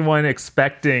that anyone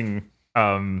expecting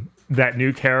that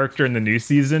new character in the new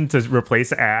season to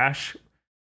replace Ash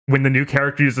when the new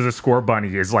character uses a score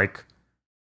bunny is like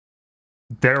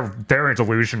they're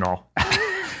delusional.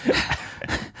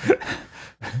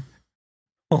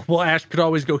 Well, Ash could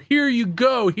always go, here you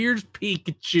go, here's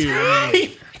Pikachu. I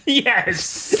mean,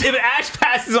 Yes, if Ash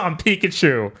passes on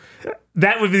Pikachu,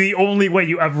 that would be the only way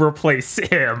you ever replace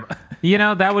him. You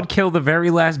know, that would kill the very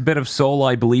last bit of soul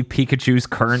I believe Pikachu's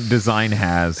current design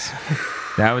has.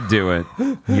 That would do it.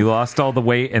 You lost all the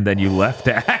weight and then you left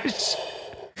Ash.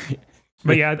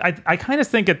 But yeah, I kind of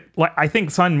think I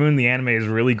think Sun Moon the anime is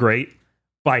really great,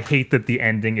 but I hate that the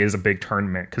ending is a big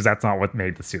tournament because that's not what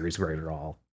made the series great at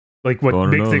all. Like what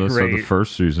makes it great the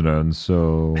first season ends,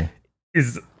 so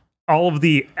is all of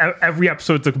every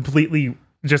episode's a completely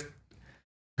just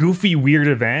goofy, weird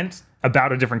event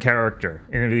about a different character,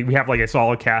 and we have like a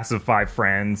solid cast of 5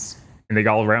 friends, and they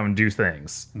go all around and do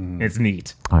things. It's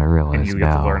neat. I realize And you get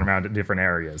now to learn about different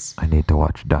areas. I need to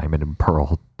watch Diamond and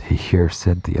Pearl to hear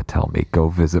Cynthia tell me, go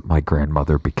visit my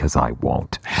grandmother because I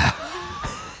won't.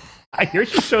 I hear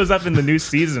she shows up in the new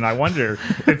season. I wonder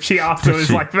if she also is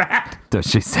like that. Does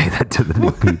she say that to the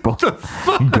new people?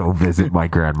 Go visit my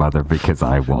grandmother because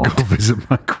I won't. Go visit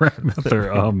my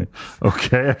grandmother.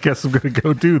 Okay, I guess I'm gonna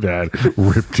go do that.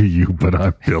 Rip to you, but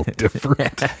I'm built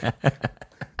different.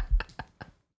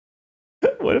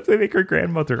 What if they make her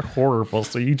grandmother horrible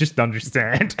so you just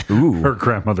understand? ooh. Her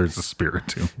grandmother's a spirit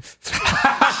too.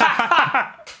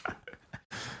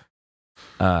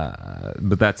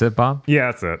 But that's it, Bob?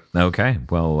 Yeah, that's it. Okay.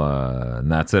 Well,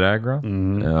 and that's it, Aggro?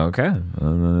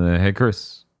 Okay. Hey,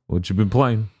 Chris, what you been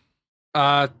playing?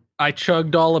 I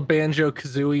chugged all of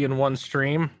Banjo-Kazooie in one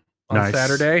stream on Nice.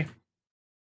 Saturday.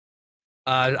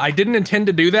 I didn't intend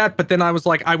to do that, but then I was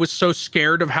like, I was so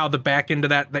scared of how the back end of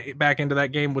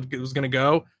that game was going to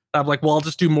go. I'm like, well, I'll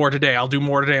just do more today. I'll do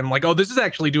more today. I'm like, oh, this is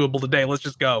actually doable today. Let's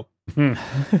just go.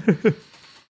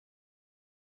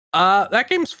 That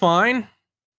game's fine.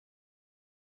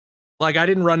 Like, I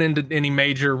didn't run into any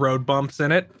major road bumps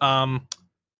in it.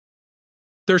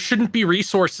 There shouldn't be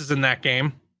resources in that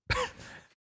game.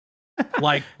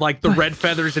 like the red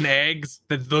feathers and eggs,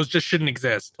 those just shouldn't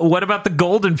exist. What about the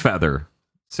golden feather?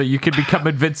 So you can become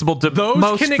invincible to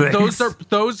most things.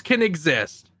 Those can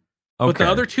exist. Okay. But the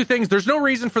other two things, there's no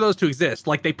reason for those to exist.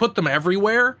 Like, they put them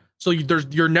everywhere, so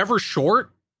you're never short.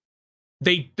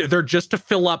 They're just to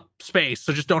fill up space,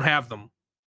 so just don't have them.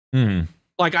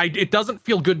 Like, it doesn't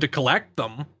feel good to collect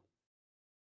them.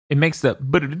 It makes the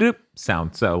ba-da-da-doop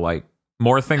sound. So, like,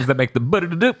 more things that make the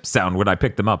ba-da-da-doop sound when I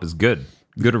pick them up is good.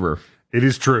 Gooder. It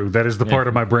is true. That is the part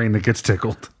of my brain that gets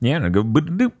tickled. Yeah, and I go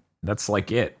ba-da-doop. That's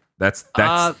like it. That's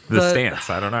the stance.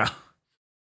 I don't know.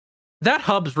 That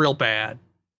hub's real bad.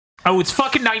 Oh, it's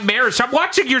fucking nightmarish. I'm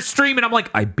watching your stream and I'm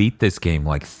like, I beat this game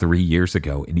like 3 years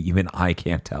ago, and even I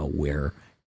can't tell where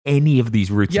any of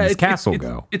these routes in this castle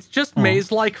go. It's just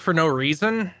maze-like for no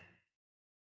reason.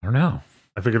 I don't know.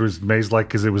 I figured it was maze-like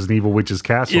because it was an evil witch's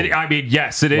castle. I mean,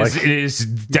 yes, it is. Like- It is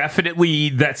definitely,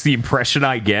 that's the impression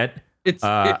I get. It's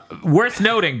Worth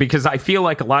noting, because I feel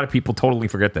like a lot of people totally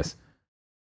forget this.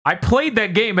 I played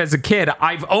that game as a kid.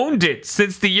 I've owned it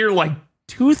since the year like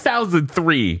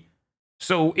 2003.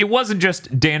 So it wasn't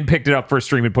just Dan picked it up for a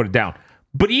stream and put it down.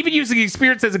 But even using the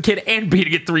experience as a kid and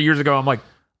beating it 3 years ago, I'm like,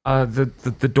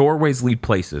 the doorways lead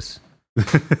places. I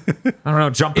don't know,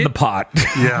 jump in the pot.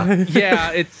 Yeah.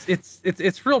 yeah,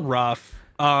 it's real rough.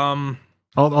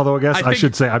 Although I guess I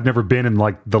should say I've never been in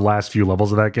like the last few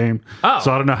levels of that game. Oh.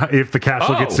 So I don't know if the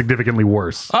castle gets significantly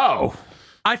worse. Oh.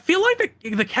 I feel like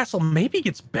the castle maybe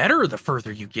gets better the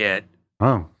further you get.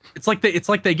 Oh. It's like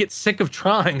they get sick of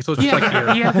trying, so it's just like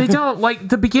Yeah, they don't. Like,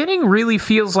 the beginning really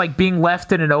feels like being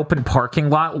left in an open parking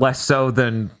lot, less so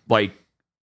than, like,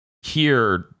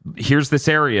 here's this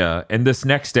area and this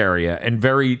next area, and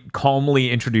very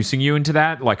calmly introducing you into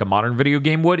that, like a modern video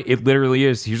game would. It literally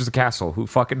is, here's the castle. Who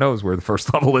fucking knows where the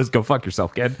first level is? Go fuck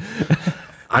yourself, kid.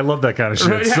 I love that kind of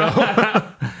shit. So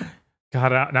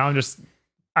God, now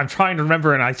I'm trying to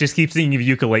remember, and I just keep seeing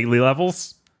ukulele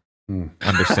levels.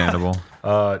 Understandable.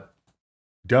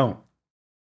 Don't.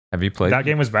 Have you played That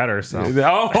game was better, so.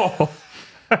 Oh.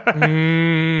 I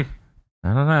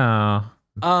don't know.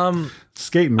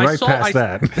 Skating I right saw- past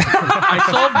that. I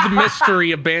solved the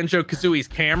mystery of Banjo-Kazooie's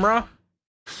camera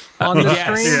on the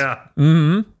Yes. stream. Yeah.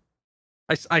 Mm-hmm.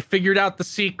 I figured out the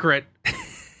secret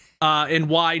and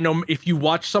why. No, if you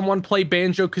watch someone play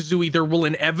Banjo-Kazooie, there will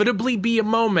inevitably be a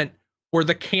moment where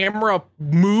the camera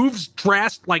moves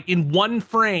like in one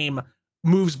frame,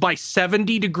 moves by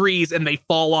 70 degrees, and they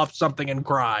fall off something and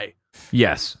cry.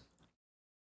 Yes.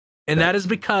 And that is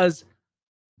because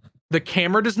the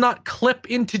camera does not clip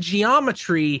into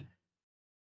geometry;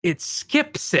 it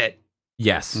skips it.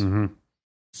 Yes. Mhm.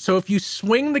 So if you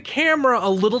swing the camera a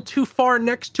little too far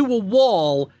next to a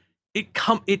wall, it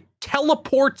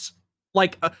teleports.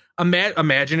 Like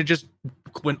imagine it just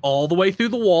went all the way through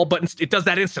the wall, but it does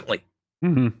that instantly.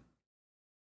 Mhm.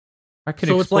 I can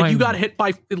So it's like you explain-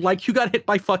 got hit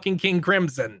by fucking King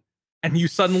Crimson, and you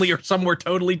suddenly are somewhere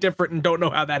totally different and don't know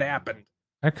how that happened.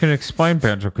 I can explain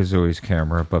Banjo-Kazooie's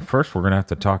camera, but first we're going to have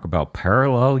to talk about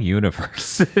Parallel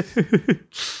Universe.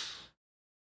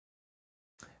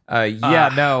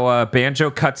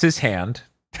 Banjo cuts his hand,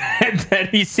 and then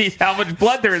he sees how much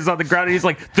blood there is on the ground, and he's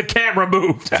like, the camera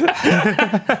moved.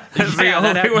 That's the Yeah,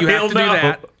 only you way have he'll to do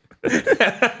know.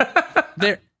 that.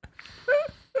 There,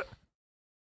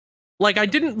 like, I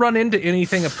didn't run into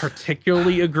anything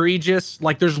particularly egregious.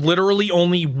 Like, there's literally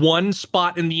only one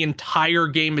spot in the entire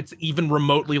game it's even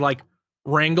remotely like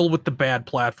wrangle with the bad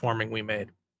platforming we made.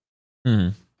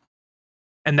 Mhm.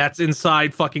 And that's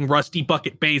inside fucking Rusty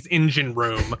Bucket Bay's engine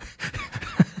room.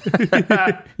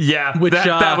 Yeah, Which,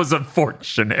 that was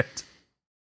unfortunate.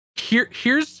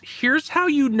 Here's how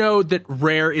you know that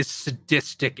Rare is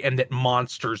sadistic and that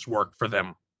monsters work for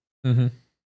them. Mm-hmm.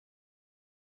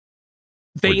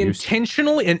 They Or you-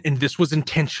 intentionally, and this was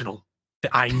intentional.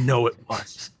 I know it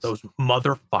was. Those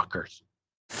motherfuckers.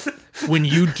 When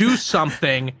you do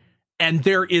something and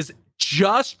there is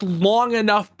just long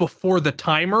enough before the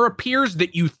timer appears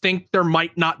that you think there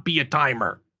might not be a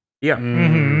timer. Yeah.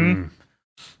 Mhm.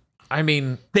 I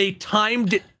mean, They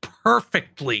timed it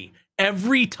perfectly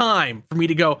every time for me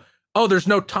to go, oh, there's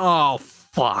no oh,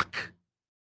 fuck.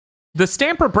 the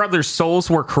Stamper Brothers' souls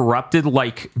were corrupted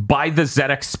like by the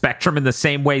ZX Spectrum in the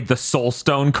same way the Soul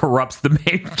Stone corrupts the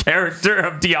main character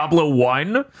of Diablo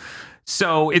 1.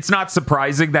 So it's not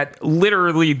surprising that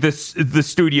literally the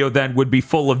studio then would be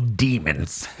full of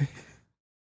demons.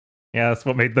 Yeah, that's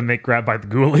what made them make Grab by the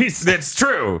Ghoulies. That's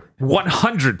true.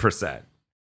 100%.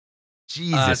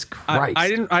 Jesus Christ. I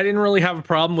didn't really have a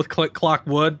problem with Click Clock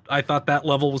Wood. I thought that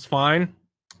level was fine.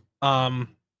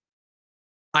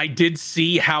 I did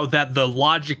see how that the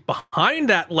logic behind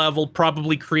that level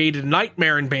probably created a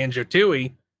nightmare in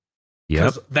Banjo-Tooie.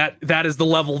 Yep. Because that is the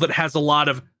level that has a lot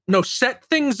of set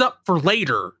things up for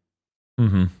later.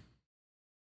 Mm-hmm.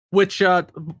 Which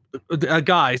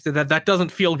guys, that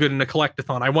doesn't feel good in a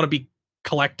collectathon. I want to be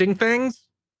collecting things,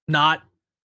 not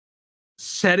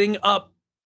setting up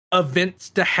events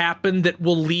to happen that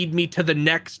will lead me to the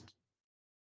next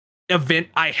event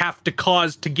I have to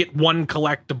cause to get one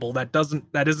collectible.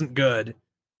 That isn't good.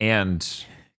 And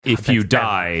if you that's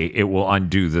die, it will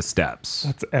undo the steps.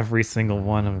 That's every single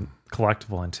one of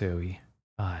collectible in Tooie.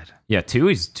 God. Yeah,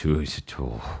 Tui's a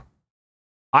tool.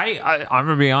 I'm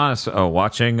gonna be honest.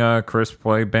 Watching Chris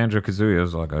play Banjo-Kazooie, I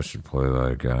was like, I should play that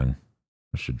again.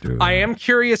 I should do it. I am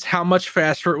curious how much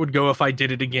faster it would go if I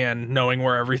did it again, knowing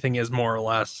where everything is more or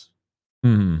less.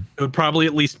 Hmm. It would probably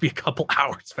at least be a couple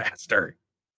hours faster.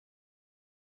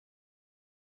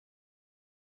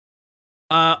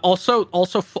 Also,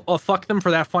 fuck them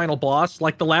for that final boss.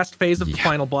 Like the last phase of the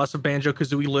final boss of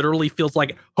Banjo-Kazooie literally feels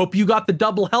like, hope you got the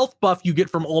double health buff you get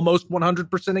from almost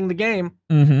 100%ing the game.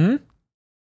 Mm-hmm.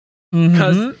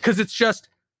 Because it's just,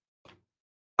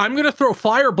 I'm going to throw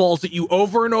fireballs at you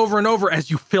over and over and over as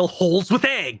you fill holes with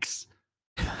eggs.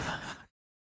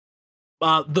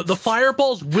 The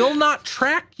fireballs will not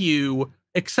track you,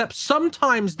 except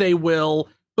sometimes they will,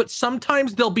 but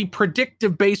sometimes they'll be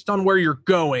predictive based on where you're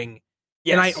going.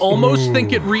 And I almost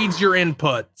think it reads your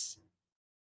inputs.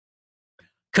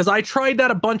 Because I tried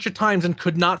that a bunch of times and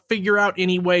could not figure out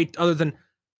any way other than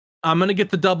I'm going to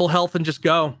get the double health and just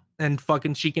go. And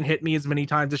fucking she can hit me as many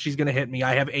times as she's going to hit me.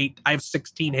 I have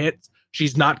 16 hits.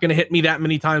 She's not going to hit me that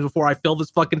many times before I fill this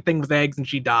fucking thing with eggs and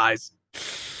she dies.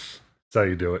 That's how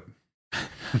you do it.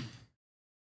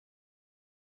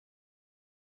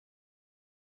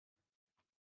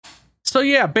 So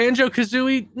yeah,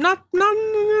 Banjo-Kazooie, not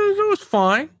it was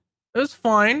fine. It was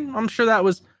fine. I'm sure that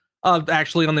was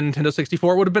actually on the Nintendo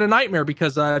 64 it would have been a nightmare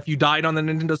because if you died on the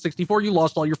Nintendo 64, you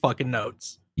lost all your fucking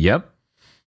notes. Yep.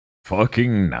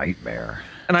 Fucking nightmare.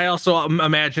 And I also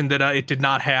imagine that it did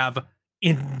not have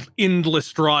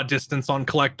endless draw distance on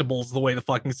collectibles the way the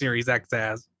fucking Series X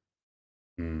has.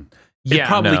 Mm. It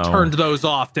probably turned those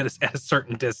off at a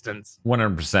certain distance.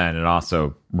 100%. It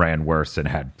also ran worse and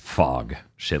had fog,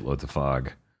 shitloads of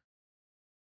fog.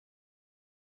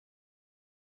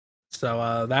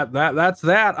 So that's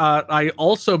that. I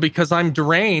also, because I'm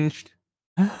deranged,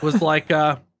 was like,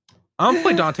 I'm gonna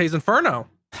play Dante's Inferno.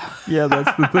 Yeah,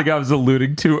 that's the thing I was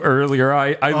alluding to earlier.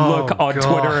 I look on God.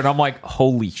 Twitter and I'm like,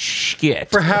 holy shit.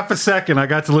 For half a second, I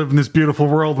got to live in this beautiful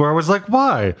world where I was like,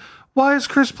 why? Why is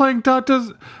Chris playing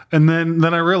Dante's? And then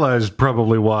I realized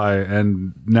probably why,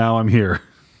 and now I'm here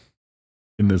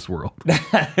in this world.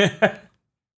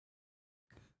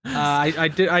 I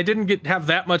didn't have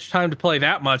that much time to play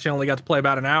that much. I only got to play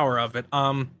about an hour of it.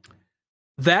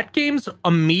 That game's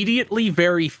immediately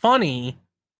very funny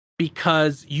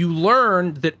because you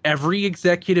learn that every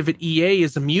executive at EA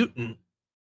is a mutant.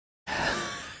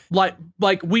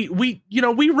 Like we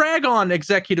rag on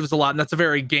executives a lot, and that's a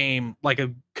very game, like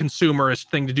a consumerist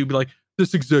thing to do. Be like,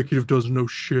 this executive doesn't know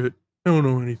shit. I don't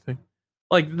know anything.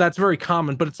 Like, that's very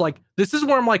common, but it's like, this is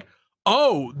where I'm like,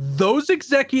 oh, those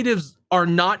executives are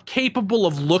not capable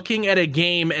of looking at a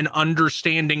game and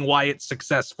understanding why it's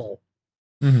successful.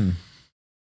 Mm-hmm.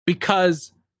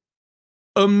 Because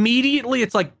immediately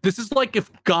it's like, this is like if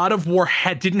God of War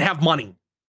didn't have money.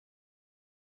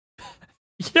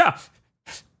 Yeah.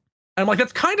 And I'm like,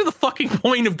 that's kind of the fucking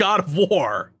point of God of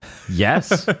War.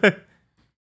 Yes.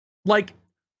 Like,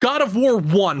 God of War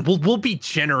 1, we'll be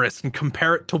generous and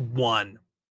compare it to 1.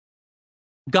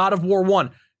 God of War 1,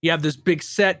 you have this big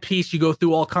set piece, you go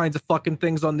through all kinds of fucking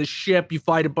things on this ship, you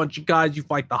fight a bunch of guys, you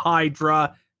fight the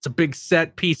Hydra, it's a big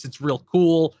set piece, it's real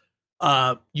cool.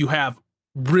 You have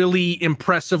really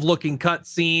impressive looking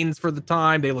cutscenes for the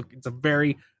time. It's a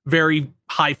very, very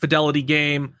high fidelity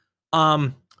game.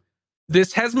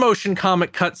 This has motion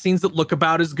comic cutscenes that look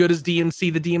about as good as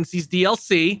DMC, the DMC's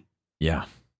DLC. Yeah.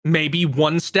 Maybe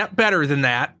one step better than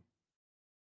that.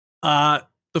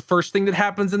 The first thing that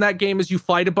happens in that game is you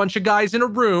fight a bunch of guys in a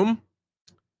room.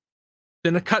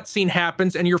 Then a cutscene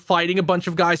happens and you're fighting a bunch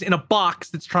of guys in a box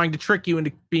that's trying to trick you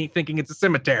into thinking it's a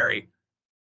cemetery.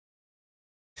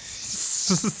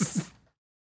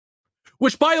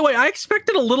 Which, by the way, I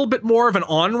expected a little bit more of an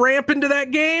on-ramp into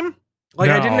that game. Like,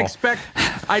 No. I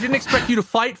didn't expect you to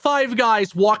fight 5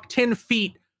 guys, walk 10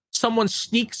 feet, someone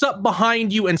sneaks up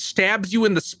behind you and stabs you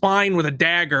in the spine with a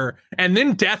dagger, and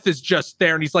then Death is just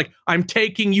there, and he's like, I'm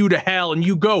taking you to hell, and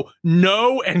you go,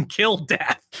 no, and kill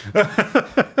Death.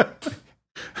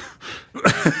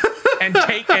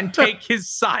 and take his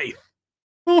scythe.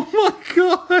 Oh my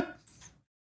God.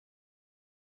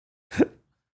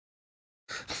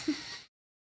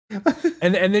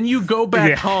 And then you go back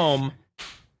Yeah. home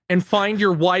and find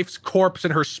your wife's corpse,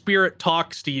 and her spirit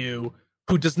talks to you,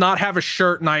 who does not have a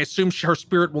shirt, and I assume her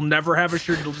spirit will never have a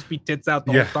shirt. It'll just be tits out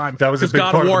the Yeah, whole time. that was a 'Cause big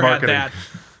God part of of the War had marketing. that.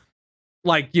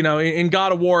 Like, you know, in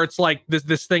God of War, it's like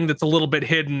this thing that's a little bit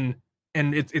hidden,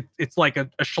 and it's like a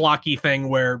schlocky thing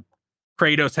where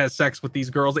Kratos has sex with these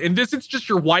girls. In this, it's just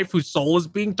your wife whose soul is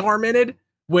being tormented,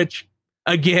 which,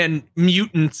 again,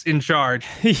 mutants in charge.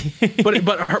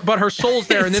 But her soul's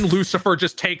there, and then Lucifer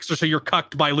just takes her, so you're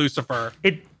cucked by Lucifer.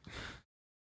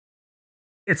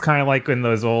 It's kind of like in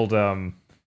those old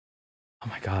oh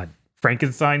my God,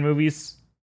 Frankenstein movies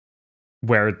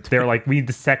where they're like, we need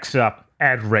to sex up,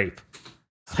 add rape.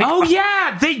 Oh,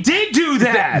 yeah, they did do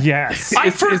that. Yes. I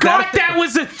Is that forgot a that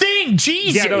was a thing.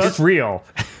 Jesus. Yeah, no, that's real.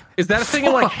 Is that a thing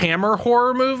in like Hammer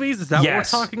horror movies? Is that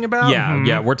Yes. what we're talking about? Yeah,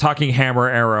 yeah, we're talking Hammer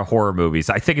era horror movies.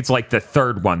 I think it's like the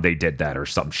third one they did that or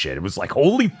some shit. It was like,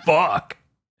 holy fuck.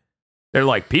 They're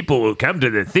like, people will come to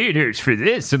the theaters for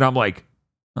this, and I'm like,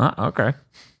 okay.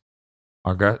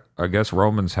 I guess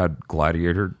Romans had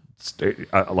gladiator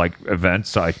like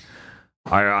events. I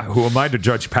who am I to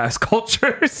judge past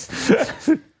cultures?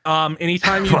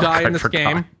 Anytime you Fuck, die in I this forgot.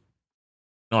 game,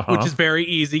 Uh-huh. which is very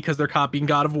easy because they're copying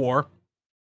God of War,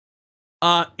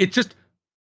 it just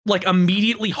like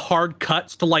immediately hard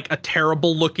cuts to like a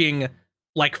terrible looking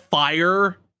like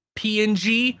fire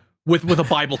PNG with a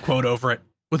Bible quote over it,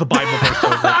 with a Bible verse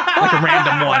over it, like a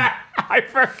random one. I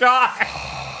forgot.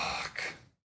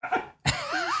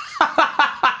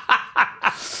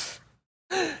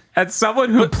 As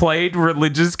someone who played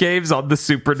religious games on the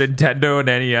Super Nintendo and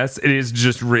NES, it is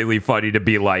just really funny to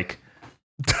be like,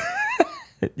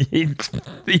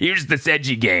 here's this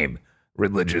edgy game.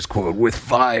 Religious quote with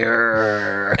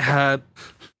fire.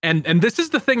 And this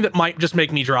is the thing that might just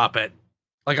make me drop it.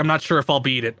 Like, I'm not sure if I'll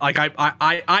beat it. Like,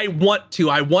 I want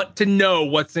to know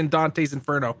what's in Dante's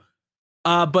Inferno.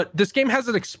 But this game has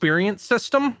an experience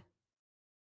system.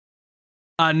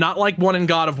 Not like one in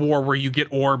God of War where you get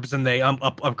orbs and they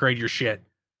upgrade your shit.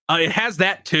 It has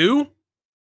that too.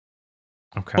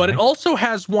 Okay. But it also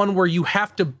has one where you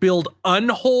have to build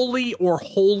unholy or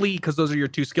holy, because those are your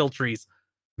two skill trees,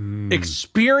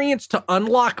 experience to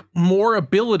unlock more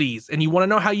abilities. And you want to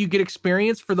know how you get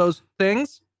experience for those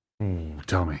things? Ooh,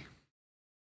 tell me.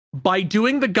 By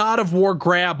doing the God of War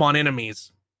grab on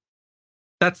enemies.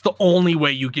 That's the only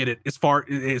way you get it as far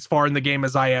in the game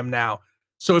as I am now.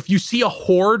 So if you see a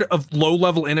horde of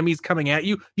low-level enemies coming at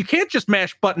you, you can't just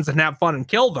mash buttons and have fun and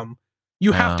kill them.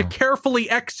 You have to carefully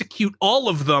execute all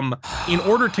of them in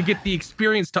order to get the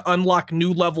experience to unlock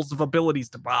new levels of abilities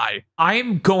to buy.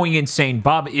 I'm going insane.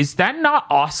 Bob, is that not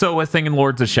also a thing in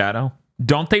Lords of Shadow?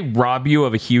 Don't they rob you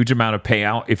of a huge amount of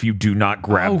payout if you do not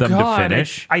grab them to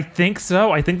finish? I think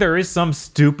so. I think there is some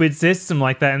stupid system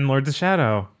like that in Lords of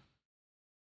Shadow.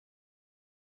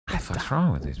 What the fuck's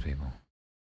wrong with these people?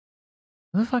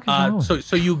 What the fuck is wrong?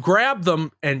 So you grab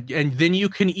them and then you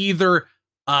can either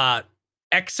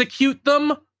execute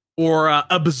them or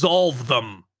absolve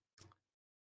them.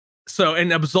 So,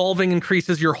 and absolving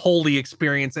increases your holy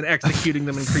experience, and executing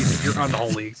them increases your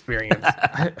unholy experience.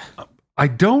 I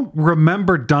don't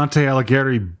remember Dante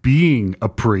Alighieri being a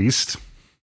priest.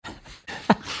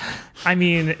 I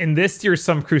mean, in this, you're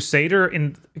some crusader.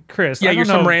 In Chris, Yeah, I you're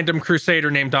don't know. some random crusader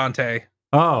named Dante.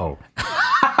 Oh,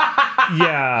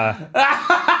 Yeah.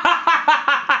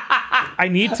 I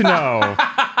need to know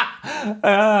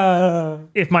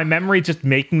if my memory just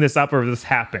making this up or if this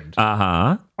happened.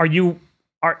 Uh-huh.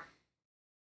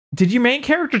 Did your main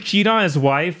character cheat on his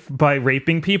wife by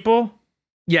raping people?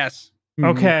 Yes.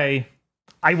 Okay.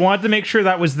 I wanted to make sure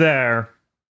that was there.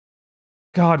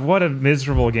 God, what a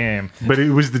miserable game. but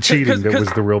it was the cheating that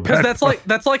was the real bad. Because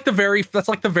that's like the very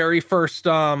first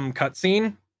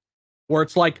cutscene where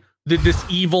it's like this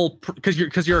evil, because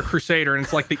you're a crusader, and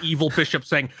it's like the evil bishop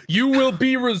saying, "You will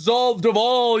be resolved of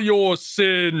all your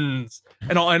sins,"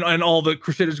 and all the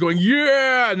crusaders going,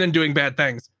 "Yeah," and then doing bad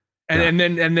things, and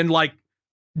then like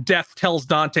Death tells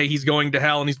Dante he's going to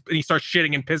hell, and he starts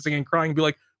shitting and pissing and crying and be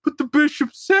like, "But the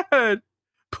bishop said,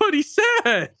 but he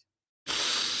said."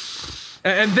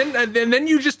 And then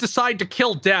you just decide to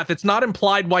kill Death. It's not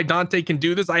implied why Dante can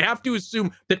do this. I have to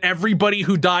assume that everybody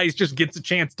who dies just gets a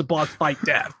chance to boss fight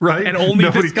Death. Right. And only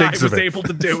Nobody this guy thinks of was it. able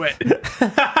to do it.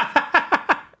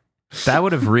 That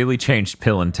would have really changed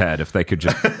Bill and Ted if they could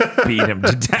just beat him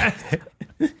to death.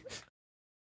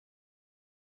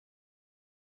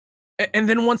 And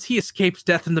then once he escapes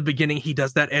Death in the beginning, he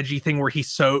does that edgy thing where he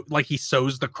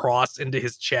sews the cross into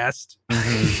his chest,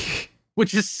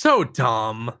 which is so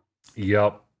dumb.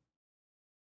 Yep.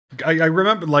 I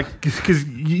remember, like, because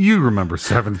you remember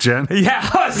 7th Gen. Yeah,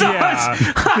 I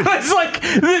was like,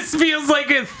 this feels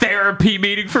like a therapy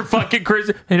meeting for fucking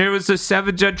Chris. And it was a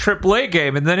 7th Gen AAA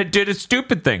game, and then it did a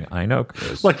stupid thing. I know,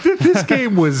 Chris. Like this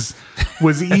game was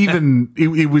even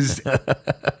it was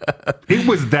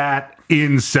that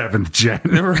in 7th Gen.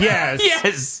 Yes.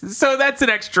 Yes, so that's an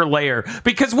extra layer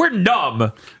because we're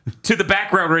numb to the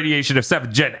background radiation of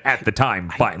 7th Gen at the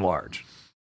time, by and large.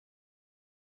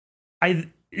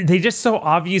 They just so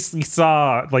obviously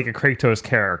saw like a Kratos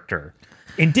character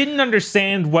and didn't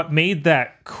understand what made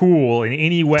that cool in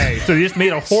any way. So they just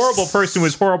made a horrible person who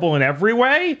was horrible in every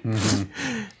way.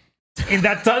 Mm-hmm. And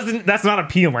that's not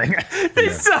appealing. They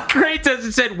saw Kratos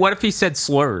and said, what if he said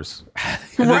slurs?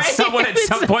 And then someone at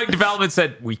some point in development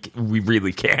said, we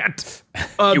really can't.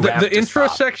 The intro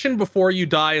section before you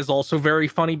die is also very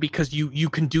funny because you're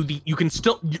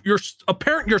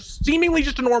seemingly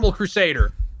just a normal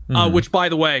crusader. Which, by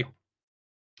the way,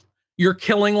 you're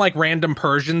killing like random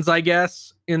Persians, I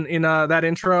guess, in that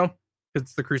intro.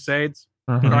 It's the Crusades.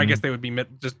 Mm-hmm. Or I guess they would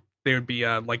be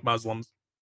like Muslims.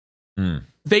 Mm.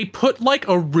 They put like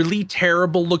a really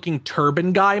terrible looking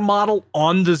turban guy model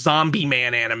on the zombie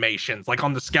man animations, like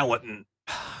on the skeleton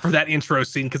for that intro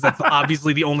scene, because that's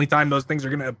obviously the only time those things are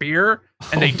going to appear,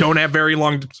 and they don't have very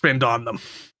long to spend on them.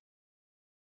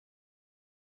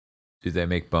 Do they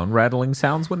make bone rattling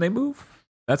sounds when they move?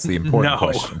 That's the important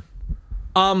question.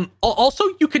 Also,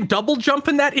 you can double jump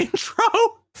in that intro,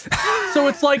 so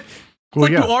it's like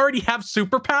you already have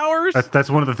superpowers. That's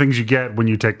one of the things you get when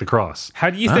you take the cross. How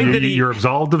do you think that you're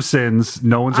absolved of sins?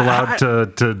 No one's allowed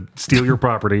to steal your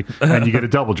property, and you get a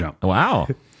double jump. Wow.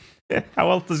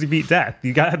 How else does he beat Death?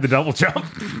 You gotta have the double jump.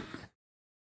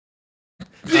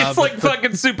 It's like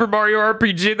fucking Super Mario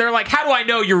RPG. They're like, how do I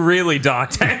know you're really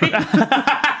Dante?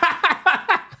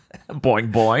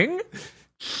 Boing boing.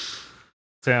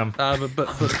 Sam.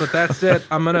 But that's it.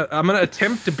 I'm gonna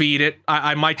attempt to beat it.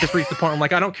 I might just reach the point where I'm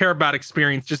like, I don't care about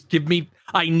experience. Just give me.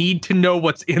 I need to know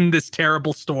what's in this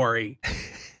terrible story.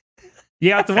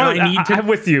 Yeah, it's one. I'm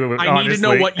with you. I need to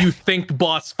know what you think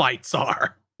boss fights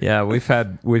are. Yeah, we've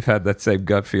had that same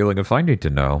gut feeling if I need to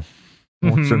know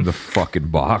what's in the fucking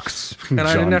box. And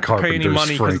I didn't have to pay any Carpenter's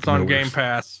money because Frank it's on Miller's. Game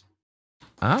Pass.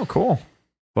 Oh, cool.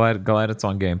 Glad it's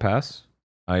on Game Pass.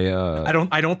 I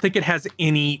don't think it has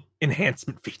any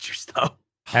enhancement features though.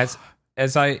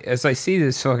 As I see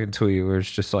this fucking tweet where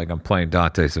it's just like I'm playing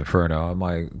Dante's Inferno, I'm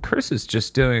like, Chris is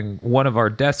just doing one of our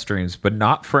death streams, but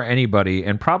not for anybody,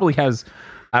 and probably has,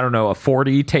 I don't know, a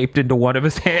 40 taped into one of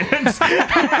his hands.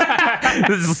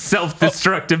 This is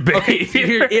self-destructive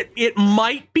behavior. It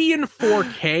might be in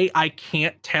 4K. I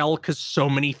can't tell because so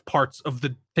many parts of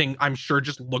the thing I'm sure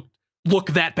just look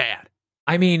that bad.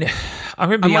 I mean, I'm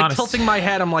gonna be honest. Tilting my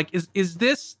head. I'm like, is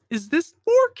this 4K? Is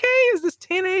this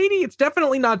 1080? It's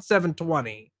definitely not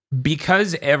 720.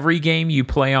 Because every game you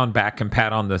play on back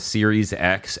compat on the Series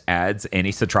X adds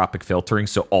anisotropic filtering,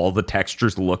 so all the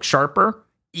textures look sharper.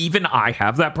 Even I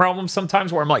have that problem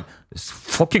sometimes where I'm like, this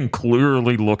fucking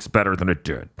clearly looks better than it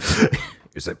did.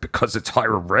 Is it because it's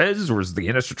higher res, or is the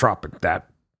anisotropic that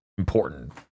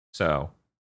important? So,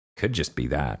 could just be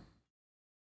that.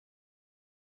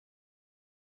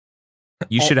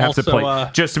 You should have to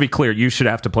play. Just to be clear, you should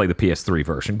have to play the PS3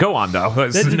 version. Go on, though.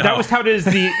 That was how it is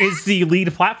the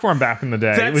lead platform back in the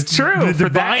day. That's it was true. The For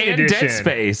that Divine and edition. Dead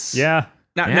Space. Yeah.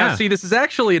 Now, see, this is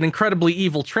actually an incredibly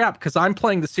evil trap because I'm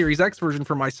playing the Series X version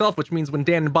for myself, which means when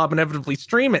Dan and Bob inevitably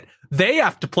stream it, they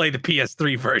have to play the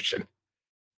PS3 version.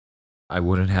 I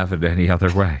wouldn't have it any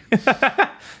other way.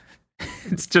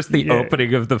 It's just the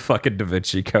opening of the fucking Da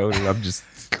Vinci Code, and I'm just.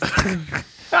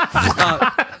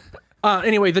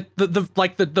 Anyway,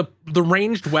 the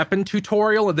ranged weapon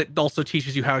tutorial that also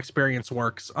teaches you how experience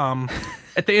works.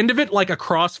 At the end of it, like a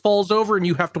cross falls over and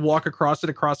you have to walk across it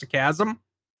across a chasm.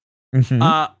 Mm-hmm.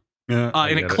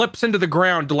 And it clips into the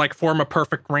ground to like form a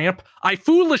perfect ramp. I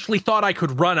foolishly thought I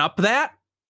could run up that,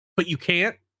 but you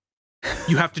can't.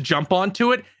 You have to jump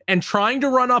onto it, and trying to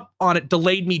run up on it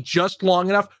delayed me just long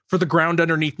enough for the ground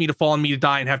underneath me to fall and me to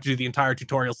die and have to do the entire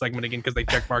tutorial segment again because they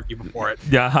checkmark you before it.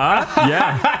 Yeah,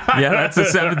 that's a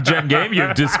 7th gen game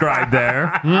you've described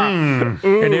there. And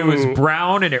it was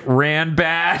brown and it ran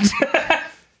bad.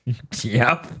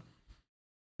 Yep.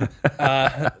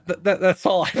 That's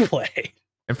all I played.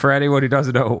 And for anyone who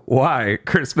doesn't know why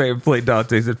Chris may have played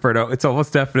Dante's Inferno, it's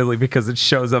almost definitely because it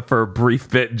shows up for a brief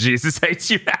bit and Jesus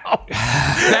Hates You Now.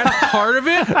 That's part of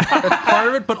it.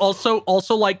 But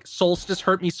also like Solstice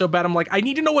hurt me so bad. I'm like, I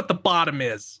need to know what the bottom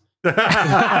is.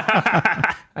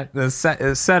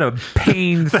 Set a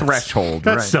pain threshold.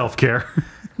 That's right? self-care.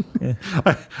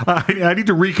 I need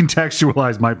to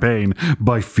recontextualize my pain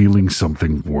by feeling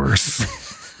something worse.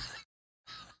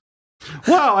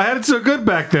 Wow, I had it so good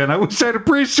back then. I wish I'd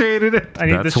appreciated it. I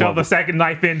need to shove the second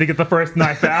knife in to get the first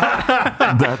knife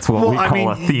out. That's what we call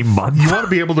a theme month. You want to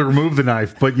be able to remove the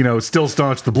knife, but, still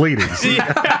staunch the bleeding.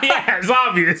 Yes,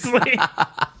 obviously.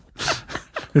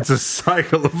 It's a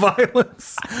cycle of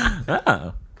violence.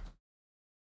 Oh.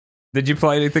 Did you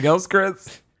play anything else,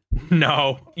 Chris?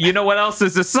 No. You know what else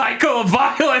is a cycle of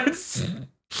violence?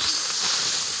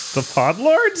 The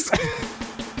Podlords?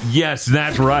 Yes,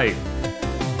 that's right.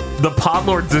 The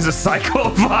Podlords is a cycle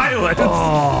of violence.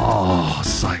 Oh,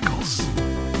 cycles.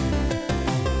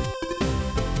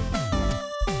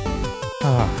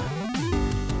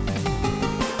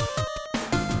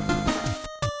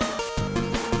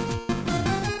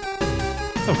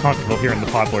 So comfortable here in the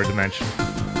Podlord dimension.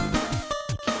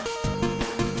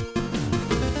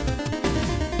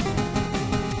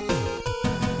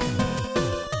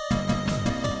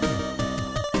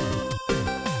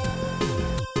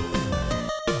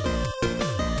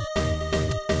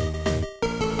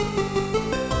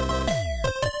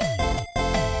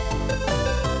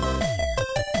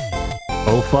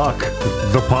 Oh, fuck.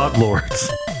 The Podlords.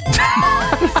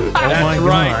 That's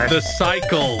right. The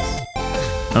cycles.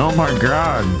 Oh my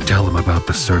god. Tell them about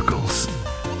the circles.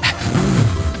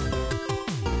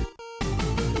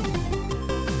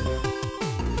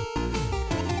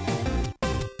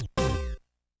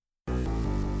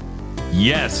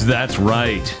 Yes, that's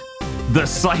right. The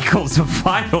cycles of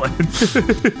violence.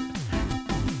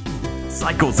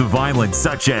 Cycles of violence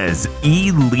such as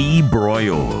E. Lee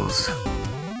Broyles,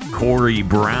 Corey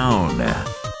Brown,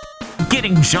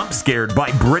 getting jump scared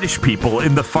by British people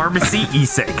in the pharmacy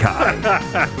isekai.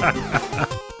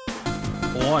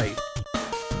 Boy.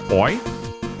 Oi?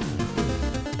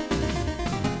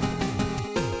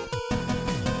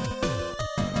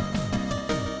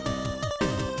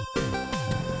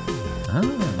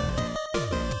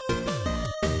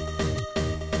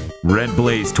 Red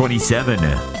Blaze 27,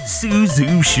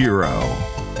 Suzu Shiro,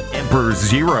 Emperor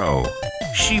Zero,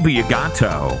 Shibuya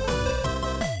Gato.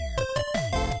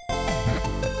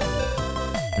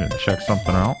 Gonna check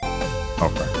something out.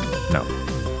 Okay. No.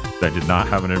 I did not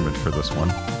have an image for this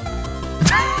one.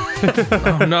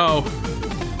 Oh no.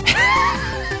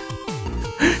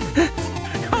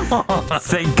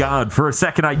 Thank God. For a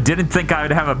second, I didn't think I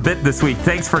would have a bit this week.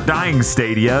 Thanks for dying,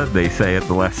 Stadia. They say at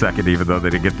the last second, even though they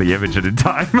didn't get the image in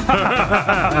time.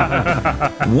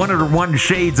 101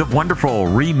 Shades of Wonderful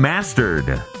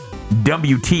Remastered.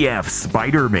 WTF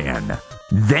Spider-Man.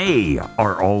 They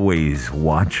are always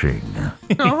watching.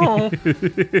 No.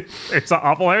 It's an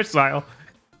awful hairstyle.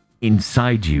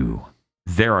 Inside you,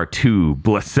 there are two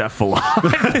Blacephalon.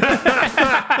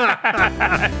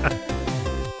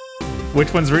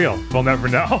 Which one's real? We'll never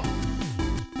know.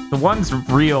 The one's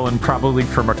real and probably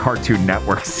from a Cartoon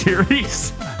Network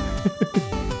series.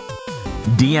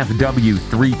 DFW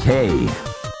 3K.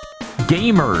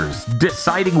 Gamers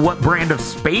deciding what brand of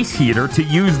space heater to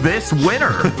use this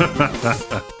winter.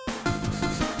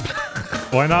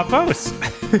 Why not both?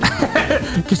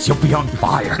 Because you'll be on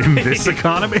fire. In this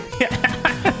economy?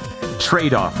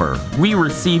 Trade offer. We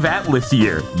receive Atlas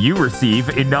year. You receive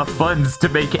enough funds to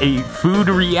make a food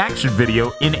reaction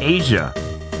video in Asia.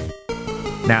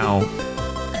 Now,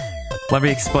 let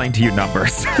me explain to you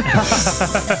numbers.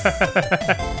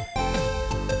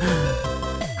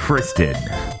 Kristen.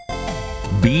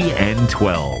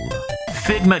 BN12.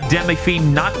 Figma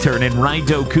Demifiend Nocturne and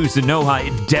Raido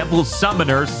Kuzunoha Devil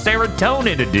Summoner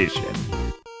Serotonin Edition.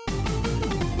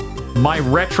 My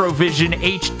Retrovision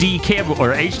HD cable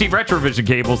or HD Retrovision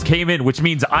cables came in, which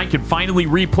means I can finally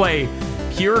replay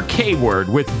Pure K-Word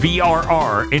with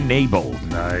VRR enabled.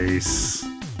 Nice.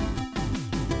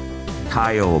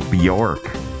 Kyle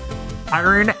Bjork.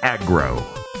 Iron Aggro.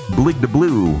 Blig the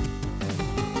Blue.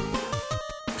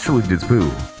 Salute this boo.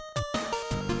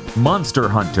 Monster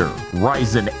Hunter.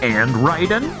 Ryzen and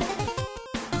Raiden.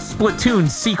 Splatoon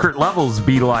secret levels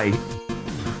be like.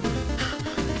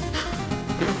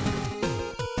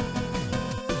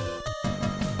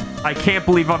 I can't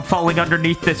believe I'm falling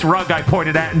underneath this rug I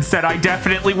pointed at and said I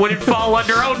definitely wouldn't fall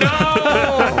under. Oh no!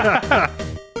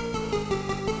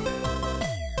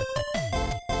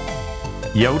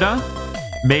 Yoda?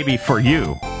 Maybe for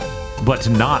you, but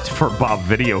not for Bob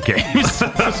Video Games.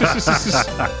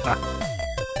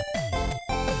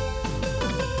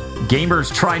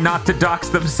 Gamers try not to dox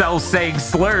themselves saying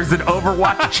slurs and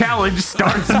Overwatch challenge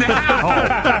starts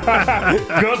now.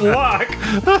 Good luck.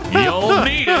 You'll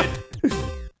need it.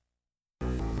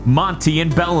 Monty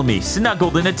and Bellamy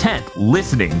snuggled in a tent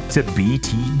listening to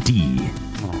BTD.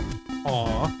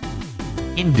 Aw.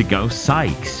 Indigo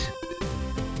Sykes.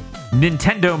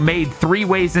 Nintendo made 3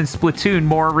 ways in Splatoon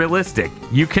more realistic.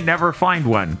 You can never find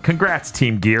one. Congrats,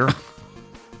 Team Gear.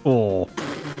 Oh.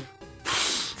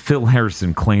 Phil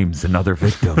Harrison claims another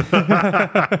victim.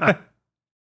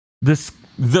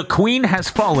 The Queen has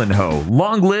fallen, ho.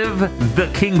 Long live the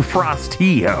King Frost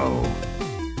he-ho.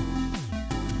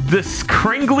 The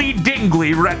Scringly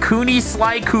Dingly Raccoony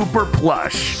Sly Cooper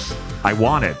plush. I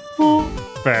want it.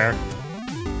 Fair.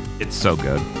 It's so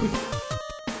good.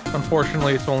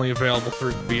 Unfortunately, it's only available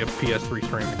via PS3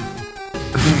 streaming.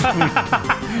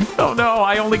 Oh no,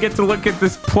 I only get to look at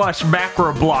this plush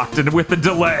macro blocked and with a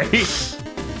delay.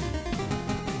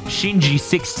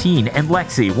 Shinji16 and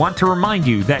Lexi want to remind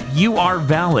you that you are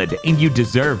valid and you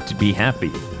deserve to be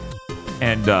happy.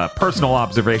 And personal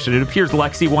observation, it appears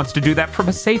Lexi wants to do that from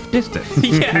a safe distance.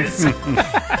 Yes.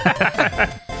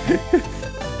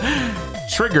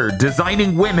 Trigger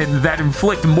designing women that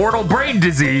inflict mortal brain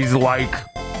disease like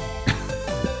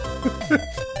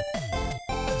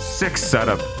 6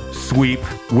 setup, sweep,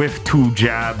 whiff 2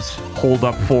 jabs, hold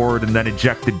up forward, and then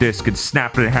eject the disc and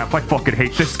snap it in half. I fucking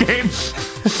hate this game.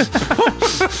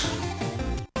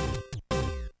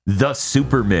 The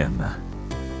Super Mim.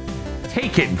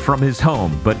 Taken from his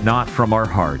home, but not from our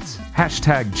hearts.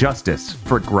 Hashtag justice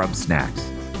for grub snacks.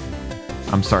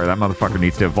 I'm sorry, that motherfucker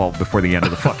needs to evolve before the end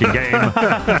of the fucking game.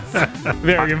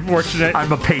 Very unfortunate.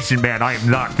 I'm a patient man. I am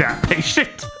not that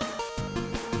patient.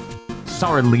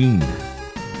 Sarlene.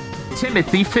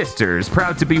 Timothy Pfister is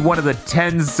proud to be one of the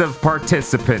tens of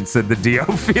participants in the Dio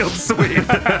Field Sweep.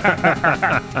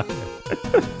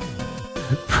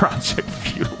 Project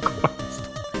Feudal Quest.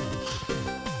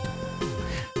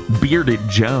 Bearded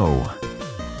Joe.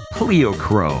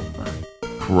 Pleochrome.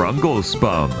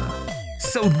 Krunglespum.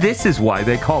 So this is why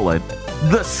they call it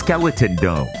the Skeleton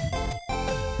Dome.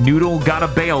 Noodle got a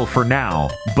bail for now,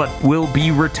 but will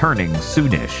be returning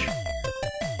soonish.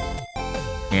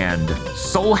 And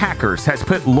Soul Hackers has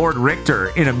put Lord Richter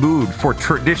in a mood for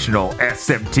traditional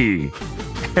SMT.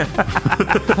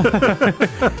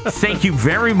 Thank you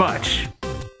very much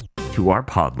To our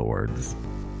podlords.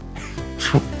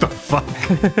 What the fuck?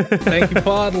 Thank you,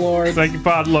 Pod Lord. Thank you,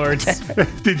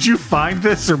 Podlords. Did you find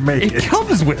this or make It it?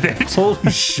 comes with it.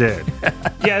 Holy shit.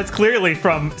 Yeah, it's clearly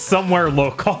from somewhere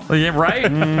local. Yeah, right?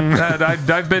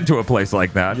 I've been to a place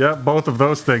like that. Yeah, both of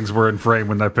those things were in frame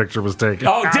when that picture was taken.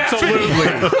 Oh, definitely.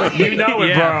 Absolutely. You know it,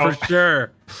 Yeah, bro. for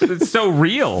sure. It's so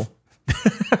real.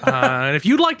 And if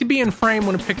you'd like to be in frame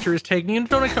when a picture is taken, you can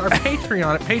donate to our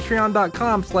Patreon at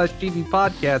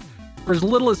patreon.com/gbpodcast. For as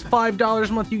little as $5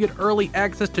 a month, you get early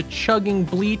access to Chugging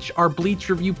Bleach, our Bleach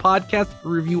review podcast. We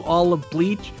review all of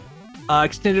Bleach.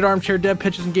 Extended armchair dev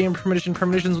pitches and game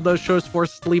premonitions with those shows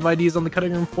force us to leave ideas on the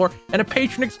cutting room floor. And a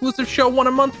patron-exclusive show one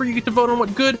a month where you get to vote on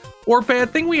what good or bad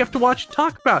thing we have to watch and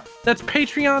talk about. That's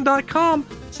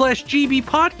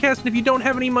patreon.com/gbpodcast. And if you don't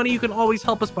have any money, you can always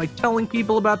help us by telling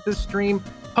people about this stream,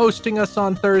 hosting us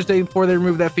on Thursday before they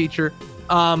remove that feature.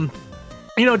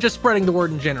 Just spreading the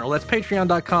word in general. That's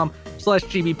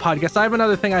patreon.com/gbpodcast. I have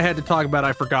another thing I had to talk about.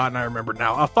 I forgot and I remember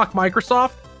now. Fuck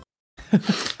Microsoft.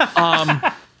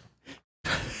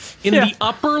 In the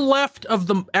upper left of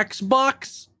the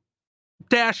Xbox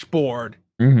dashboard,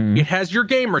 it has your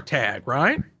gamer tag,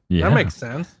 right? Yeah. That makes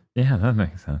sense. Yeah, that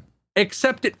makes sense.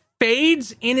 Except it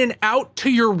fades in and out to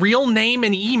your real name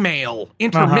and email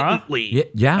intermittently.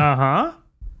 Yeah. Uh-huh.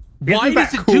 Why Isn't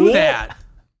does that it do cool? that?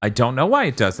 I don't know why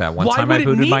it does that. One Why time would I it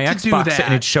booted need my to do Xbox that?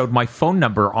 and it showed my phone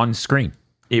number on screen.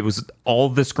 It was all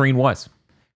the screen was.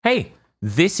 Hey,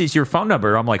 this is your phone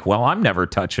number. I'm like, well, I'm never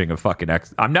touching a fucking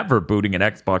I'm never booting an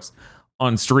Xbox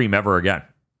on stream ever again.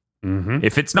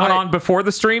 If it's not Right. on before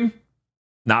the stream,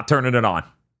 not turning it on.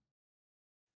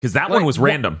 Because that one was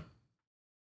random.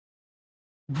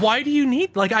 Why do you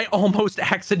need, I almost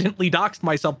accidentally doxed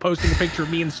myself posting a picture of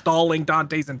me installing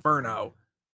Dante's Inferno.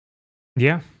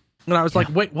 Yeah. And I was like,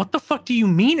 wait, what the fuck do you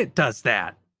mean it does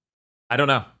that? I don't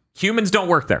know. Humans don't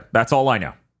work there. That's all I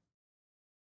know.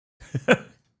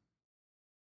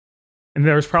 And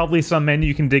there's probably some menu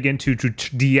you can dig into to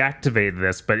deactivate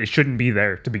this, but it shouldn't be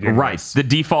there to begin Right. with. The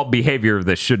default behavior of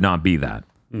this should not be that,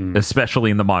 especially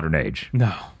in the modern age.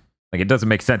 No. Like, it doesn't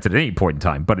make sense at any point in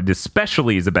time, but it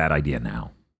especially is a bad idea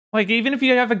now. Like, even if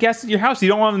you have a guest at your house, you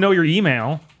don't want to know your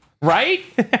email. Right?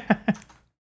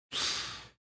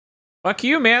 Fuck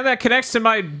you, man. That connects to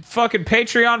my fucking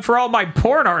Patreon for all my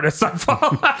porn artists I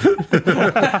follow.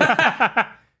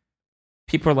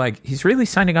 People are like, he's really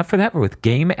signing up for that with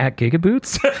Game at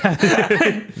Gigaboots?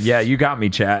 Yeah, you got me,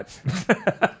 chat.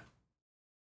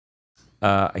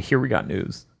 Here we got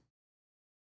news.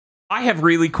 I have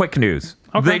really quick news.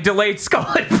 Okay. They delayed Skull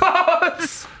and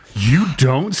Bones. You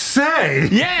don't say.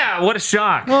 Yeah, what a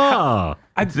shock. Ah.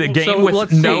 The game So with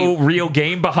let's no see. real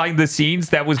game behind the scenes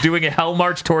that was doing a hell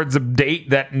march towards a date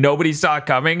that nobody saw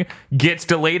coming gets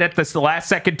delayed at the last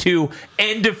second to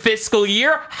end of fiscal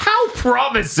year. How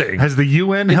promising. Has the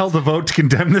UN held a vote to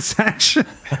condemn this action?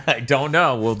 I don't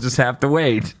know. We'll just have to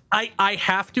wait. I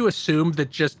have to assume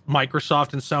that just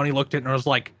Microsoft and Sony looked at it and was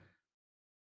like,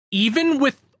 even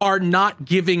with our not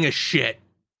giving a shit,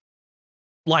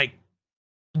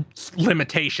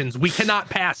 limitations, we cannot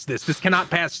pass this. This cannot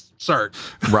pass cert.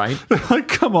 Right? Like,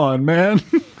 come on, man.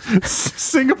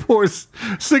 Singapore's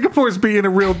being a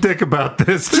real dick about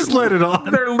this. Just let it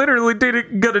on. They're literally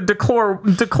going to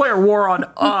declare war on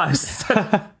us.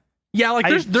 Yeah,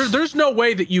 there's no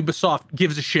way that Ubisoft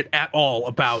gives a shit at all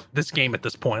about this game at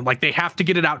this point. Like, they have to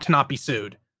get it out to not be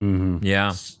sued.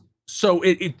 Yeah. So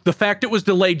the fact it was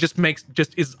delayed is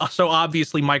so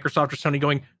obviously Microsoft or Sony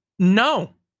going,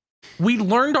 no, we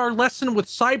learned our lesson with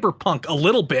Cyberpunk a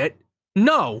little bit.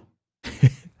 No,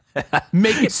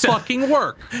 make it fucking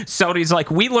work. Sony's like,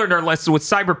 we learned our lesson with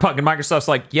Cyberpunk, and Microsoft's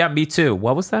like, yeah, me too.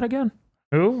 What was that again?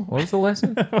 Who? What was the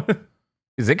lesson?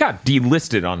 Because it got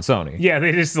delisted on Sony. Yeah,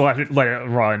 they just let it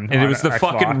run. And it on was the Xbox.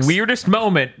 fucking weirdest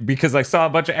moment because I saw a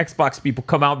bunch of Xbox people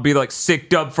come out and be like, sick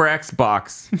dub for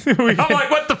Xbox. I'm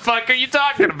like, what the fuck are you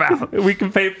talking about? We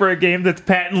can pay for a game that's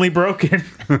patently broken.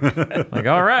 Like,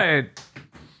 all right.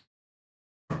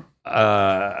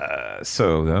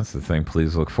 So that's the thing.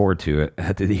 Please look forward to it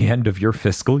at the end of your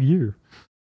fiscal year.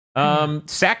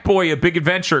 Sackboy: A Big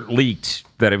Adventure leaked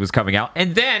that it was coming out,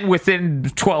 and then within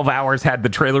 12 hours had the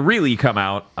trailer really come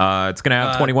out. It's gonna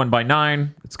have 21:9.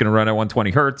 It's gonna run at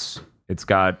 120 hertz. It's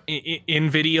got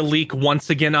Nvidia leak once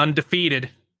again undefeated.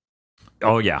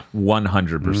 oh yeah,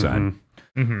 100%.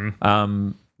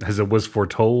 As it was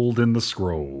foretold in the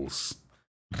scrolls.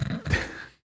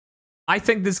 I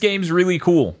think this game's really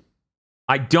cool.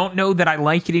 I don't know that I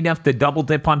like it enough to double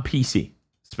dip on PC,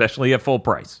 especially at full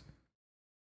price.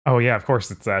 Oh yeah, of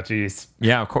course it's that. Jeez.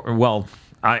 Yeah, of course. Well,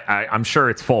 I'm sure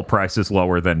its full price is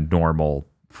lower than normal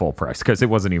full price because it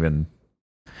wasn't even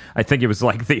I think it was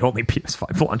like the only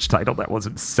PS5 launch title that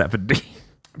wasn't 70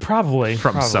 Probably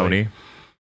from Sony.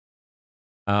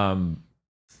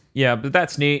 Yeah, but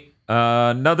that's neat.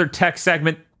 Another tech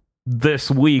segment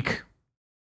this week,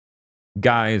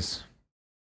 guys.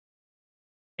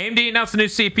 AMD announced the new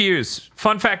CPUs.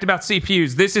 Fun fact about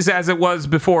CPUs: this is as it was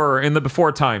before in the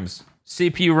before times.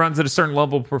 CPU runs at a certain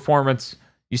level of performance.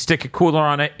 You stick a cooler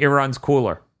on it, it runs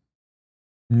cooler.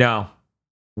 No,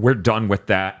 we're done with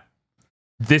that.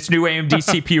 This new AMD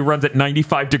CPU runs at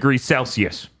 95 degrees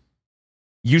Celsius.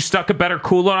 You stuck a better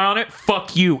cooler on it?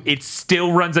 Fuck you. It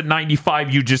still runs at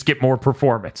 95. You just get more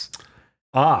performance.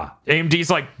 AMD's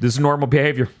like, this is normal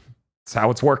behavior. That's how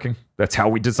it's working. That's how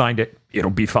we designed it. It'll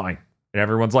be fine. And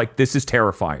everyone's like, this is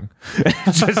terrifying.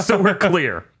 Just so we're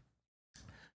clear.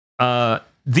 The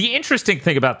interesting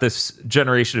thing about this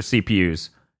generation of CPUs,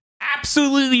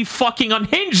 absolutely fucking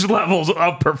unhinged levels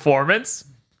of performance.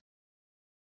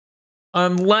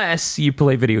 Unless you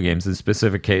play video games in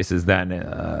specific cases, then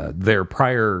their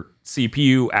prior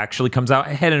CPU actually comes out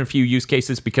ahead in a few use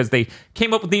cases because they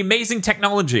came up with the amazing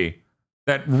technology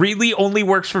that really only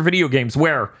works for video games,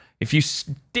 where if you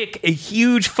stick a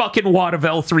huge fucking wad of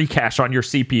L3 cache on your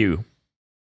CPU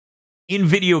in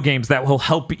video games, that will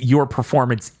help your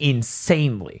performance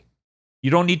insanely. You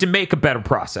don't need to make a better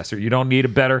processor. You don't need a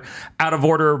better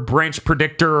out-of-order branch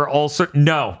predictor. Also,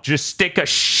 no, just stick a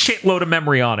shitload of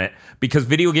memory on it because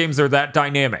video games are that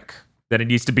dynamic that it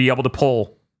needs to be able to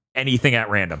pull anything at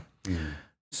random.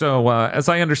 So, as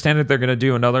I understand it, they're going to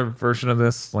do another version of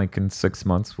this like in 6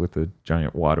 months with a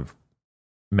giant wad of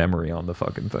memory on the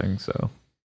fucking thing. So,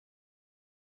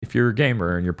 if you're a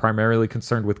gamer and you're primarily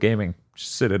concerned with gaming,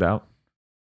 just sit it out.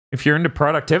 If you're into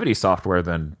productivity software,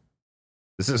 then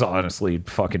this is honestly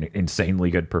fucking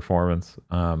insanely good performance.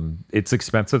 It's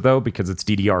expensive though because it's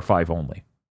DDR5 only.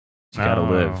 You gotta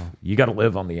live. You gotta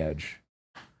live on the edge.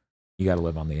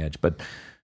 But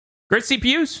great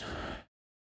CPUs.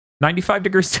 95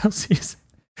 degrees Celsius.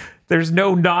 There's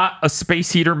not a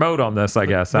space heater mode on this, I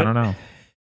guess. I don't know.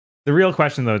 The real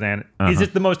question though, Dan, is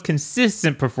it the most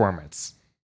consistent performance?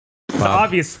 Bob,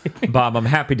 obviously. Bob, I'm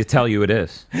happy to tell you it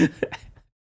is.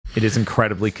 It is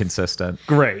incredibly consistent.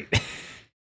 Great.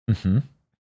 Mm-hmm.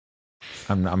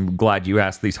 I'm glad you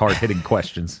asked these hard-hitting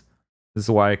questions. This is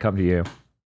why I come to you.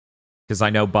 Because I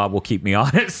know Bob will keep me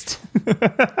honest.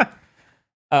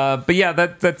 But yeah,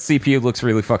 that CPU looks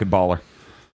really fucking baller.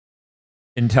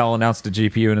 Intel announced a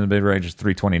GPU in the mid-range is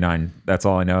 329. That's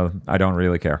all I know. I don't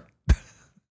really care.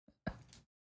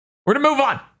 We're going to move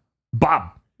on.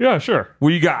 Bob. Yeah, sure. What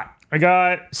you got? I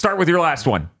got... Start with your last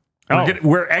one.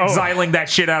 We're exiling that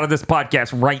shit out of this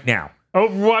podcast right now.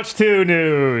 Overwatch 2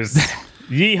 news.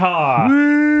 Yeehaw.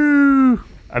 Woo.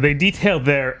 They detailed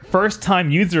their first-time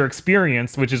user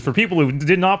experience, which is for people who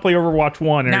did not play Overwatch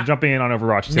 1 and are jumping in on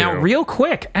Overwatch 2. Now, real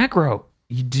quick, Aggro,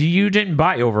 you didn't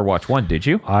buy Overwatch 1, did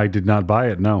you? I did not buy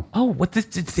it, no. Oh, what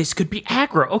this could be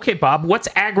Aggro. Okay, Bob, what's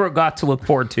Aggro got to look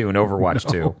forward to in Overwatch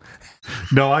 2?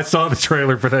 No, I saw the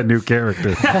trailer for that new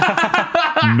character.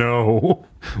 No.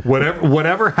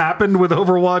 Whatever happened with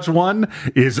Overwatch 1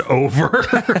 is over.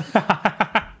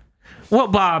 Well,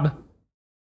 Bob,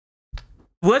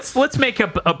 let's make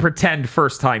up a pretend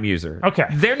first-time user. Okay.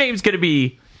 Their name's going to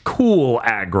be Cool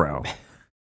Aggro.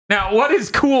 Now, what is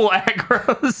Cool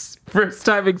Aggro's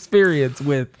first-time experience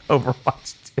with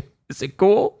Overwatch 2? Is it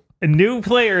cool? New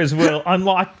players will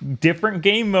unlock different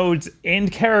game modes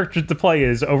and characters to play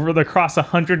as across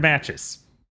 100 matches.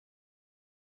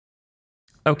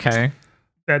 Okay.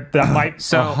 That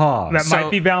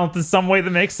might be balanced in some way that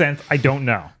makes sense. I don't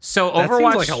know. So That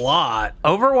Overwatch, seems like a lot.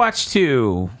 Overwatch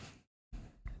 2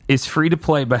 is free to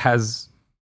play, but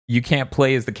you can't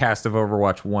play as the cast of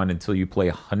Overwatch 1 until you play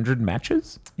 100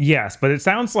 matches? Yes, but it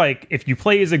sounds like if you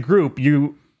play as a group,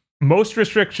 most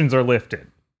restrictions are lifted.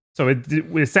 So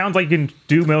it sounds like you can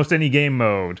do most any game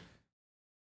mode,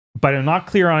 but I'm not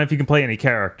clear on if you can play any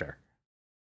character.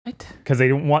 What? Because they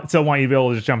still want you to be able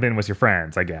to just jump in with your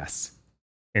friends, I guess.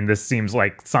 And this seems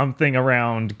like something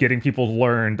around getting people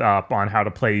learned up on how to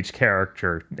play each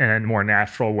character in a more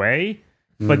natural way.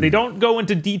 But they don't go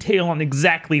into detail on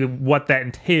exactly what that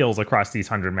entails across these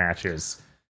 100 matches.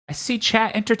 I see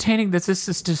chat entertaining that this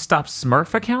is to stop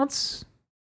Smurf accounts.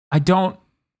 I don't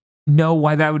know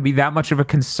why that would be that much of a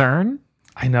concern.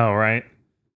 I know, right?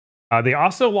 They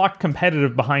also locked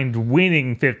competitive behind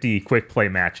winning 50 quick play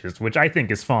matches, which I think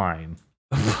is fine.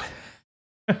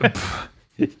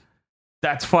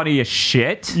 That's funny as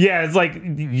shit. Yeah, it's like,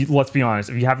 let's be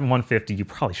honest, if you haven't won 50, you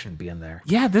probably shouldn't be in there.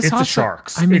 Yeah, it's the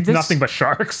Sharks. I mean, it's nothing but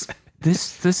Sharks.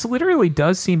 This literally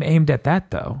does seem aimed at that,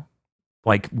 though.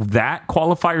 Like, that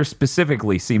qualifier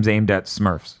specifically seems aimed at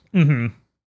Smurfs. Mm-hmm.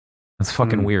 That's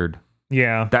fucking weird.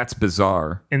 Yeah. That's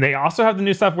bizarre. And they also have the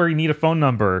new stuff where you need a phone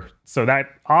number. So that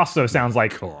also sounds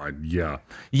like God, yeah.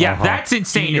 Yeah, that's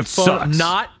insane. It sucks.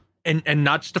 Not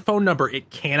just a phone number. It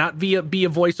cannot be a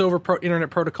voice over internet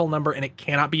protocol number, and it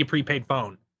cannot be a prepaid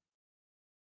phone.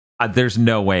 There's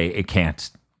no way it can't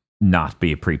not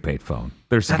be a prepaid phone.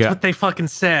 That's what they fucking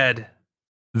said.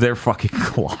 They're fucking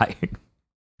lying.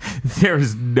 There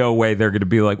is no way they're going to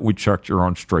be like, we checked you're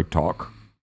on Straight Talk.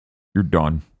 You're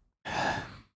done.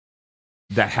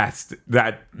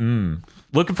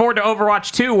 Looking forward to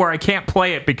Overwatch 2, where I can't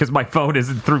play it because my phone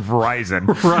isn't through Verizon.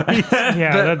 Right.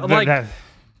 yeah.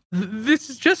 This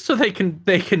is just so they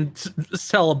can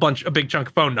sell a big chunk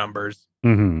of phone numbers.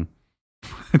 Mm-hmm.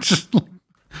 It's just like,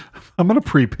 I'm on a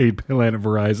prepaid plan at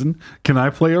Verizon. Can I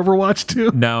play Overwatch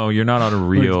 2? No, you're not on a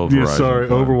real Verizon. Sorry,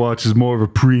 plan. Overwatch is more of a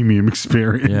premium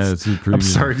experience. Yeah, it's a premium I'm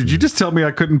sorry, did you just tell me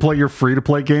I couldn't play your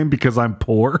free-to-play game because I'm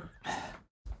poor?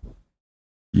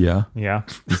 Yeah. Yeah.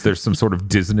 Is there some sort of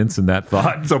dissonance in that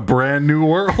thought? It's a brand new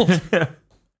world.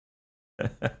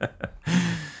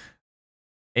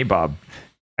 Hey, Bob.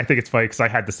 I think it's funny because I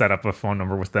had to set up a phone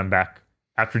number with them back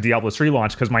after Diablo 3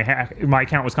 launched because my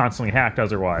account was constantly hacked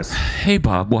otherwise. Hey,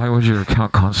 Bob, why was your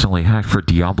account constantly hacked for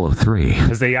Diablo 3?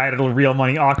 Because they added a real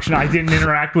money auction I didn't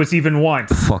interact with even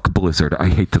once. Fuck Blizzard. I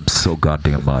hate them so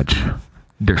goddamn much.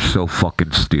 They're so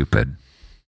fucking stupid.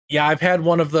 Yeah, I've had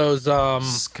one of those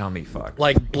Scummy fuck.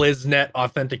 like BlizzNet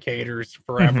authenticators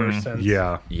forever since.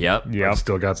 Yeah. Yep. I've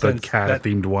still got the Since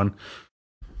cat-themed one.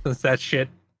 Since that shit.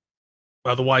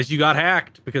 Otherwise, you got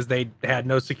hacked because they had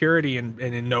no security and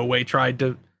in no way tried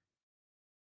to.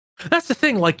 That's the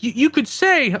thing. Like you could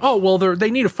say, oh well, they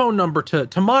need a phone number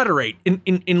to moderate,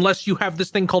 unless you have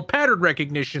this thing called pattern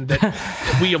recognition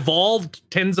that we evolved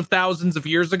tens of thousands of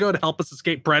years ago to help us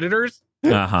escape predators.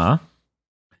 Uh-huh.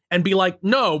 And be like,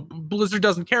 no, Blizzard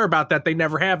doesn't care about that. They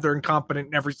never have. They're incompetent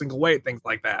in every single way. Things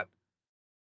like that.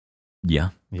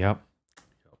 Yeah. Yep.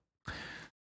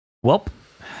 Well,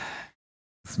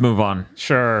 let's move on.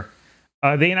 Sure.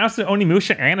 They announced an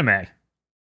Onimusha anime.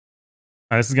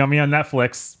 This is going to be on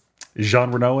Netflix. Is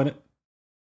Jean Reno in it?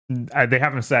 They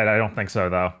haven't said. I don't think so,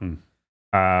 though.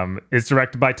 It's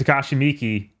directed by Takashi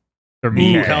Miike. Or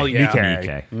Miike. hell yeah.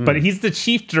 Miike. Miike. But he's the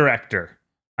chief director.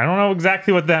 I don't know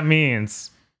exactly what that means.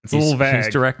 It's a little vague. He's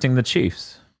directing the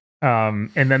Chiefs.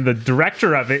 And then the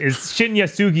director of it is Shinya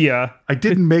Sugiya. I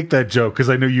didn't make that joke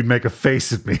because I knew you'd make a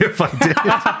face at me if I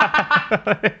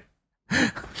did.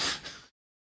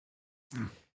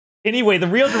 Anyway, the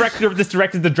real director of this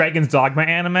directed the Dragon's Dogma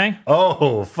anime.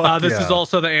 Oh, fuck This yeah. is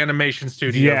also the animation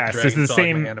studio. Yes, of this is the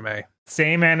Dragon's Dogma same- anime.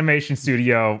 Same animation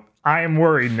studio. I am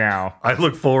worried now. I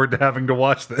look forward to having to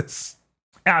watch this.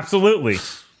 Absolutely.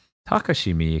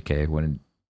 Takashi Miike wouldn't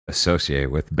associate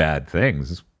with bad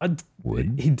things.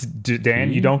 Would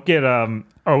Dan, you don't get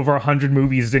over 100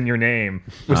 movies in your name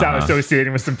without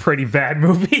associating with some pretty bad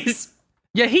movies.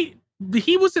 Yeah,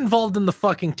 he was involved in the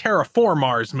fucking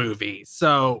Terraformars movie.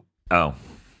 So Oh.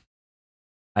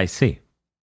 I see.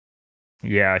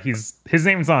 Yeah, his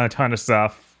name's on a ton of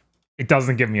stuff. It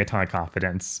doesn't give me a ton of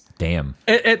confidence. Damn.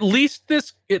 at least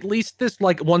this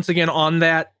like once again on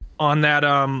that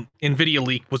Nvidia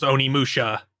leak was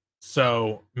Onimusha.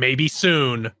 So maybe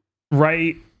soon.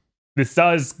 Right? This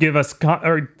does give us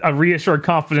a reassured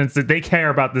confidence that they care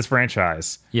about this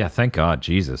franchise. Yeah, thank God.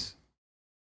 Jesus.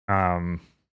 I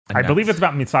believe it's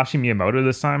about Masashi Miyamoto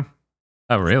this time.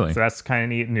 Oh, really? So that's kind of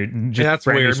neat. Yeah, that's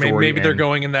brand new weird. story Maybe they're and-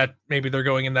 going in that. Maybe they're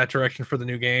going in that direction for the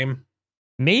new game.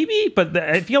 Maybe, but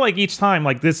I feel like each time,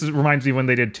 like reminds me when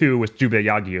they did 2 with Jubei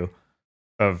Yagyu,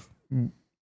 of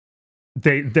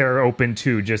they're open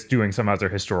to just doing some other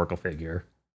historical figure,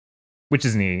 which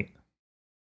is neat.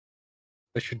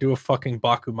 They should do a fucking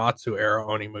Bakumatsu era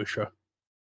Onimusha.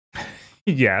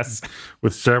 Yes.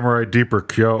 With Samurai Deeper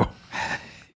Kyo.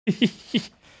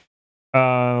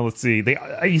 Let's see. The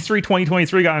E3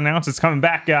 2023 got announced. It's coming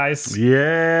back, guys.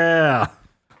 Yeah.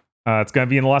 It's going to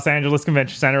be in the Los Angeles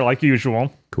Convention Center like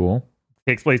usual. Cool.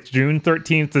 Takes place June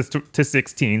 13th to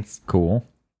 16th. Cool.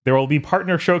 There will be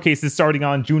partner showcases starting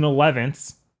on June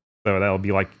 11th. So that'll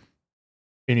be like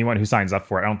anyone who signs up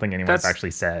for it. I don't think anyone's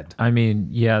actually said. I mean,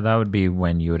 yeah, that would be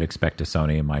when you would expect a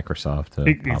Sony and Microsoft to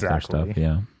pop their Exactly. stuff.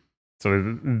 Yeah.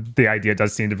 So the idea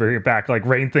does seem to bring it back, like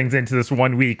rein things into this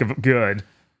 1 week of good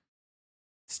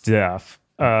stuff.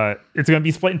 It's going to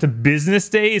be split into business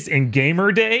days and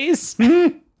gamer days.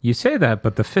 You say that,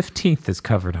 but the 15th is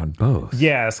covered on both.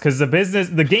 Yes, because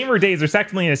the gamer days are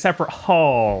technically in a separate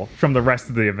hall from the rest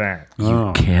of the event.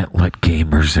 Oh. Can't let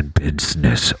gamers and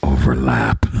business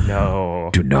overlap. No.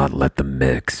 Do not let them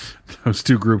mix. Those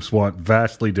two groups want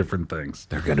vastly different things.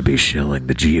 They're going to be shilling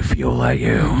the G Fuel at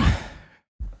you.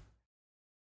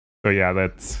 So yeah,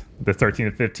 that's the 13th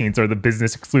and 15th are the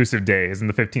business exclusive days, and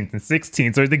the 15th and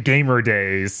 16th are the gamer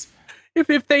days.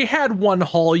 If they had one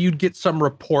hall, you'd get some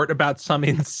report about some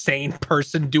insane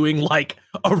person doing like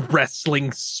a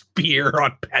wrestling spear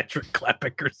on Patrick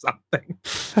Klepek or something.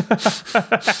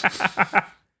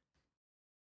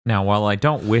 Now, while I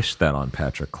don't wish that on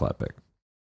Patrick Klepek,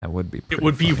 that would be It pretty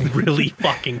would be funny. really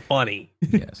fucking funny.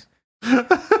 Yes.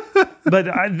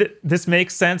 But this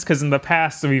makes sense because in the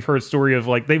past we've heard story of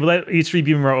like they let E3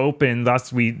 be more open, thus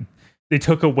they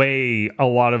took away a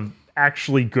lot of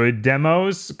actually good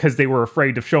demos because they were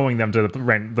afraid of showing them to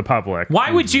the public.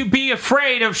 Why would you be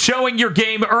afraid of showing your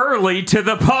game early to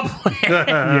the public?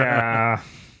 Yeah,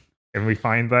 and we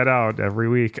find that out every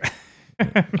week.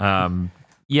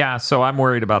 Yeah, so I'm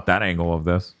worried about that angle of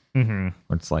this.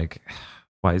 Mm-hmm. It's like,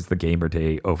 why is the Gamer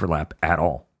Day overlap at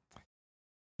all?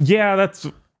 Yeah, that's.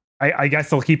 I guess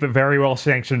they'll keep it very well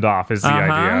sanctioned off is the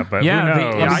idea, but yeah,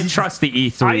 who knows? I trust the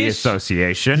E3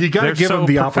 Association. You got to They're give so them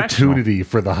the professional. opportunity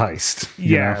for the heist.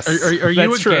 you know? Yes. Are you a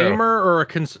That's true. gamer or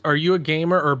are you a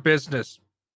gamer or business?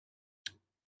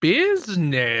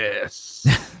 Business.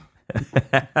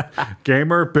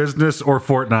 Gamer, business, or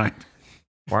Fortnite.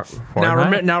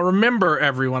 Now remember,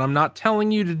 everyone, I'm not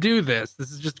telling you to do this.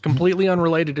 This is just completely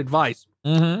unrelated advice.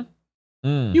 Mm-hmm.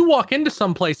 Mm. You walk into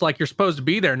some place like you're supposed to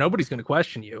be there, nobody's going to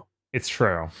question you. It's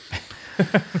true.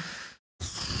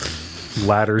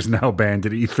 Ladder's now banned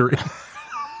at E3.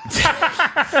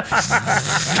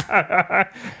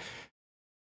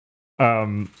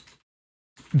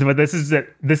 But this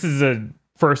is a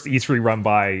first E3 run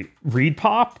by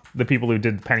ReedPop, the people who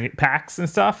did PAX and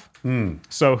stuff.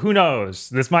 So who knows?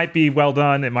 This might be well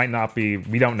done. It might not be.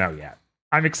 We don't know yet.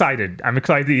 I'm excited. I'm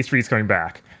excited the E3 is coming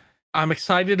back. I'm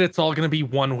excited it's all going to be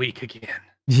 1 week again.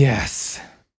 Yes,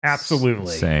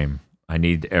 absolutely. Same. I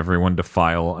need everyone to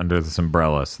file under this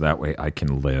umbrella so that way I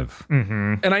can live.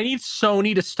 Mm-hmm. And I need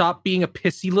Sony to stop being a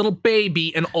pissy little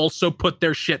baby and also put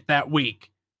their shit that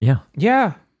week. Yeah.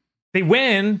 Yeah, they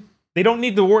win. They don't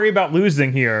need to worry about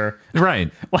losing here.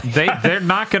 Right. They're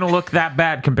not going to look that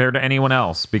bad compared to anyone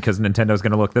else because Nintendo's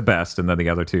going to look the best and then the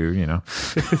other two, you know.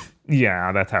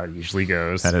 Yeah, that's how it usually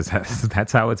goes.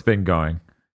 That's how it's been going.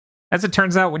 As it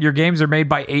turns out, when your games are made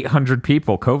by 800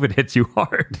 people, COVID hits you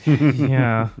hard.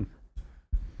 Yeah.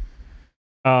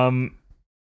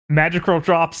 Magical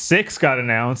Drop 6 got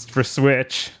announced for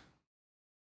Switch.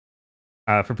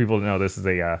 For people to know, this is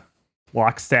a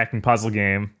block stacking puzzle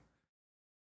game.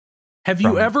 Have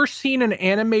you ever seen an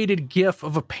animated GIF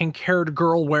of a pink-haired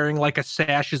girl wearing like a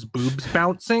sash's boobs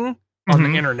bouncing on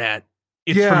the internet?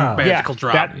 It's Yeah. from Magical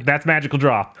Drop. That's Magical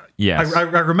Drop. Yes. I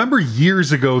remember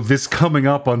years ago this coming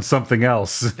up on something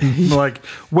else. Like,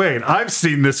 wait, I've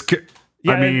seen this.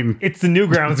 Yeah, I mean, it's the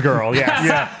Newgrounds girl. Yes.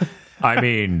 yeah. I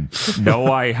mean,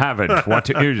 no, I haven't. What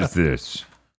is this?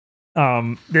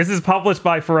 This is published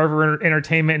by Forever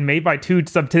Entertainment and made by 2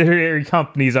 subsidiary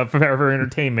companies of Forever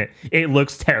Entertainment. It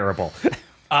looks terrible.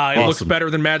 It looks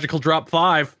better than Magical Drop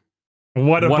 5.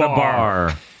 What a What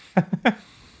bar. a bar.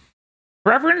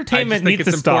 Forever I just Entertainment think needs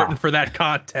it's to important stop. for that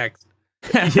context.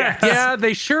 Yes. Yeah,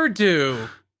 they sure do.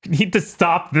 Need to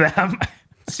stop them.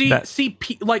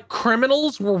 Like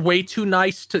criminals were way too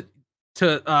nice to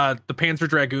the Panzer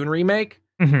Dragoon remake,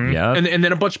 Mhm. Yeah. and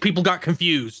then a bunch of people got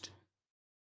confused.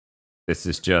 This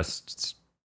is just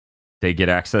they get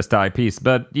access to IPs,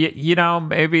 but you know,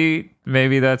 maybe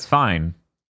that's fine.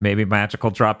 Maybe Magical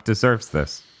Drop deserves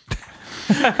this.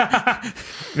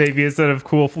 Maybe instead of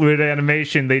cool fluid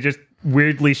animation, they just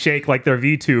weirdly shake like they're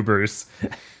VTubers.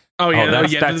 Oh yeah, Oh,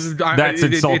 that's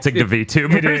insulting to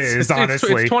VTubers. It is,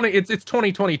 honestly. It's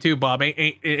 2022, Bob.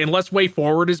 Unless Way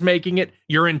Forward is making it,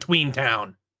 you're in Tween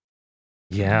Town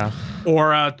Yeah.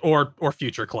 or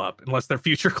Future Club. Unless they're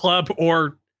Future Club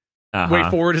or Way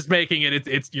Forward is making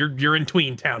it, you're in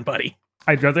Tween Town, buddy.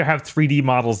 I'd rather have 3D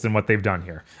models than what they've done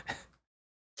here.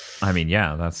 I mean,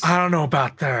 yeah, that's I don't know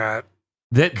about that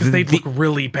that because they'd look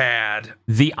really bad.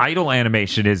 the idle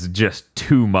animation is just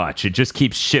too much. It just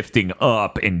keeps shifting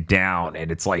up and down,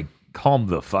 and it's like, calm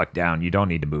the fuck down. You don't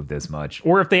need to move this much.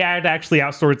 Or if they had actually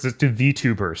outsourced it to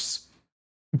VTubers,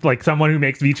 like someone who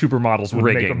makes VTuber models would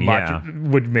Rigging,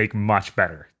 would make much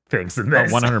better things than Oh,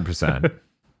 this. 100%.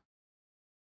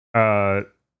 Let's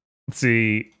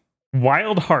see.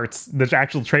 Wild Hearts, the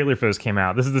actual trailer for this came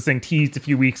out. This is the thing teased a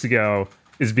few weeks ago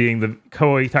is being the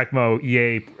Koei Tecmo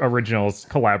EA Originals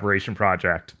collaboration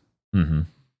project. Mm-hmm.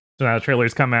 So now the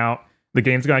trailer's come out. The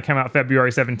game's going to come out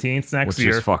February 17th next Which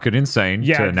year. is fucking insane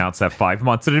Yeah. to announce that 5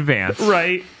 months in advance.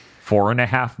 Right.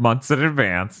 4.5 months in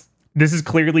advance. This is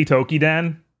clearly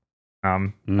Tokiden.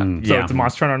 So Yeah. it's a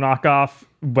Monster Hunter knockoff,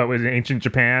 but with ancient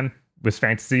Japan with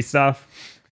fantasy stuff.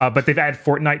 But they've added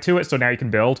Fortnite to it, so now you can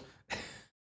build.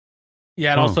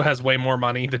 Yeah, it also has way more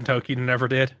money than Toukiden ever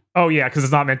did. Oh yeah, because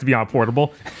it's not meant to be on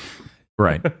portable.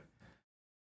 Right.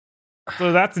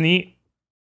 So that's neat.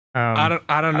 I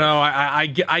don't know. I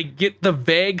get the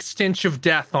vague stench of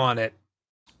death on it.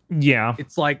 Yeah.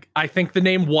 It's like, I think the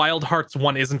name Wild Hearts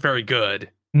 1 isn't very good.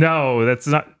 No, that's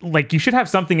not like you should have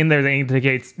something in there that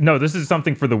indicates no, this is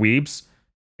something for the weebs.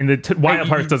 And the Wild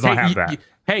Hearts does not have that.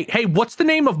 Hey, what's the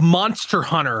name of Monster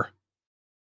Hunter?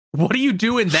 What do you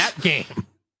do in that game?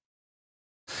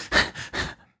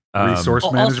 Resource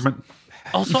management.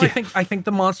 Also, I think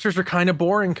the monsters are kind of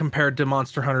boring compared to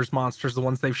Monster Hunter's monsters, the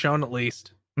ones they've shown at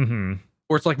least. Mm-hmm.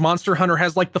 Where it's like Monster Hunter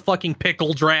has like the fucking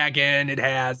pickle dragon, it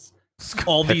has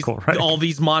all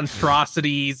these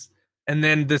monstrosities, and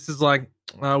then this is like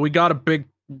we got a big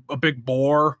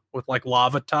boar with like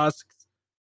lava tusks.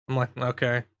 I'm like,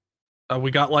 okay.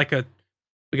 We got like a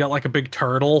big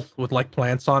turtle with like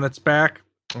plants on its back.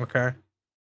 Okay.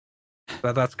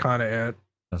 That's kind of it.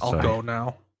 I'll go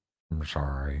now. I'm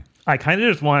sorry. I kind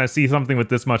of just want to see something with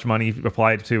this much money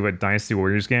applied to a Dynasty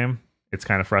Warriors game. It's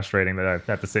kind of frustrating that I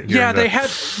have to sit here. Yeah, they had.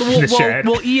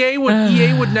 Well, EA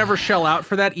would never shell out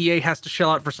for that. EA has to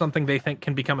shell out for something they think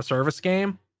can become a service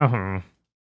game.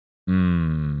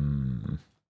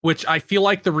 Which I feel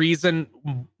like the reason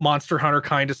Monster Hunter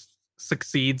kind of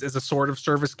succeeds as a sort of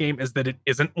service game is that it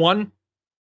isn't one.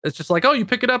 It's just like, oh, you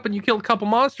pick it up and you kill a couple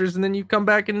monsters and then you come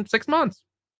back in 6 months.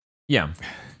 Yeah.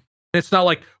 It's not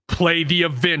like, play the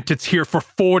event. It's here for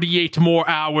 48 more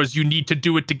hours. You need to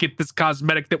do it to get this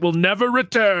cosmetic that will never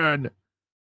return.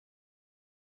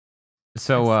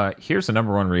 So here's the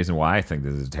number one reason why I think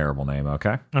this is a terrible name,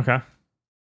 okay? Okay.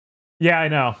 Yeah, I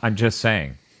know. I'm just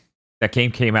saying. That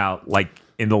game came out like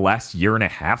in the last year and a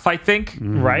half, I think.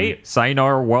 Right?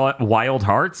 Sayonara Wild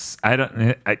Hearts.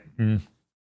 I'm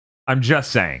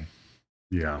just saying.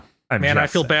 Yeah. Man, I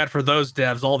feel bad for those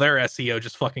devs. All their SEO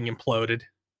just fucking imploded.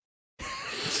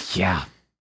 Yeah.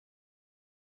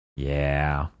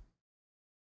 Yeah.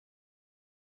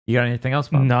 You got anything else,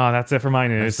 Bob? No, that's it for my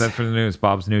news. That's it for the news.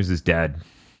 Bob's news is dead.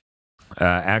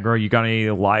 Aggro, you got any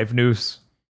live news?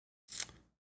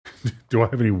 Do I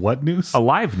have any what news? A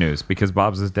live news, because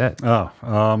Bob's is dead.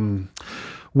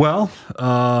 Well,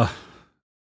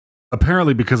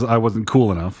 apparently because I wasn't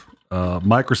cool enough,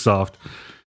 Microsoft,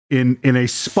 in a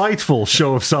spiteful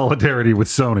show of solidarity with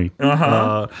Sony,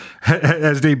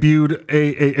 has debuted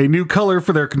a new color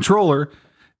for their controller,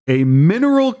 a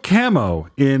mineral camo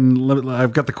in,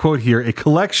 I've got the quote here, a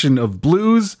collection of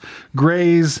blues,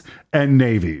 grays, and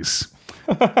navies.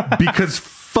 Because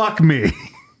fuck me.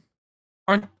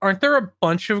 Aren't there a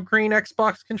bunch of green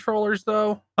Xbox controllers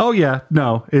though? Oh yeah,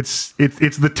 no, it's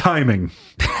the timing.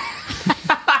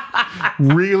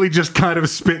 Really just kind of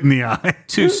spit in the eye.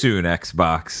 Too soon,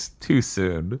 Xbox. Too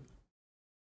soon.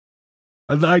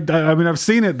 I mean, I've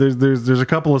seen it. There's a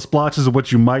couple of splotches of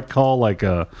what you might call like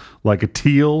a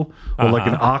teal or like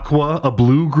an aqua, a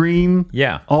blue green.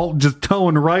 Yeah. All just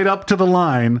towing right up to the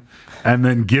line and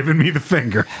then giving me the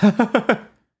finger.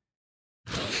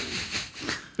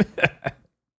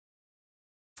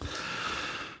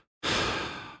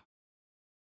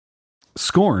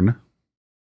 Scorn.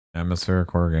 Atmospheric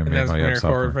horror game made by Horror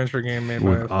Software. Adventure game made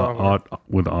by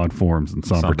with odd forms and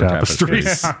somber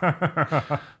tapestries.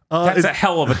 That's a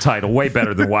hell of a title. Way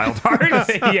better than Wild Hearts.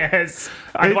 Yes.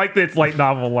 I like that it's light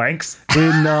novel lengths.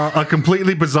 In a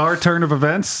completely bizarre turn of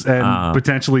events and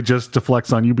potentially just to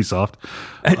flex on Ubisoft,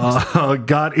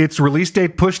 got its release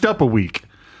date pushed up a week.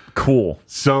 Cool.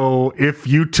 So if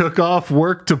you took off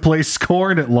work to play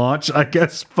Scorn at launch, I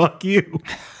guess fuck you.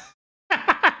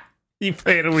 You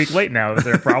play it a week late now. Is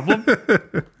there a problem?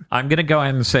 I'm going to go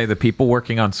ahead and say the people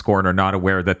working on Scorn are not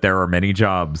aware that there are many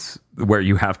jobs where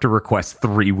you have to request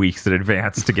 3 weeks in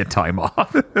advance to get time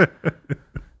off.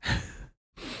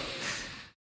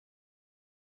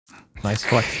 Nice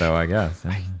flex, though, I guess.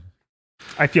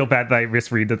 I feel bad that I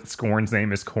misread that Scorn's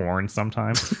name is Corn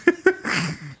sometimes.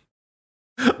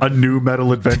 A new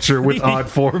metal adventure with odd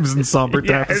forms and somber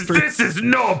tapestries. This is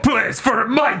no place for a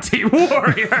mighty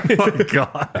warrior. Oh my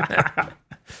god.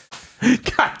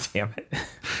 God damn it.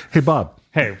 Hey, Bob.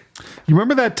 Hey. You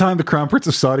remember that time the Crown Prince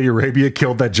of Saudi Arabia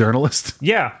killed that journalist?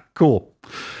 Yeah. Cool.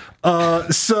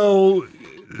 So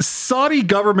Saudi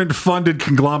government-funded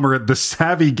conglomerate, the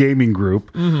Savvy Gaming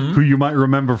Group, who you might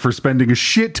remember for spending a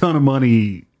shit ton of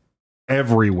money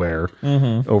everywhere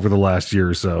over the last year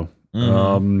or so.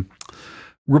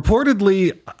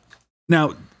 Reportedly,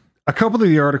 now, a couple of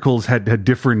the articles had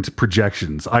different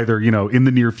projections, either, in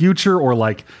the near future or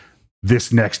like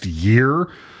this next year.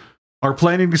 are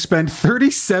planning to spend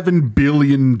 $37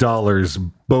 billion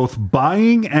both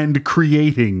buying and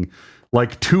creating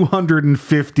like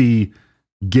 250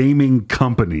 gaming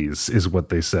companies, is what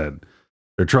they said.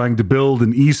 They're trying to build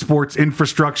an esports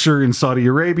infrastructure in Saudi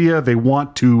Arabia. They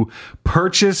want to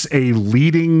purchase a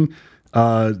leading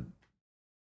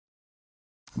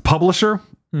publisher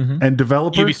and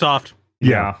developer. Ubisoft.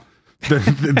 Yeah.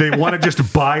 They want to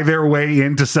just buy their way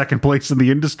into second place in the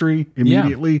industry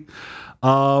immediately.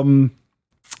 What's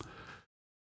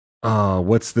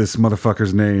this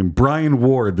motherfucker's name? Brian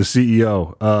Ward, the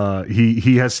CEO.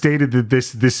 He has stated that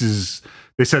this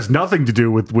has nothing to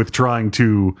do with trying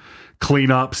to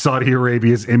clean up Saudi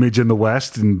Arabia's image in the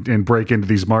West and break into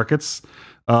these markets.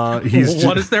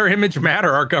 What does their image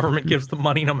matter? Our government gives them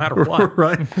money no matter what.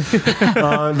 Right.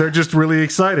 They're just really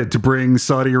excited to bring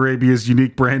Saudi Arabia's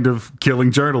unique brand of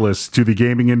killing journalists to the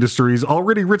gaming industry's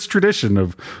already rich tradition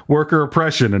of worker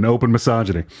oppression and open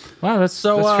misogyny. Wow, that's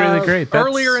really great.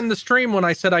 Earlier in the stream, when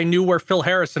I said I knew where Phil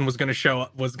Harrison was going to show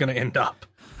up, was going to end up.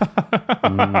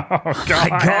 Oh,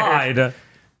 God.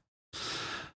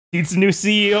 He's the new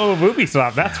CEO of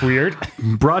Ubisoft. That's weird.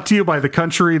 Brought to you by the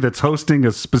country that's hosting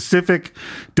a specific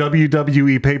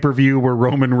WWE pay-per-view where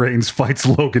Roman Reigns fights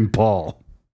Logan Paul.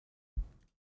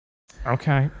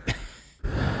 Okay.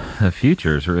 The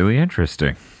future is really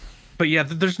interesting. But yeah,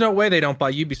 there's no way they don't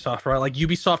buy Ubisoft, right? Like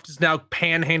Ubisoft is now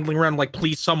panhandling around like,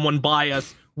 please someone buy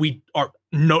us.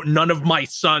 None of my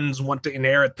sons want to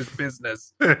inherit this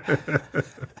business.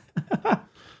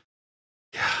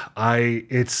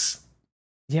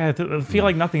 Yeah, I feel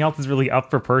like nothing else is really up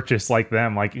for purchase like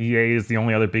them. Like EA is the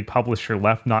only other big publisher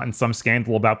left not in some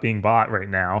scandal about being bought right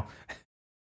now.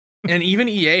 And even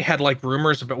EA had like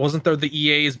rumors, but wasn't there the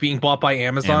EA is being bought by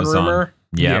Amazon. rumor?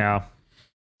 Yep. Yeah.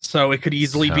 So it could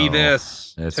easily be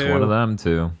this. It's too. one of them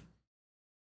too.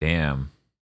 Damn.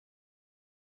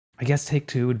 I guess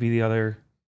Take-Two would be the other.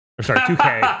 Or sorry,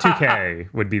 2K.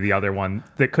 2K would be the other one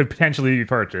that could potentially be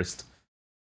purchased.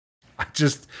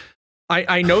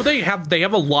 I know they have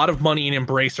a lot of money in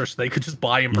Embracer, so they could just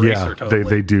buy Embracer. Totally.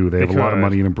 They do. They have a lot of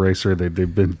money in Embracer.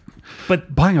 They've been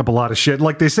buying up a lot of shit.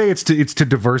 Like they say, it's to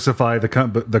diversify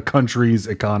the country's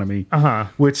economy.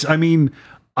 Which I mean,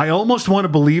 I almost want to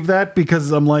believe that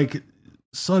because I'm like,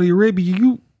 Saudi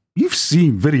Arabia, you've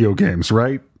seen video games,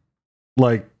 right?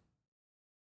 Like,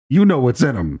 you know what's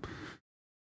in them.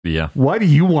 Yeah. Why do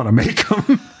you want to make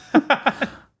them?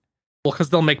 Well, because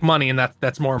they'll make money, and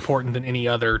that's more important than any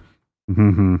other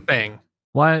thing.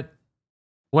 What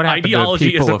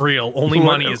ideology isn't real? Only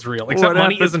money is real. Except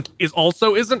money isn't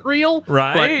real.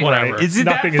 Right? But whatever. Right. Isn't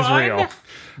Nothing that fun? is real.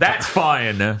 That's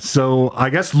fine. So I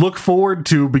guess look forward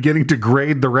to beginning to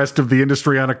grade the rest of the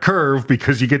industry on a curve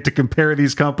because you get to compare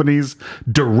these companies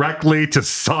directly to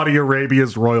Saudi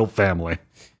Arabia's royal family.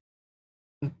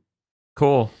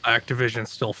 Cool. Activision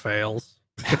still fails.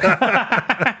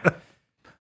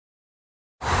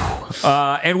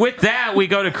 And with that, we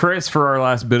go to Chris for our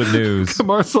last bit of news.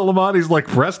 Kamar Soleimani's like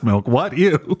breast milk. What?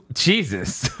 Ew.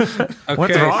 Jesus. What's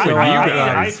Okay, wrong so, with you I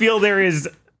guys? feel there is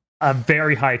a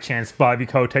very high chance Bobby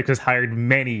Kotick has hired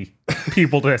many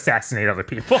people to assassinate other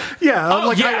people. Yeah, I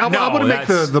want to make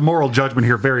the moral judgment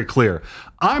here very clear.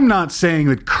 I'm not saying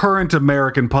that current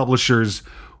American publishers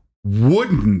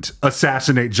wouldn't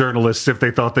assassinate journalists if they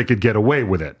thought they could get away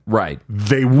with it. Right.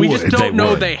 They would. We just don't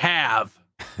know would. they have.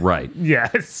 Right.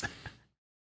 Yes.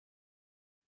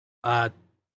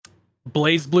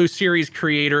 Blaze Blue series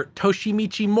creator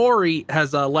Toshimichi Mori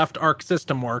has left Arc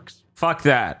System Works. Fuck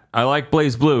that. I like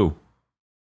Blaze Blue.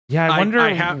 Yeah, I wonder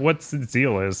I what the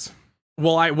deal is.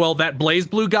 Well, that Blaze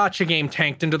Blue gotcha game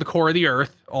tanked into the core of the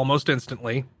earth almost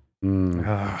instantly. And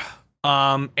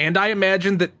I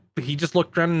imagine that he just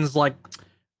looked around and was like,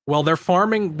 well, they're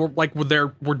farming,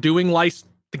 we're doing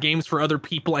the games for other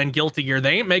people and Guilty Gear.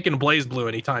 They ain't making Blaze Blue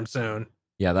anytime soon.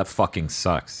 Yeah, that fucking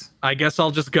sucks. I guess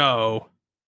I'll just go.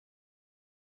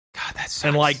 God, that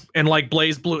sucks. And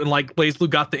Blaze Blue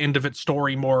got the end of its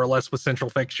story more or less with Central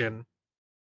Fiction.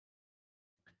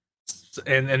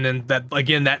 And then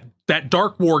that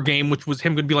Dark War game, which was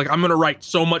him gonna be like, I'm gonna write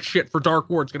so much shit for Dark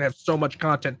War, it's gonna have so much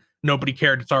content. Nobody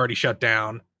cared, it's already shut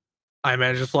down. I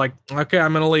imagine just like, okay,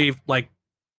 I'm gonna leave. Like,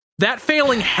 that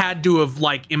failing had to have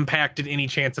impacted any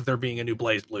chance of there being a new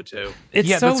Blaze Blue 2. It's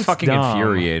that's fucking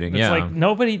infuriating. It's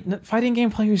like fighting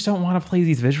game players don't want to play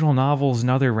these visual novels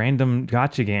and other random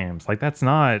gotcha games. Like, that's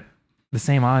not the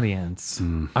same audience.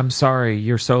 I'm sorry,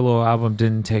 your solo album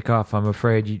didn't take off. I'm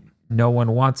afraid no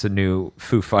one wants a new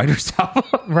Foo Fighters album.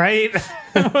 Right?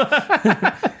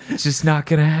 It's just not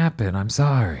gonna happen. I'm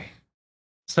sorry.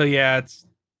 So yeah, it's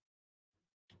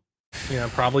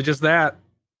probably just that.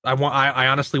 I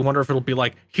honestly wonder if it'll be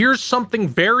like, here's something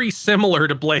very similar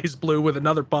to Blaze Blue with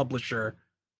another publisher.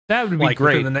 That would be Like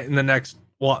great. in the next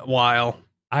while.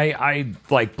 I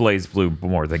like Blaze Blue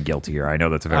more than Guilty Gear. I know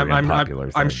that's a very unpopular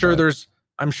thing. I'm sure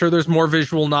but- there's more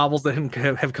visual novels that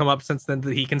have come up since then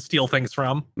that he can steal things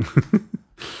from.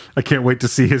 I can't wait to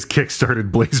see his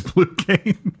kickstarted Blaze Blue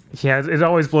game. Yeah, it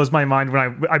always blows my mind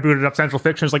when I booted up Central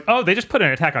Fiction. It's like, oh, they just put an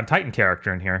Attack on Titan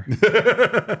character in here.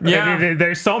 Yeah. I mean,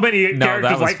 there's so many No, characters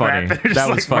that was like funny. that. That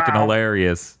was like, fucking wow.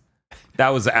 hilarious. That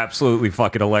was absolutely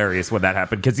fucking hilarious when that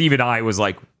happened. Because even I was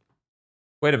like,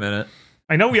 wait a minute.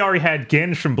 I know we already had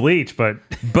Ginge from Bleach, but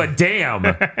But damn.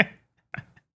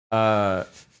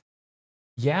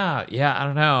 Yeah, I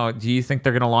don't know. Do you think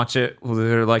they're gonna launch it?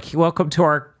 They're like, welcome to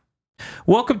our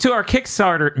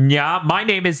Kickstarter. Nya, my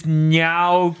name is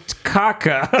Nyao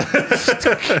Kaka.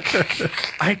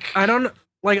 I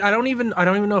don't even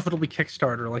know if it'll be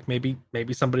Kickstarter. Like maybe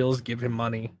somebody will just give him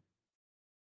money.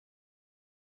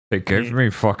 They gave me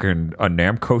fucking a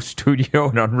Namco studio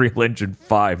and Unreal Engine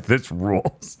 5. This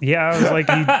rules. yeah, I was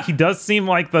like, he does seem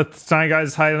like the Stein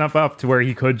guy's high enough up to where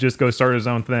he could just go start his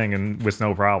own thing and with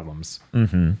no problems.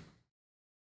 Mm-hmm.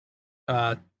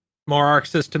 More Arc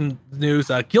System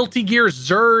news. Guilty Gear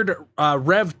Zerd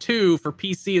Rev 2 for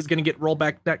PC is going to get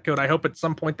rollback netcode. I hope at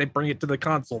some point they bring it to the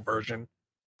console version.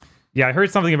 Yeah, I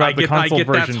heard something about the console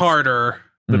version. That's harder.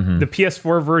 The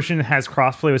PS4 version has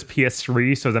crossplay with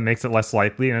PS3, so that makes it less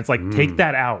likely. And it's like, take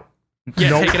that out.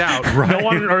 Yeah, take it out. No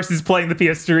one on Earth is playing the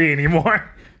PS3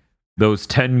 anymore. Those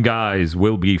 10 guys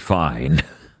will be fine.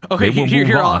 Okay, They will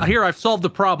move on. here I've solved the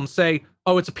problem. Say,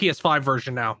 oh, it's a PS5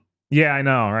 version now. Yeah, I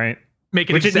know, right? Make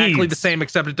it Which it exactly needs. the same,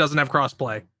 except it doesn't have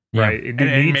crossplay, Yeah. Right. It and needs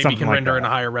maybe something can like render that. in a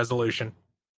higher resolution.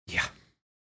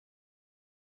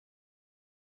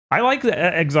 I like the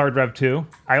Exard Rev 2.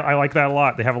 I like that a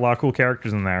lot. They have a lot of cool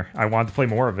characters in there. I wanted to play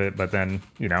more of it, but then,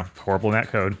 horrible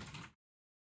netcode.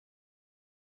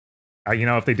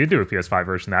 If they did do a PS5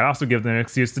 version, that also give them an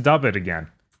excuse to dub it again.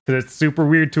 Because it's super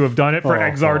weird to have done it for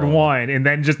Exard 1 and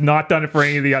then just not done it for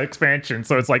any of the expansions.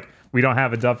 So it's like, we don't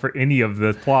have a dub for any of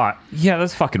the plot. Yeah,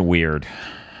 that's fucking weird.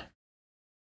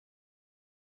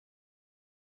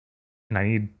 And I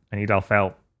need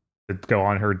Alfel to go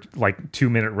on her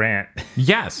 2-minute rant.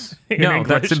 Yes. In No, English.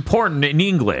 that's important in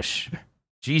English.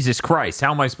 Jesus Christ.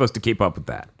 How am I supposed to keep up with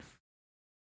that?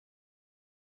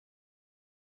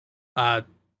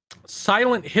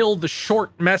 Silent Hill, the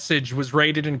short message was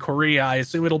rated in Korea. I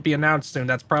assume it'll be announced soon.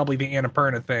 That's probably the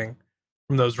Annapurna thing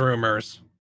from those rumors.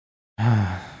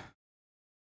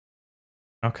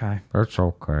 Okay. That's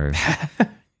okay.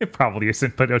 It probably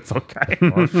isn't, but it's okay.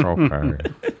 That's okay.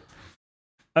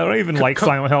 I don't even like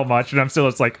Silent Hill much, and I'm still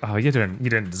just like, oh, you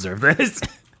didn't deserve this.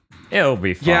 It'll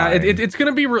be fine. Yeah, it's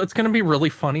gonna be really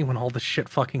funny when all the shit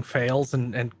fucking fails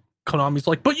and Konami's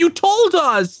like, but you told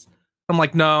us. I'm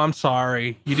like, no, I'm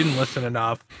sorry, you didn't listen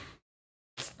enough.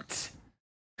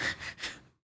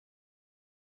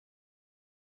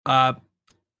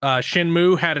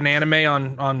 Shenmue had an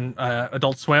anime on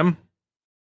Adult Swim.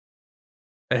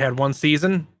 It had one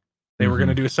season. They were going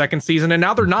to do a second season, and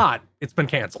now they're not. It's been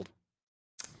canceled.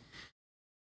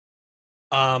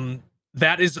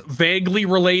 That is vaguely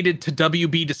related to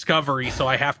WB Discovery, so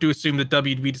I have to assume that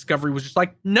WB Discovery was just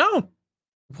like, no.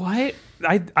 What?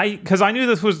 Because I knew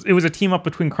it was a team up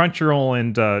between Crunchyroll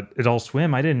and Adult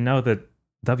Swim. I didn't know that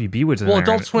WB was in Well, there.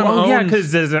 Adult Swim Oh, yeah, owns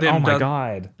because there's them oh my to-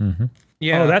 god. Mm-hmm.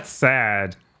 Yeah. Oh, that's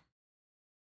sad.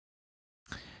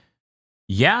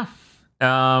 Yeah.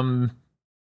 I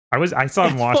saw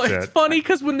and watched It's it. funny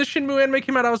because when the Shenmue anime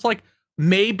came out, I was like,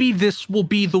 maybe this will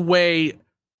be the way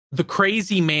the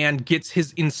crazy man gets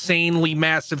his insanely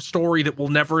massive story that will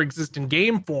never exist in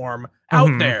game form out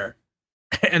Mhm. there.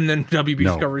 And then WB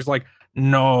No. Discovery's like,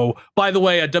 no. By the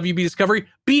way, WB Discovery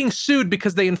being sued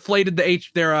because they inflated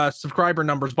their subscriber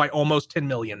numbers by almost 10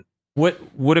 million.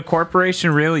 Would a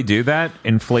corporation really do that?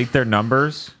 Inflate their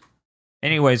numbers?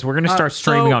 Anyways, we're going to start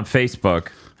streaming so- on Facebook.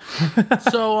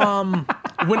 So,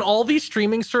 when all these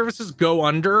streaming services go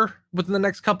under within the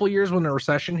next couple of years when the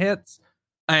recession hits,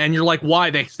 and you're like, why?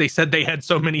 They said they had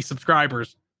so many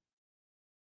subscribers.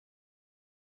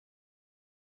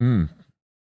 Hmm.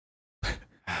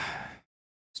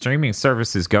 Streaming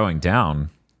services going down.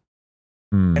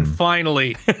 Hmm. And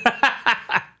finally,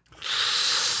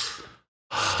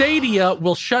 Stadia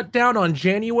will shut down on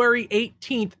January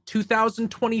 18th,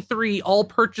 2023. All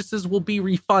purchases will be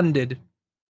refunded.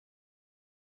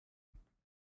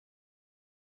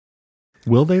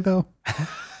 Will they though?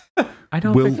 I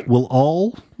don't Will think... will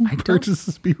all don't-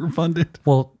 purchases be refunded?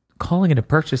 Well, calling it a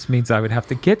purchase means I would have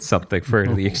to get something for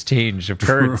the exchange of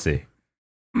currency.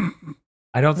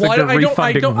 I don't think they're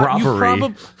refunding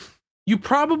robbery. You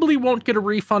probably won't get a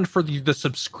refund for the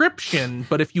subscription,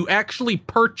 but if you actually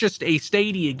purchased a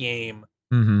Stadia game,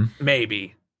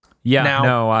 maybe. Yeah, Now-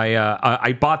 no,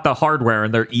 I bought the hardware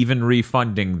and they're even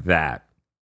refunding that.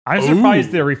 I'm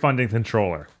surprised they're refunding the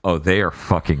controller. Oh, they are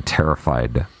fucking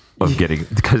terrified of getting,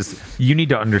 because you need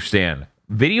to understand,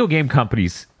 video game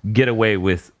companies get away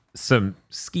with some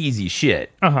skeezy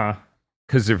shit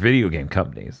because they're video game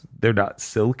companies. They're not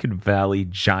Silicon Valley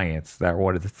giants that are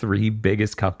one of the 3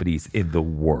 biggest companies in the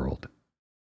world.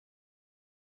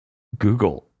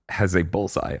 Google has a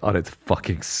bullseye on its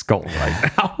fucking skull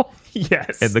right now.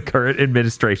 Yes. In the current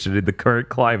administration, in the current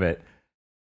climate,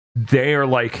 they are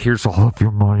like, here's all of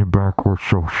your money back. We're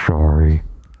so sorry.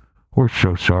 We're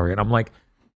so sorry. And I'm like,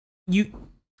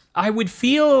 I would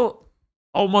feel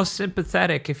almost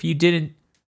sympathetic if you didn't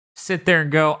sit there and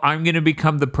go, I'm going to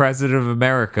become the president of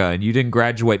America, and you didn't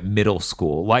graduate middle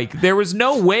school. Like, there was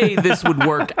no way this would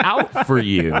work out for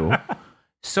you.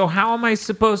 So how am I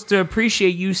supposed to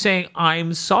appreciate you saying,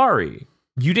 I'm sorry?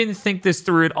 You didn't think this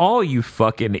through at all, you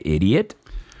fucking idiot.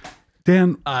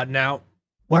 Dan, Now,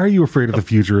 why are you afraid of the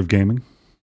future of gaming?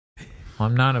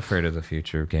 I'm not afraid of the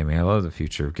future of gaming. I love the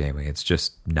future of gaming. It's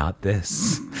just not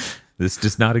this. This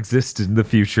does not exist in the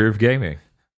future of gaming.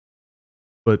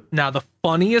 But now the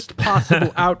funniest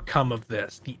possible outcome of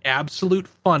this, the absolute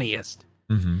funniest,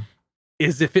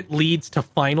 is if it leads to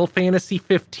Final Fantasy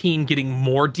 15 getting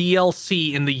more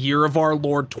DLC in the year of our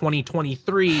Lord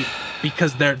 2023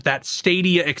 because that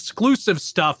Stadia exclusive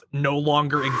stuff no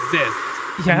longer exists.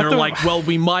 Yeah, and they're like, well,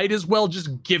 we might as well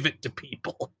just give it to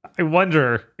people. I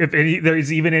wonder if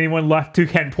there's even anyone left who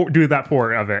can do that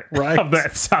port of it, Right. of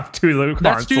that stuff to the That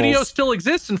consoles. studio still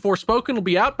exists, and Forspoken will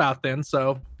be out about then,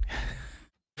 so...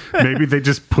 maybe they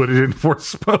just put it in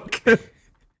Forspoken.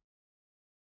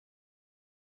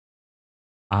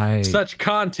 Such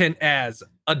content as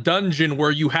a dungeon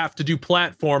where you have to do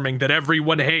platforming that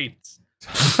everyone hates,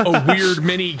 a weird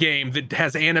mini game that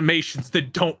has animations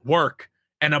that don't work,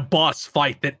 and a boss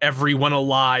fight that everyone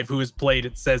alive who has played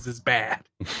it says is bad.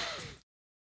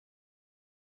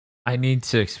 I need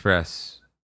to express,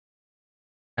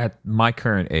 at my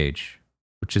current age,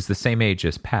 which is the same age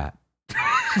as Pat,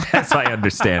 as I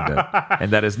understand it,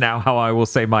 and that is now how I will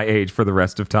say my age for the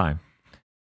rest of time.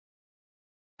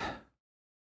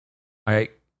 I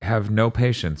have no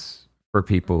patience for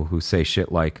people who say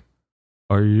shit like,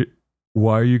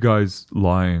 why are you guys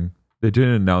lying? They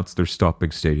didn't announce they're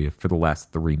stopping Stadia for the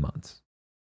last 3 months.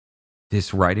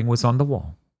 This writing was on the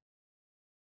wall.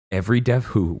 Every dev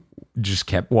who just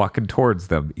kept walking towards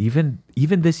them, even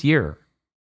this year.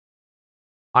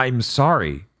 I'm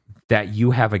sorry that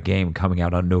you have a game coming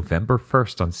out on November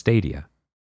 1st on Stadia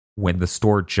when the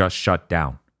store just shut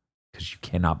down because you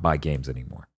cannot buy games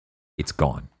anymore. It's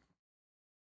gone.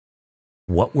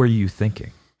 What were you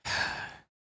thinking?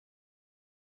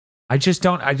 I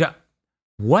don't.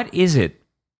 What is it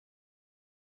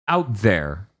out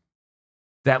there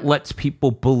that lets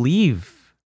people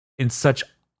believe in such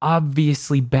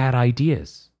obviously bad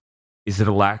ideas? Is it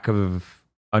a lack of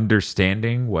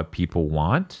understanding what people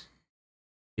want?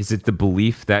 Is it the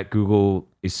belief that Google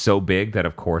is so big that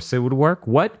of course it would work?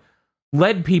 What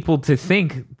led people to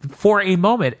think for a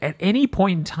moment at any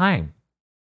point in time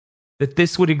that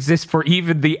this would exist for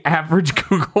even the average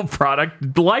Google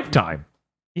product lifetime?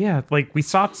 Yeah, like we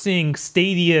stopped seeing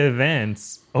Stadia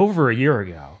events over a year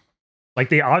ago. Like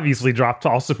they obviously dropped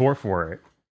all support for it.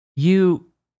 You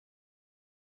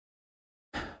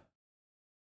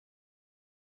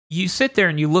sit there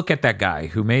and you look at that guy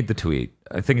who made the tweet.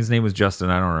 I think his name was Justin.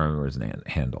 I don't remember his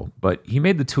handle, but he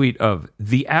made the tweet of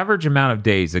the average amount of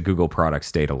days a Google product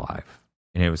stayed alive,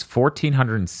 and it was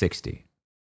 1,460.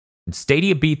 And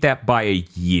Stadia beat that by a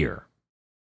year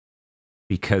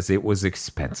because it was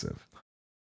expensive.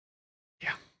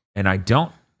 Yeah. And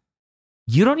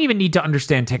you don't even need to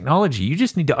understand technology. You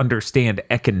just need to understand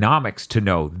economics to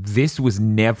know this was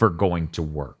never going to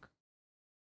work.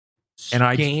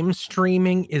 And game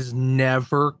streaming is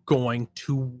never going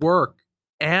to work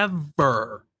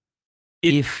ever.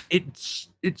 It's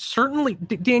certainly,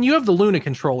 Dan, you have the Luna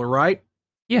controller, right?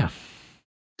 Yeah.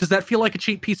 Does that feel like a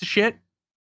cheap piece of shit?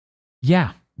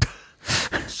 Yeah.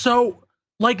 So,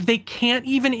 like, they can't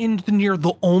even engineer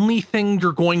the only thing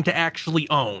you're going to actually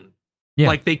own. Yeah.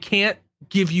 Like, they can't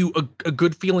give you a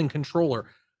good feeling controller.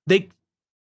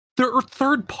 There are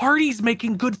third parties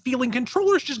making good feeling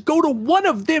controllers. Just go to one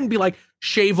of them, be like,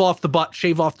 shave off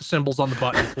the symbols on the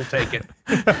buttons. We'll take it.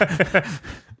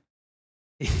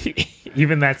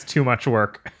 Even that's too much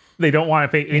work. They don't want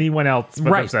to pay anyone else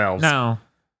but themselves. No.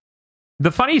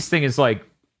 The funniest thing is, like,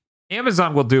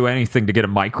 Amazon will do anything to get a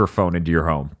microphone into your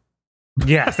home.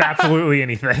 Yes, absolutely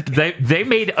anything. They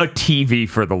made a TV,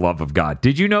 for the love of God.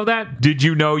 Did you know that? Did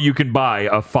you know you can buy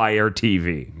a Fire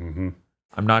TV? Mm-hmm.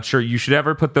 I'm not sure you should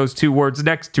ever put those two words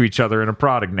next to each other in a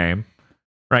product name.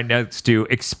 Right next to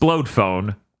Explode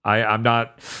Phone. I'm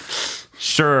not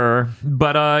sure,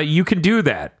 but you can do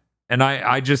that. And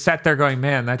I just sat there going,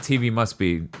 man, that TV must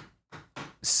be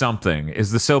something.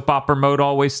 Is the soap opera mode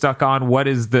always stuck on? What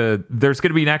is there's going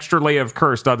to be an extra layer of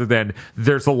cursed other than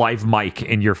there's a live mic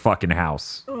in your fucking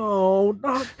house. Oh,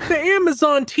 the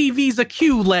Amazon TV's a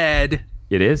QLED.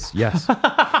 It is? Yes.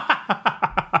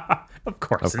 Of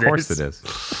course it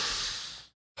is.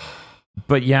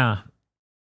 But yeah,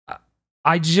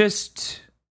 I just,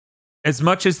 as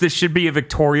much as this should be a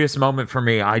victorious moment for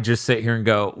me, I just sit here and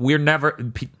go,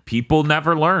 people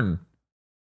never learn.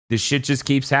 This shit just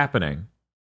keeps happening.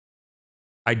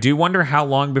 I do wonder how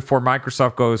long before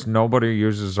Microsoft goes, nobody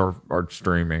uses our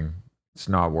streaming. It's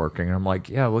not working. And I'm like,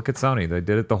 yeah, look at Sony. They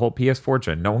did it the whole PS4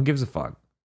 gen. No one gives a fuck.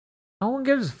 No one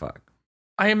gives a fuck.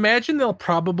 I imagine they'll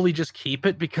probably just keep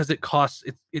it because it costs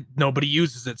nobody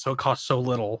uses it, so it costs so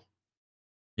little.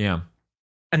 Yeah.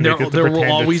 And there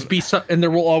will always be some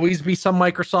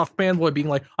Microsoft fanboy being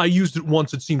like, I used it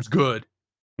once, it seems good.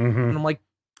 Mm-hmm. And I'm like,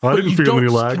 I but didn't you feel any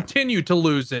don't lag. continue to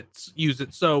use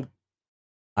it. So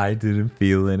I didn't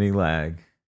feel any lag.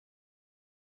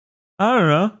 I don't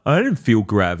know. I didn't feel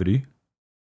gravity.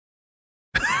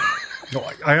 No,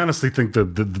 I honestly think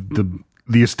that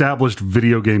the established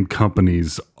video game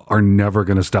companies are never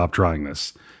going to stop trying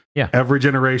this. Yeah. Every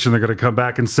generation, they're going to come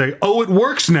back and say, oh, it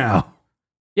works now.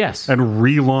 Yes. And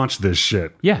relaunch this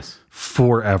shit. Yes.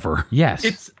 Forever.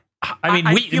 Yes. I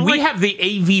mean, we have the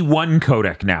AV1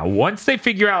 codec now. Once they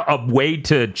figure out a way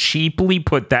to cheaply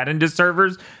put that into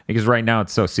servers, because right now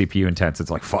it's so CPU intense,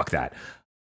 it's like, fuck that.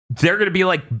 They're going to be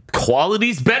like,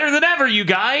 quality's better than ever, you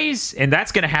guys. And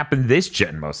that's going to happen this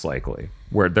gen, most likely,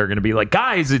 where they're going to be like,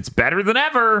 guys, it's better than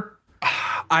ever.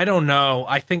 I don't know.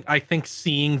 I think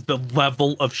seeing the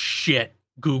level of shit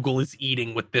Google is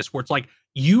eating with this, where it's like,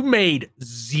 you made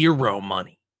zero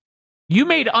money. You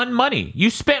made unmoney. You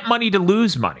spent money to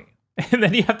lose money. And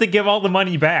then you have to give all the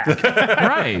money back.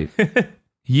 Right.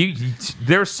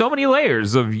 There's so many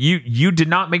layers of you did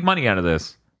not make money out of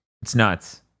this. It's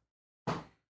nuts.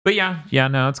 But yeah,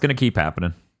 no, it's going to keep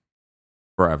happening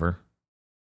forever.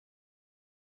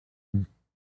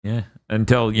 Yeah,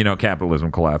 until,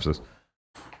 capitalism collapses.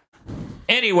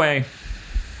 Anyway,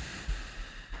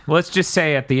 let's just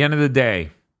say at the end of the day,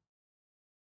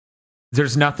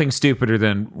 there's nothing stupider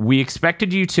than we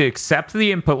expected you to accept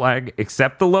the input lag,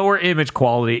 accept the lower image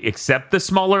quality, accept the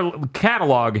smaller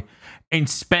catalog, and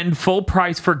spend full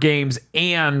price for games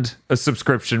and a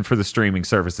subscription for the streaming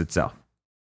service itself.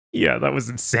 Yeah, that was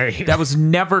insane. That was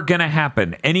never going to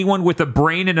happen. Anyone with a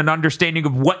brain and an understanding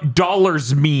of what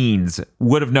dollars means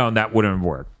would have known that wouldn't have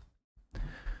worked.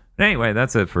 Anyway,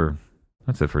 that's it for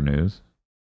news.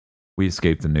 We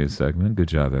escaped the news segment. Good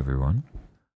job, everyone.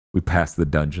 We passed the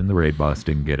dungeon. The raid boss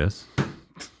didn't get us.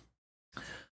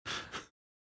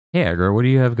 Hey, Aggro, what do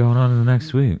you have going on in the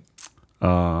next week?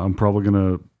 I'm probably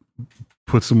going to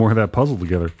put some more of that puzzle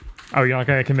together. Oh, you're not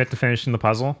going to commit to finishing the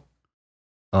puzzle?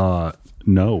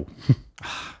 No.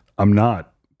 I'm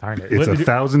not. Darn it. It's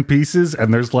 1,000 pieces,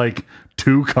 and there's like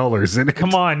 2 colors in it.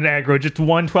 Come on, Aggro, just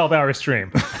one 12-hour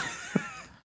stream.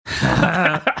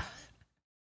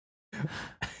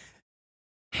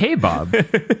 Hey, Bob,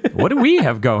 what do we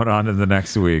have going on in the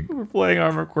next week? We're playing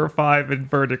Armored Core 5 in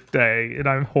Verdict Day, and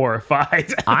I'm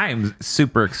horrified. I'm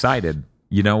super excited.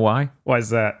 You know why? Why is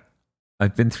that?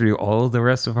 I've been through all the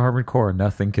rest of Armored Core.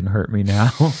 Nothing can hurt me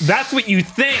now. That's what you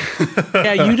think.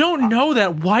 Yeah, you don't know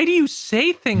that. Why do you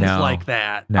say things like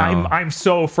that? No. I'm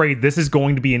so afraid this is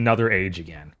going to be another age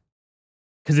again.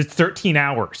 Because it's 13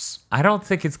 hours. I don't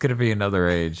think it's going to be another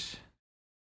age.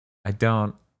 I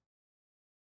don't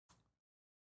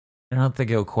think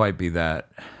it'll quite be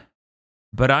that.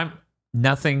 But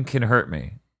nothing can hurt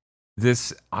me.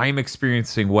 I'm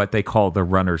experiencing what they call the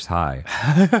runner's high.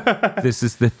 This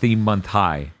is the theme month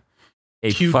high.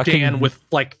 Cute Dan with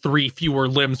like 3 fewer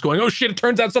limbs going, oh shit, it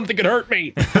turns out something could hurt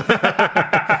me.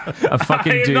 A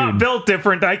fucking dude. I'm not built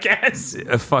different, I guess.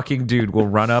 A fucking dude will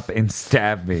run up and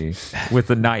stab me with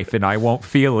a knife, and I won't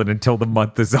feel it until the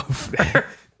month is over.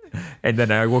 And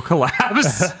then I will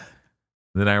collapse.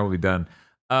 Then I will be done.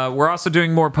 We're also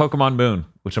doing more Pokemon Moon,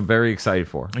 which I'm very excited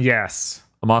for. Yes.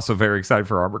 I'm also very excited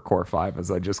for Armored Core 5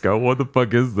 as I just go, what the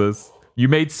fuck is this? You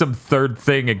made some third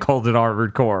thing and called it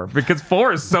Armored Core. Because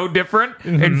 4 is so different,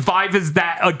 and 5 is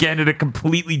that, again, in a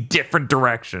completely different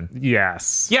direction.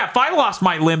 Yes. Yeah, if I lost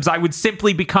my limbs, I would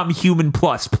simply become human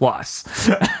plus plus.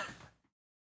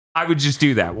 I would just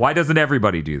do that. Why doesn't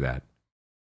everybody do that?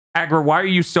 Agra, why are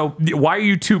you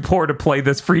too poor to play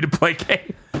this free-to-play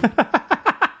game?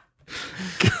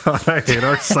 God, I hate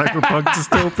our cyberpunk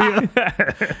dystopia.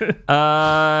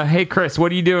 Hey, Chris,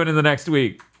 what are you doing in the next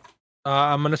week?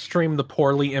 I'm going to stream the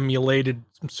poorly emulated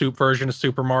version of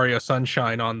Super Mario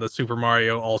Sunshine on the Super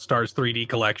Mario All-Stars 3D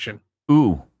collection.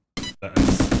 Ooh. I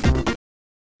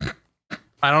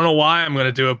don't know why I'm going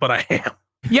to do it, but I am.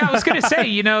 Yeah, I was going to say,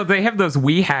 they have those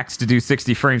Wii hacks to do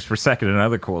 60 frames per second and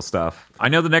other cool stuff. I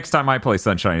know the next time I play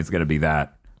Sunshine is going to be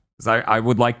that. 'Cause I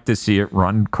would like to see it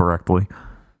run correctly.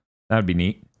 That'd be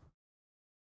neat.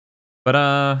 But,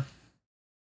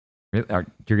 you're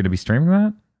going to be streaming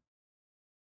that?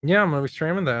 Yeah, I'm going to be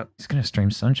streaming that. He's going to stream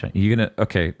Sunshine.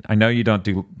 Okay, I know you don't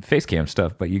do face cam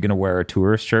stuff, but you're going to wear a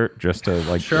tourist shirt just to,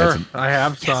 like... Sure, I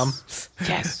have some.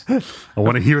 Yes. I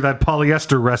want to hear that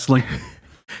polyester wrestling.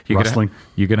 You're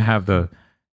gonna have the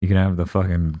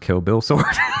fucking Kill Bill sword.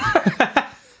 What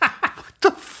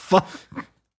the fuck?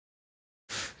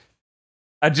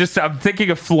 I'm thinking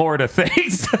of Florida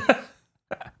things.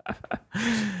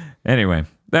 Anyway,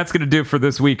 that's gonna do it for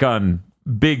this week on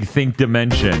Big Think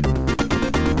Dimension.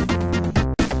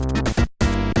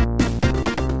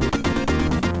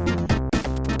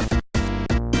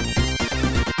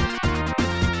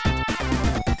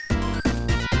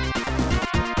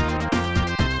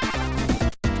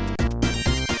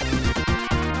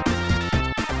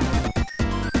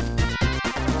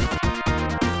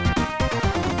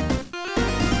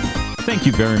 Thank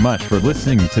you very much for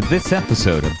listening to this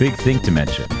episode of Big Think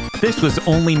Dimension. This was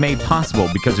only made possible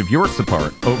because of your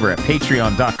support over at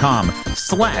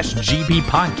patreon.com/GB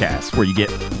Podcast, where you get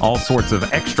all sorts of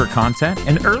extra content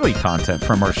and early content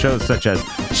from our shows such as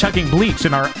Chugging Bleach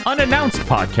and our unannounced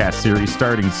podcast series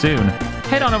starting soon.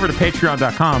 Head on over to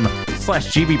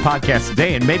patreon.com/GB Podcast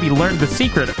today and maybe learn the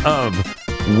secret of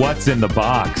what's in the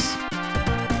box.